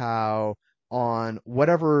about how on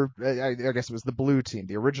whatever I guess it was the blue team,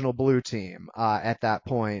 the original blue team, at that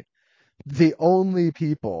point, the only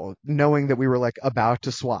people knowing that we were like about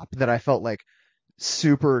to swap that I felt like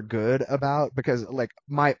super good about, because like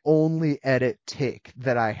my only edit take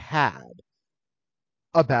that I had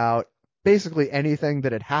about basically anything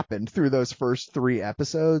that had happened through those first 3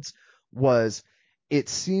 episodes was, it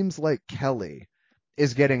seems like Kelly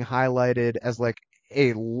is getting highlighted as like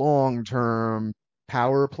a long-term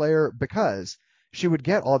power player because she would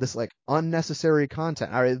get all this like unnecessary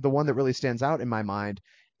content. The one that really stands out in my mind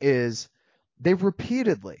is they've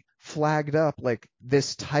repeatedly flagged up like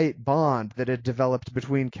this tight bond that had developed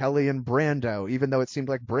between Kelly and Brando, even though it seemed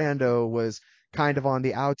like Brando was kind of on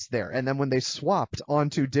the outs there. And then when they swapped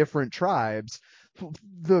onto different tribes,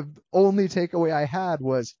 the only takeaway I had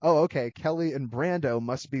was, oh, okay, Kelly and Brando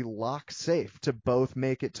must be lock safe to both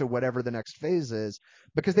make it to whatever the next phase is,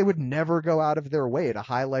 because they would never go out of their way to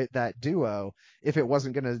highlight that duo if it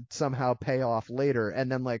wasn't going to somehow pay off later.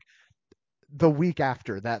 And then, like, the week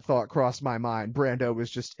after that thought crossed my mind, Brando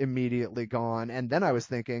was just immediately gone. And then I was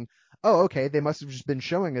thinking, oh, okay, they must have just been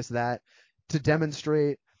showing us that to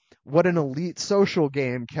demonstrate what an elite social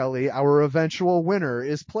game Kelly, our eventual winner,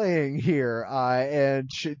 is playing here.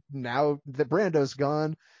 Now that Brando's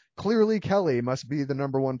gone, clearly Kelly must be the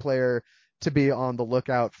number one player to be on the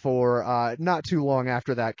lookout for. Not too long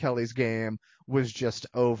after that, Kelly's game was just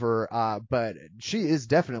over. But she is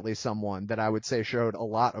definitely someone that I would say showed a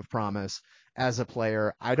lot of promise as a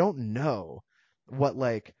player. I don't know what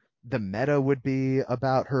like the meta would be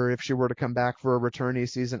about her if she were to come back for a returnee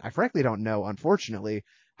season. I frankly don't know, unfortunately,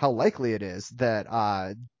 how likely it is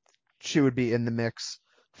that she would be in the mix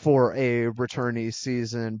for a returnee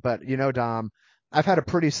season. But you know, Dom, I've had a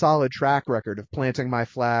pretty solid track record of planting my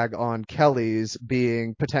flag on Kelly's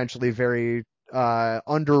being potentially very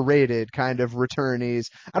underrated kind of returnees.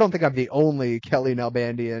 I don't think I'm the only Kelly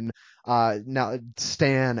Nalbandian now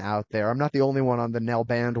stan out there. I'm not the only one on the Nell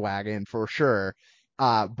bandwagon for sure.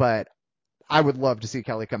 But I would love to see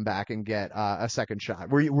Kelly come back and get a second shot.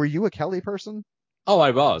 Were you a Kelly person? Oh,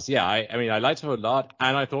 I was. Yeah. I mean, I liked her a lot,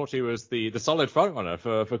 and I thought she was the solid frontrunner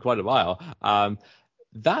for quite a while.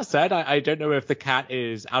 That said, I don't know if the cat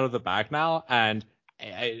is out of the bag now, and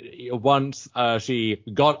once she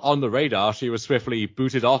got on the radar, she was swiftly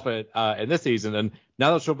booted off it in this season, and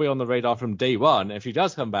now that she'll be on the radar from day one, if she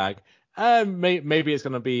does come back, maybe it's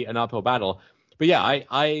going to be an uphill battle. But yeah,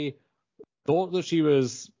 I thought that she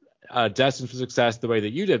was destined for success the way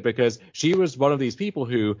that you did, because she was one of these people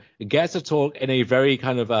who gets to talk in a very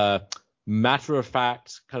kind of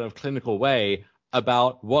matter-of-fact, kind of clinical way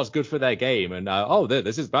about what's good for their game. And,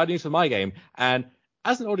 this is bad news for my game. And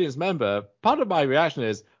as an audience member, part of my reaction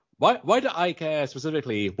is, why do I care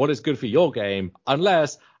specifically what is good for your game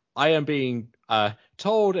unless I am being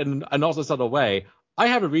told in a not so subtle way, I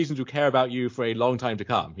have a reason to care about you for a long time to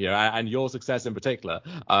come, and your success in particular.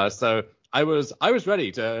 So I was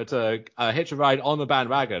ready to hitch a ride on the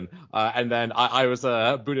bandwagon, and then I was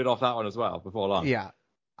booted off that one as well before long. Yeah.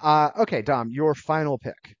 Okay, Dom, your final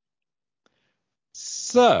pick.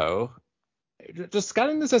 So, just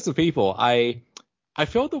scanning this list of people, I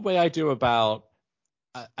feel the way I do about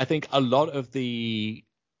I think a lot of the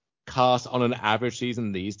cast on an average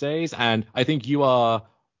season these days, and I think you are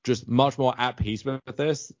just much more at peace with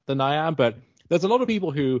this than I am. But there's a lot of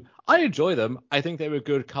people who I enjoy them. I think they were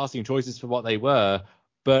good casting choices for what they were,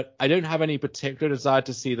 but I don't have any particular desire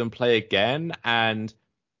to see them play again. And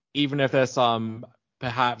even if there's some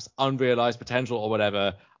perhaps unrealized potential or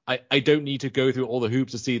whatever, I don't need to go through all the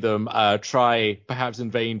hoops to see them try, perhaps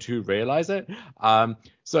in vain, to realize it.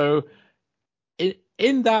 So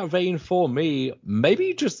in that vein, for me,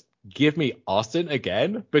 maybe just give me Austin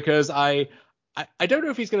again, because I don't know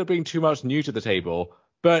if he's going to bring too much new to the table,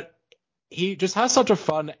 but he just has such a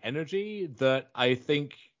fun energy that I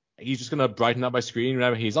think he's just going to brighten up my screen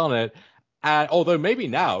whenever he's on it. And although maybe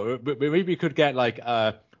now, maybe we could get like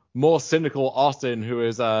a more cynical Austin who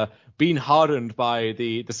is been hardened by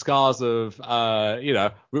the scars of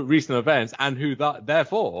recent events, and who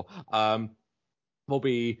therefore will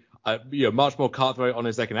be much more cutthroat on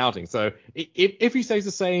his second outing. So if he stays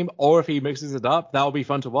the same or if he mixes it up, that will be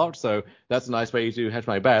fun to watch. So that's a nice way to hedge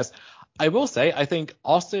my bets. I will say, I think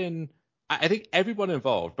I think everyone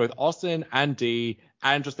involved, both Austin and D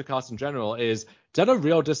and just the cast in general, is done a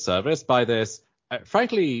real disservice by this,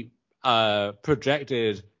 frankly,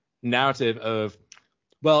 projected narrative of,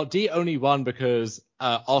 well, D only won because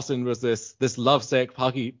Austin was this lovesick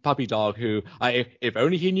puppy dog who, if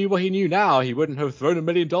only he knew what he knew now, he wouldn't have thrown $1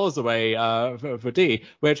 million away for D.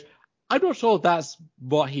 Which I'm not sure that's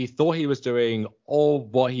what he thought he was doing or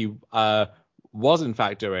what he was in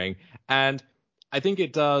fact doing. And I think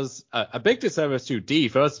it does a big disservice to D,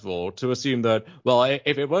 first of all, to assume that, well,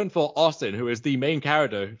 if it weren't for Austin, who is the main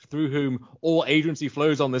character through whom all agency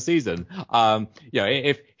flows on this season,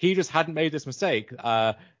 if he just hadn't made this mistake,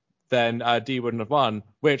 then D wouldn't have won.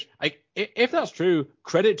 Which, if that's true,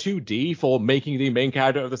 credit to D for making the main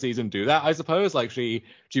character of the season do that, I suppose. Like, she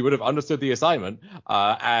would have understood the assignment.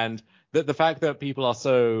 And the fact that people are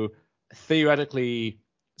so theoretically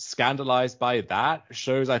scandalized by that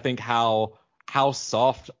shows, I think, how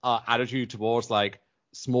soft our attitude towards like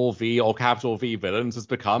small v or capital V villains has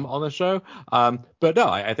become on the show. But no,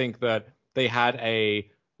 I think that they had a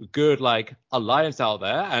good like alliance out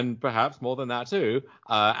there, and perhaps more than that too.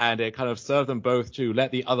 And it kind of served them both to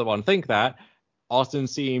let the other one think that Austin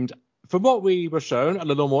seemed, from what we were shown, a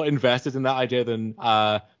little more invested in that idea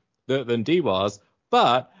than D was.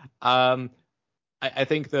 But I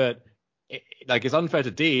think that it's unfair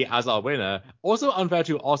to D as our winner, also unfair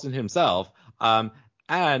to Austin himself.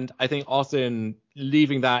 And I think Austin,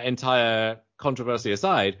 leaving that entire controversy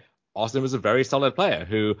aside, Austin was a very solid player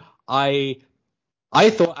who I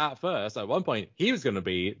thought at first, at one point, he was going to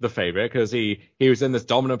be the favorite because he was in this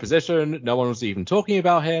dominant position. No one was even talking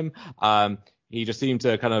about him. He just seemed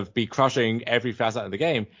to kind of be crushing every facet of the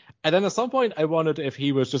game. And then at some point, I wondered if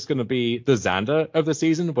he was just going to be the Xander of the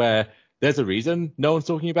season, where there's a reason no one's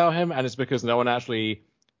talking about him, and it's because no one actually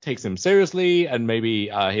takes him seriously, and maybe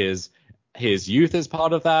his youth is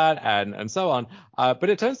part of that, and so on. But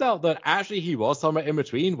it turns out that actually he was somewhere in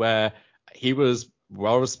between, where he was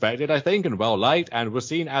well respected, I think, and well liked, and was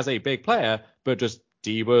seen as a big player, but just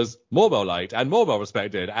D was more well liked and more well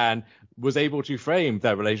respected, and was able to frame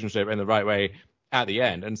their relationship in the right way at the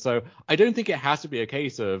end. And so I don't think it has to be a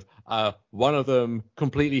case of one of them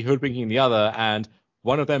completely hoodwinking the other, and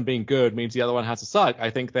one of them being good means the other one has to suck. I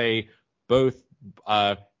think they both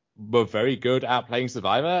were very good at playing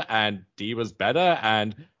Survivor, and D was better.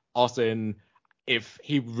 And Austin, if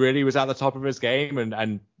he really was at the top of his game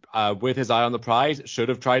and with his eye on the prize, should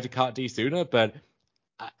have tried to cut D sooner. But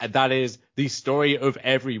that is the story of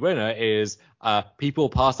every winner, is people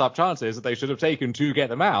pass up chances that they should have taken to get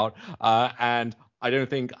them out. And I don't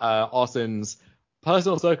think Austin's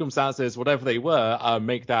personal circumstances, whatever they were,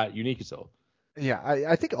 make that unique at all. Yeah,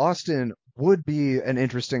 I think Austin would be an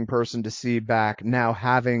interesting person to see back now,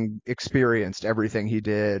 having experienced everything he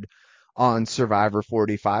did on Survivor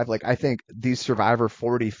 45. Like, I think the Survivor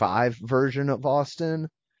 45 version of Austin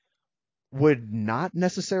would not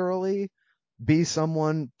necessarily be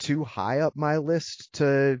someone too high up my list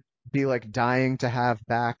to be like dying to have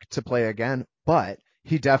back to play again, but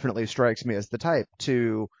he definitely strikes me as the type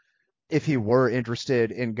to, if he were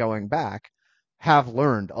interested in going back, have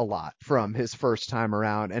learned a lot from his first time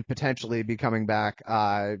around and potentially be coming back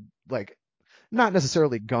like not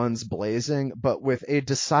necessarily guns blazing, but with a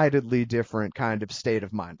decidedly different kind of state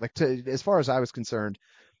of mind. Like, to as far as I was concerned,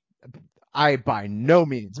 I by no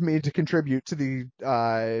means mean to contribute to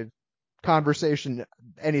the conversation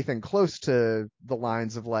anything close to the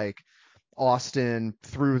lines of like Austin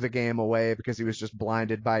threw the game away because he was just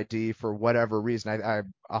blinded by D for whatever reason.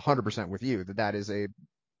 I'm 100% with you that that is a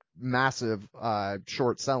massive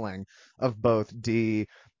short selling of both D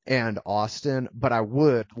and Austin, but I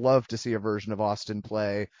would love to see a version of Austin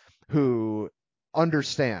play who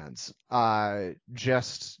understands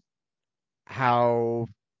just how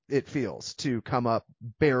it feels to come up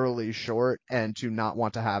barely short and to not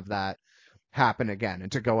want to have that happen again,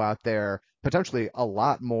 and to go out there potentially a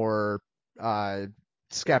lot more uh,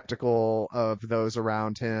 skeptical of those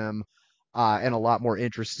around him, and a lot more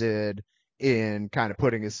interested in kind of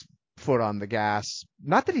putting his foot on the gas.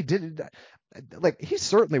 Not that he did, like, he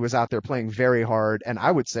certainly was out there playing very hard, and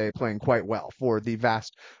I would say playing quite well for the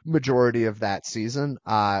vast majority of that season.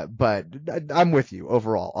 But I'm with you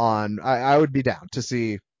overall on, I would be down to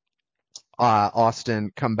see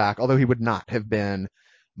Austin come back, although he would not have been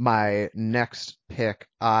my next pick.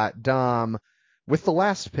 Dom, with the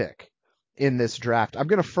last pick in this draft, I'm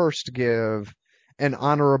going to first give an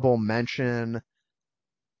honorable mention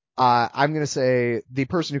I'm gonna say the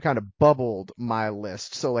person who kind of bubbled my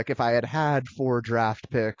list. So like if I had had 4 draft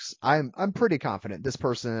picks, I'm pretty confident this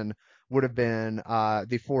person would have been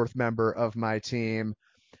the fourth member of my team.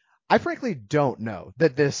 I frankly don't know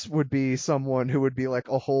that this would be someone who would be like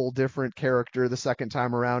a whole different character the second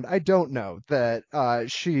time around. I don't know that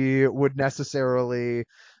she would necessarily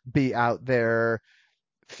be out there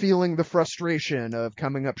feeling the frustration of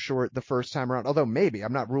coming up short the first time around. Although maybe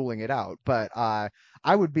I'm not ruling it out, but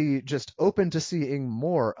I would be just open to seeing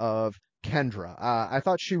more of Kendra. I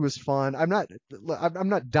thought she was fun. I'm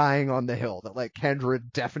not dying on the hill that like Kendra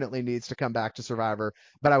definitely needs to come back to Survivor,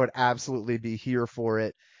 but I would absolutely be here for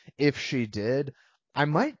it if she did. I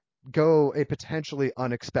might go a potentially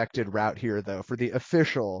unexpected route here though for the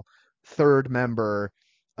official third member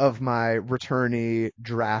of my returnee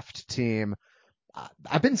draft team.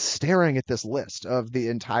 I've been staring at this list of the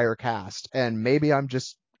entire cast, and maybe I'm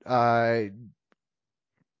just, uh,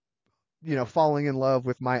 falling in love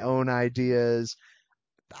with my own ideas.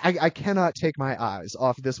 I cannot take my eyes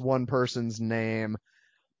off this one person's name.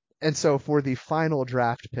 And so for the final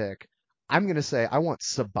draft pick, I'm going to say I want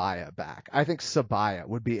Sabaya back. I think Sabaya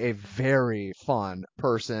would be a very fun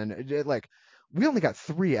person. Like, we only got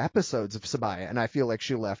 3 episodes of Sabaya, and I feel like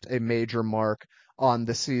she left a major mark on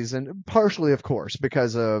the season, partially, of course,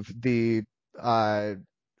 because of the uh,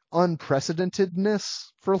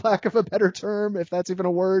 unprecedentedness, for lack of a better term, if that's even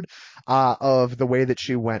a word, of the way that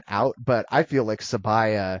she went out. But I feel like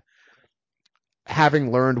Sabaya,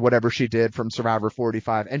 having learned whatever she did from Survivor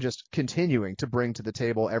 45 and just continuing to bring to the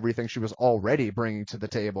table everything she was already bringing to the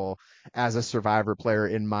table as a Survivor player,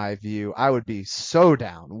 in my view, I would be so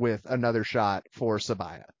down with another shot for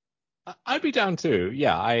Sabaya. I'd be down too.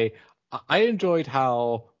 Yeah, I enjoyed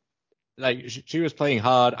how like she was playing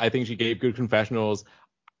hard. I think she gave good confessionals,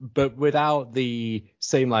 but without the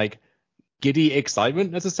same like giddy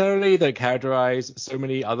excitement necessarily that characterize so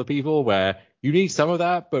many other people, where you need some of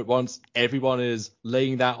that, but once everyone is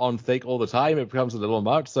laying that on thick all the time, it becomes a little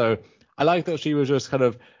much. So I like that she was just kind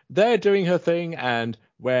of there doing her thing, and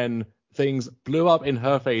when things blew up in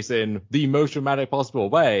her face in the most dramatic possible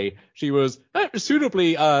way, she was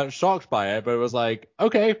suitably shocked by it, but it was like,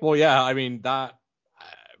 okay, well, yeah, I mean that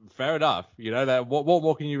fair enough, that what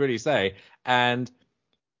more can you really say? And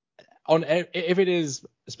if it is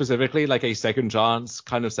specifically like a second chance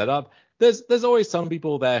kind of setup, there's always some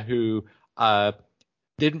people there who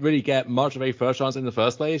didn't really get much of a first chance in the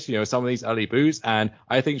first place. Some of these early boots, and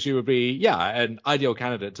I think she would be an ideal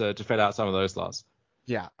candidate to fill out some of those slots.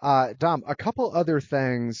 Yeah. Dom, a couple other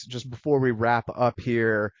things just before we wrap up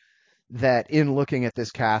here that in looking at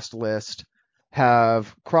this cast list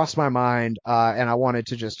have crossed my mind, and I wanted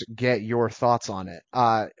to just get your thoughts on it.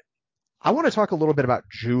 I want to talk a little bit about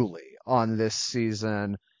Julie on this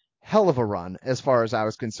season. Hell of a run, as far as I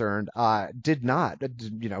was concerned. Did not,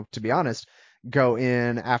 to be honest, go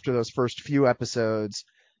in after those first few episodes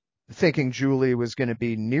thinking Julie was going to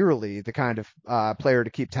be nearly the kind of player to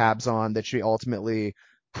keep tabs on that she ultimately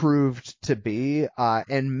proved to be.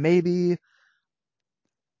 And maybe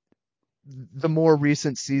the more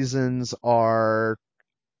recent seasons are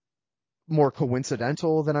more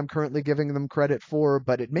coincidental than I'm currently giving them credit for,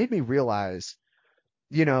 but it made me realize,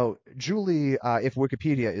 Julie, if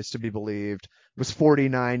Wikipedia is to be believed, was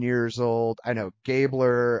 49 years old. I know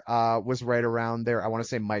Gabler was right around there. I want to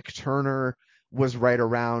say Mike Turner was right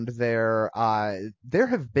around there. There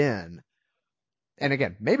have been, and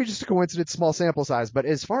again, maybe just a coincidence, small sample size, but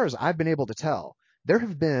as far as I've been able to tell, there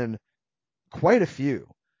have been quite a few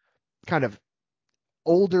kind of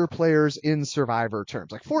older players in Survivor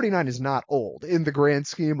terms. Like 49 is not old in the grand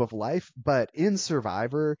scheme of life, but in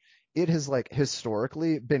Survivor, it has like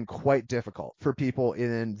historically been quite difficult for people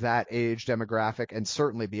in that age demographic and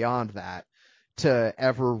certainly beyond that to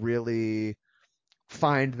ever really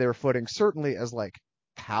find their footing, certainly as like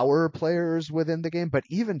power players within the game, but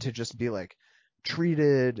even to just be like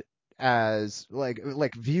treated as like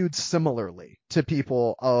viewed similarly to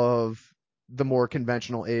people of the more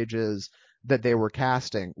conventional ages that they were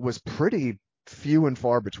casting was pretty few and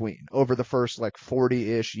far between over the first like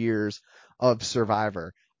 40-ish years of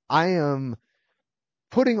Survivor. I am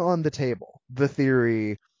putting on the table the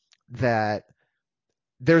theory that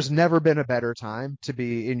there's never been a better time to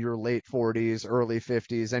be in your late 40s, early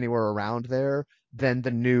 50s, anywhere around there than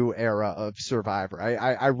the new era of Survivor.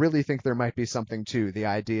 I really think there might be something to the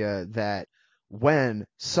idea that when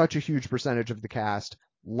such a huge percentage of the cast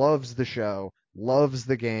loves the show, loves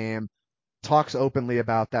the game, talks openly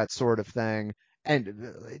about that sort of thing,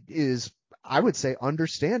 and is, I would say,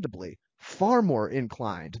 understandably far more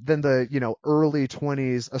inclined than the, early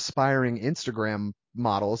 20s aspiring Instagram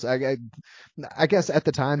models. I guess at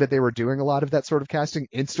the time that they were doing a lot of that sort of casting,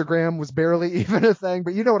 Instagram was barely even a thing,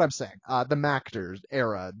 but you know what I'm saying. The Mactors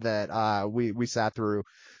era that we sat through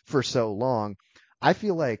for so long. I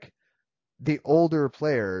feel like the older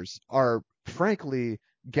players are frankly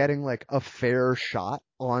getting like a fair shot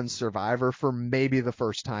on Survivor for maybe the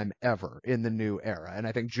first time ever in the new era. And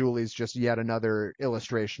I think Julie's just yet another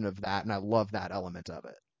illustration of that, and I love that element of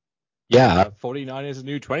it. Yeah, 49 is a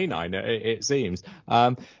new 29, it seems.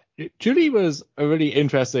 Julie was a really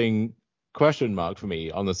interesting question mark for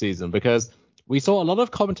me on the season because we saw a lot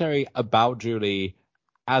of commentary about Julie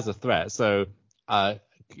as a threat. So uh,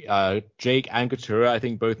 Jake and Katura, I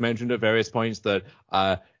think, both mentioned at various points that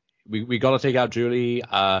we got to take out Julie.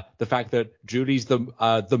 The fact that Julie's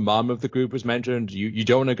the mom of the group was mentioned. You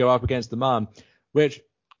don't want to go up against the mom, which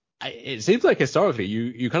it seems like historically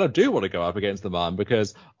you kind of do want to go up against the mom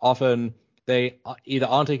because often they either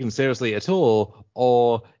aren't taken seriously at all,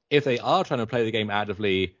 or if they are trying to play the game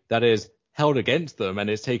actively, that is held against them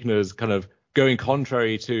and it's taken as kind of going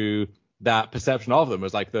contrary to that perception of them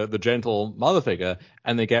as like the gentle mother figure,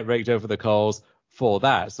 and they get raked over the coals for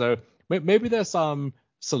that. So maybe there's some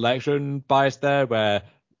selection bias there where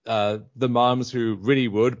the moms who really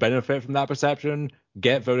would benefit from that perception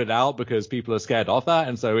get voted out because people are scared of that,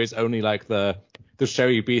 and so it's only like the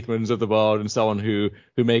Sherry Beethmans of the world and so on who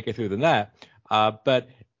make it through the net. But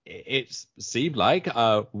it seemed like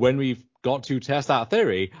when we've got to test that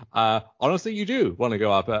theory, honestly, you do want to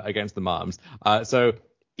go up against the moms. So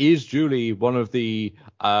is Julie one of the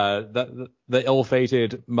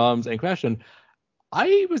ill-fated moms in question?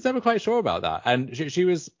 I was never quite sure about that, and she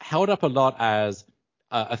was held up a lot as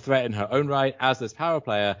a threat in her own right as this power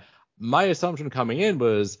player. My assumption coming in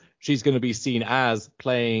was she's going to be seen as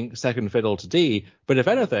playing second fiddle to D, but if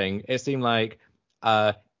anything, it seemed like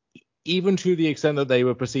even to the extent that they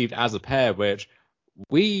were perceived as a pair, which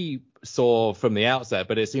we saw from the outset,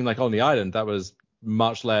 but it seemed like on the island that was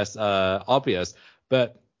much less obvious.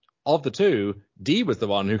 But of the two, D was the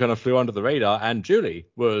one who kind of flew under the radar, and Julie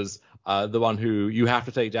was the one who you have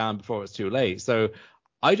to take down before it's too late. So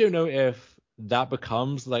I don't know if that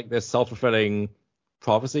becomes like this self-fulfilling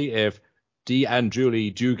prophecy. If D and Julie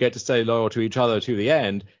do get to stay loyal to each other to the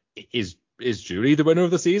end, is Julie the winner of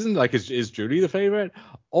the season? Like, is Julie the favorite?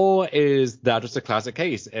 Or is that just a classic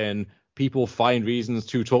case and people find reasons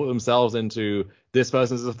to talk themselves into this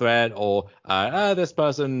person's a threat, or this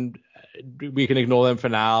person, we can ignore them for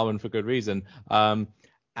now and for good reason.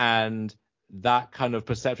 And that kind of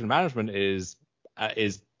perception management is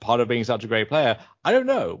part of being such a great player. I don't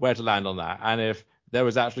know where to land on that, and if there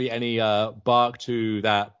was actually any bark to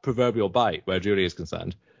that proverbial bite where Julie is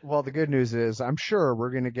concerned. Well, the good news is I'm sure we're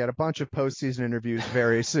going to get a bunch of postseason interviews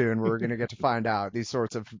very soon where we're going to get to find out these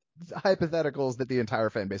sorts of hypotheticals that the entire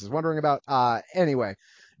fan base is wondering about. Anyway,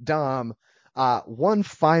 Dom, one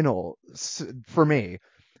final, for me,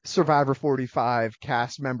 Survivor 45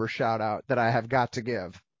 cast member shout out that I have got to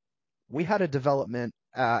give. We had a development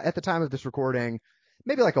at the time of this recording,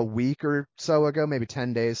 maybe like a week or so ago, maybe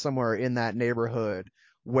 10 days, somewhere in that neighborhood,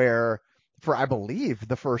 where for, I believe,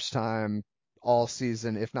 the first time all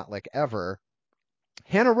season, if not like ever,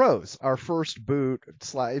 Hannah Rose, our first boot,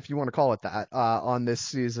 if you want to call it that, on this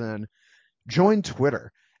season, joined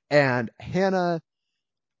Twitter. And Hannah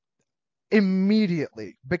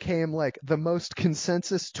immediately became like the most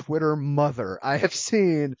consensus Twitter mother I have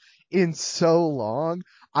seen in so long.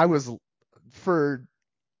 I was, for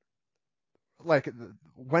like,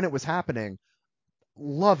 when it was happening,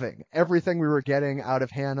 loving everything we were getting out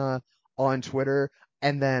of Hannah on Twitter.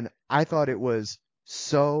 And then I thought it was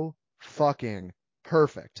so fucking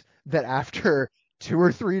perfect that after 2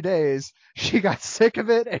 or 3 days, she got sick of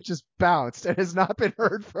it and just bounced and has not been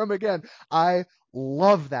heard from again. I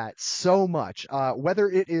love that so much. Whether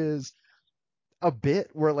it is a bit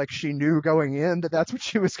where like she knew going in that that's what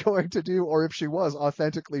she was going to do, or if she was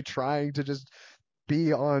authentically trying to just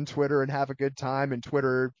be on Twitter and have a good time, and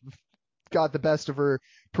Twitter got the best of her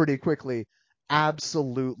pretty quickly.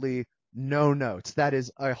 Absolutely no notes. That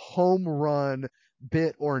is a home run,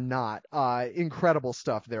 bit or not. Incredible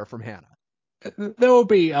stuff there from Hannah. There will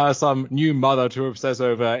be some new mother to obsess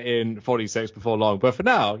over in 46 before long, but for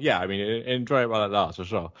now, yeah, I mean, enjoy it while it lasts for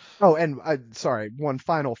sure. Oh, and sorry, one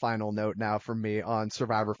final note now from me on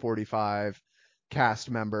Survivor 45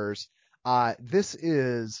 cast members. This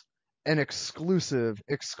is an exclusive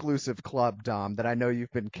club, Dom, that I know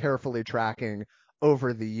you've been carefully tracking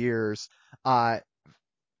over the years. Uh,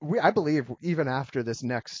 I believe even after this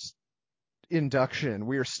next induction,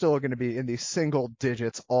 we are still going to be in the single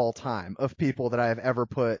digits all time of people that I have ever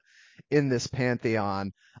put in this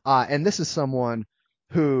pantheon. And this is someone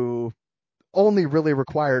who only really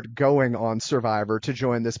required going on Survivor to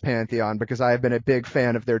join this pantheon because I have been a big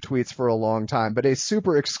fan of their tweets for a long time. But a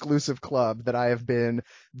super exclusive club that I have been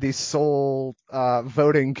the sole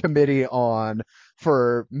voting committee on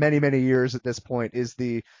for many, many years at this point is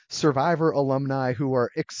the Survivor alumni who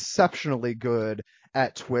are exceptionally good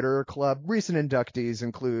at Twitter club. Recent inductees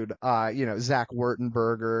include, Zach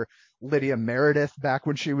Wurtenberger, Lydia Meredith back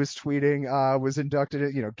when she was tweeting was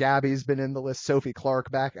inducted. Gabby's been in the list. Sophie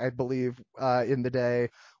Clark back, I believe, in the day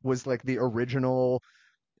was like the original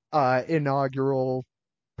inaugural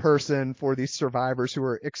person for these survivors who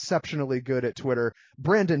are exceptionally good at Twitter.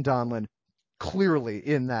 Brandon Donlin clearly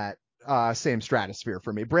in that same stratosphere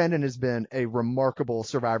for me. Brandon has been a remarkable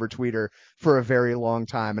survivor tweeter for a very long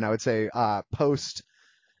time, and I would say post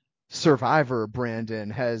Survivor Brandon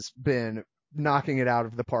has been knocking it out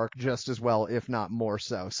of the park just as well, if not more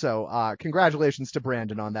so. So congratulations to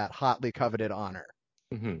Brandon on that hotly coveted honor.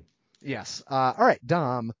 Mm-hmm. Yes. All right,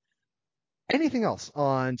 Dom. Anything else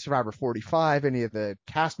on Survivor 45? Any of the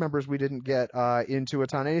cast members we didn't get into a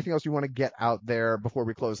ton? Anything else you want to get out there before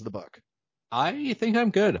we close the book? I think I'm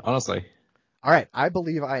good, honestly. All right, I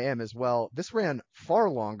believe I am as well. This ran far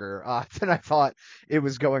longer than I thought it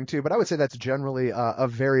was going to, but I would say that's generally a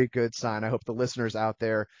very good sign. I hope the listeners out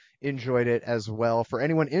there enjoyed it as well. For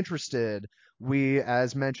anyone interested, we,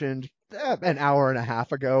 as mentioned an hour and a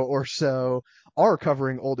half ago or so, are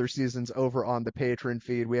covering older seasons over on the Patreon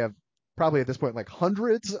feed. We have probably at this point like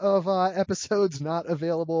hundreds of episodes not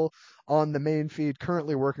available on the main feed,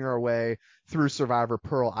 currently working our way through Survivor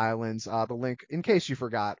Pearl Islands. The link, in case you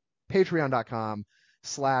forgot,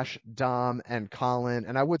 patreon.com/Dom and Colin.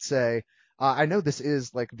 And I would say, I know this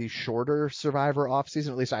is like the shorter Survivor off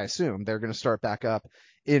season, at least I assume they're going to start back up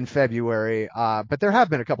in February. But there have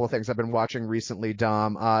been a couple of things I've been watching recently,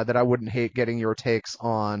 Dom, that I wouldn't hate getting your takes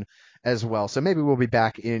on as well. So maybe we'll be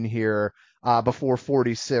back in here before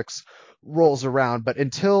 46 rolls around. But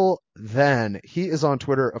until then, he is on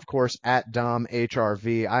Twitter, of course, at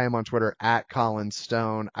DomHRV. I am on Twitter at Colin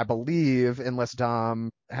Stone. I believe, unless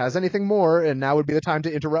Dom has anything more, and now would be the time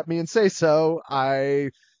to interrupt me and say so,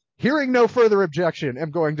 hearing no further objection,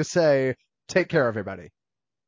 am going to say, take care, everybody.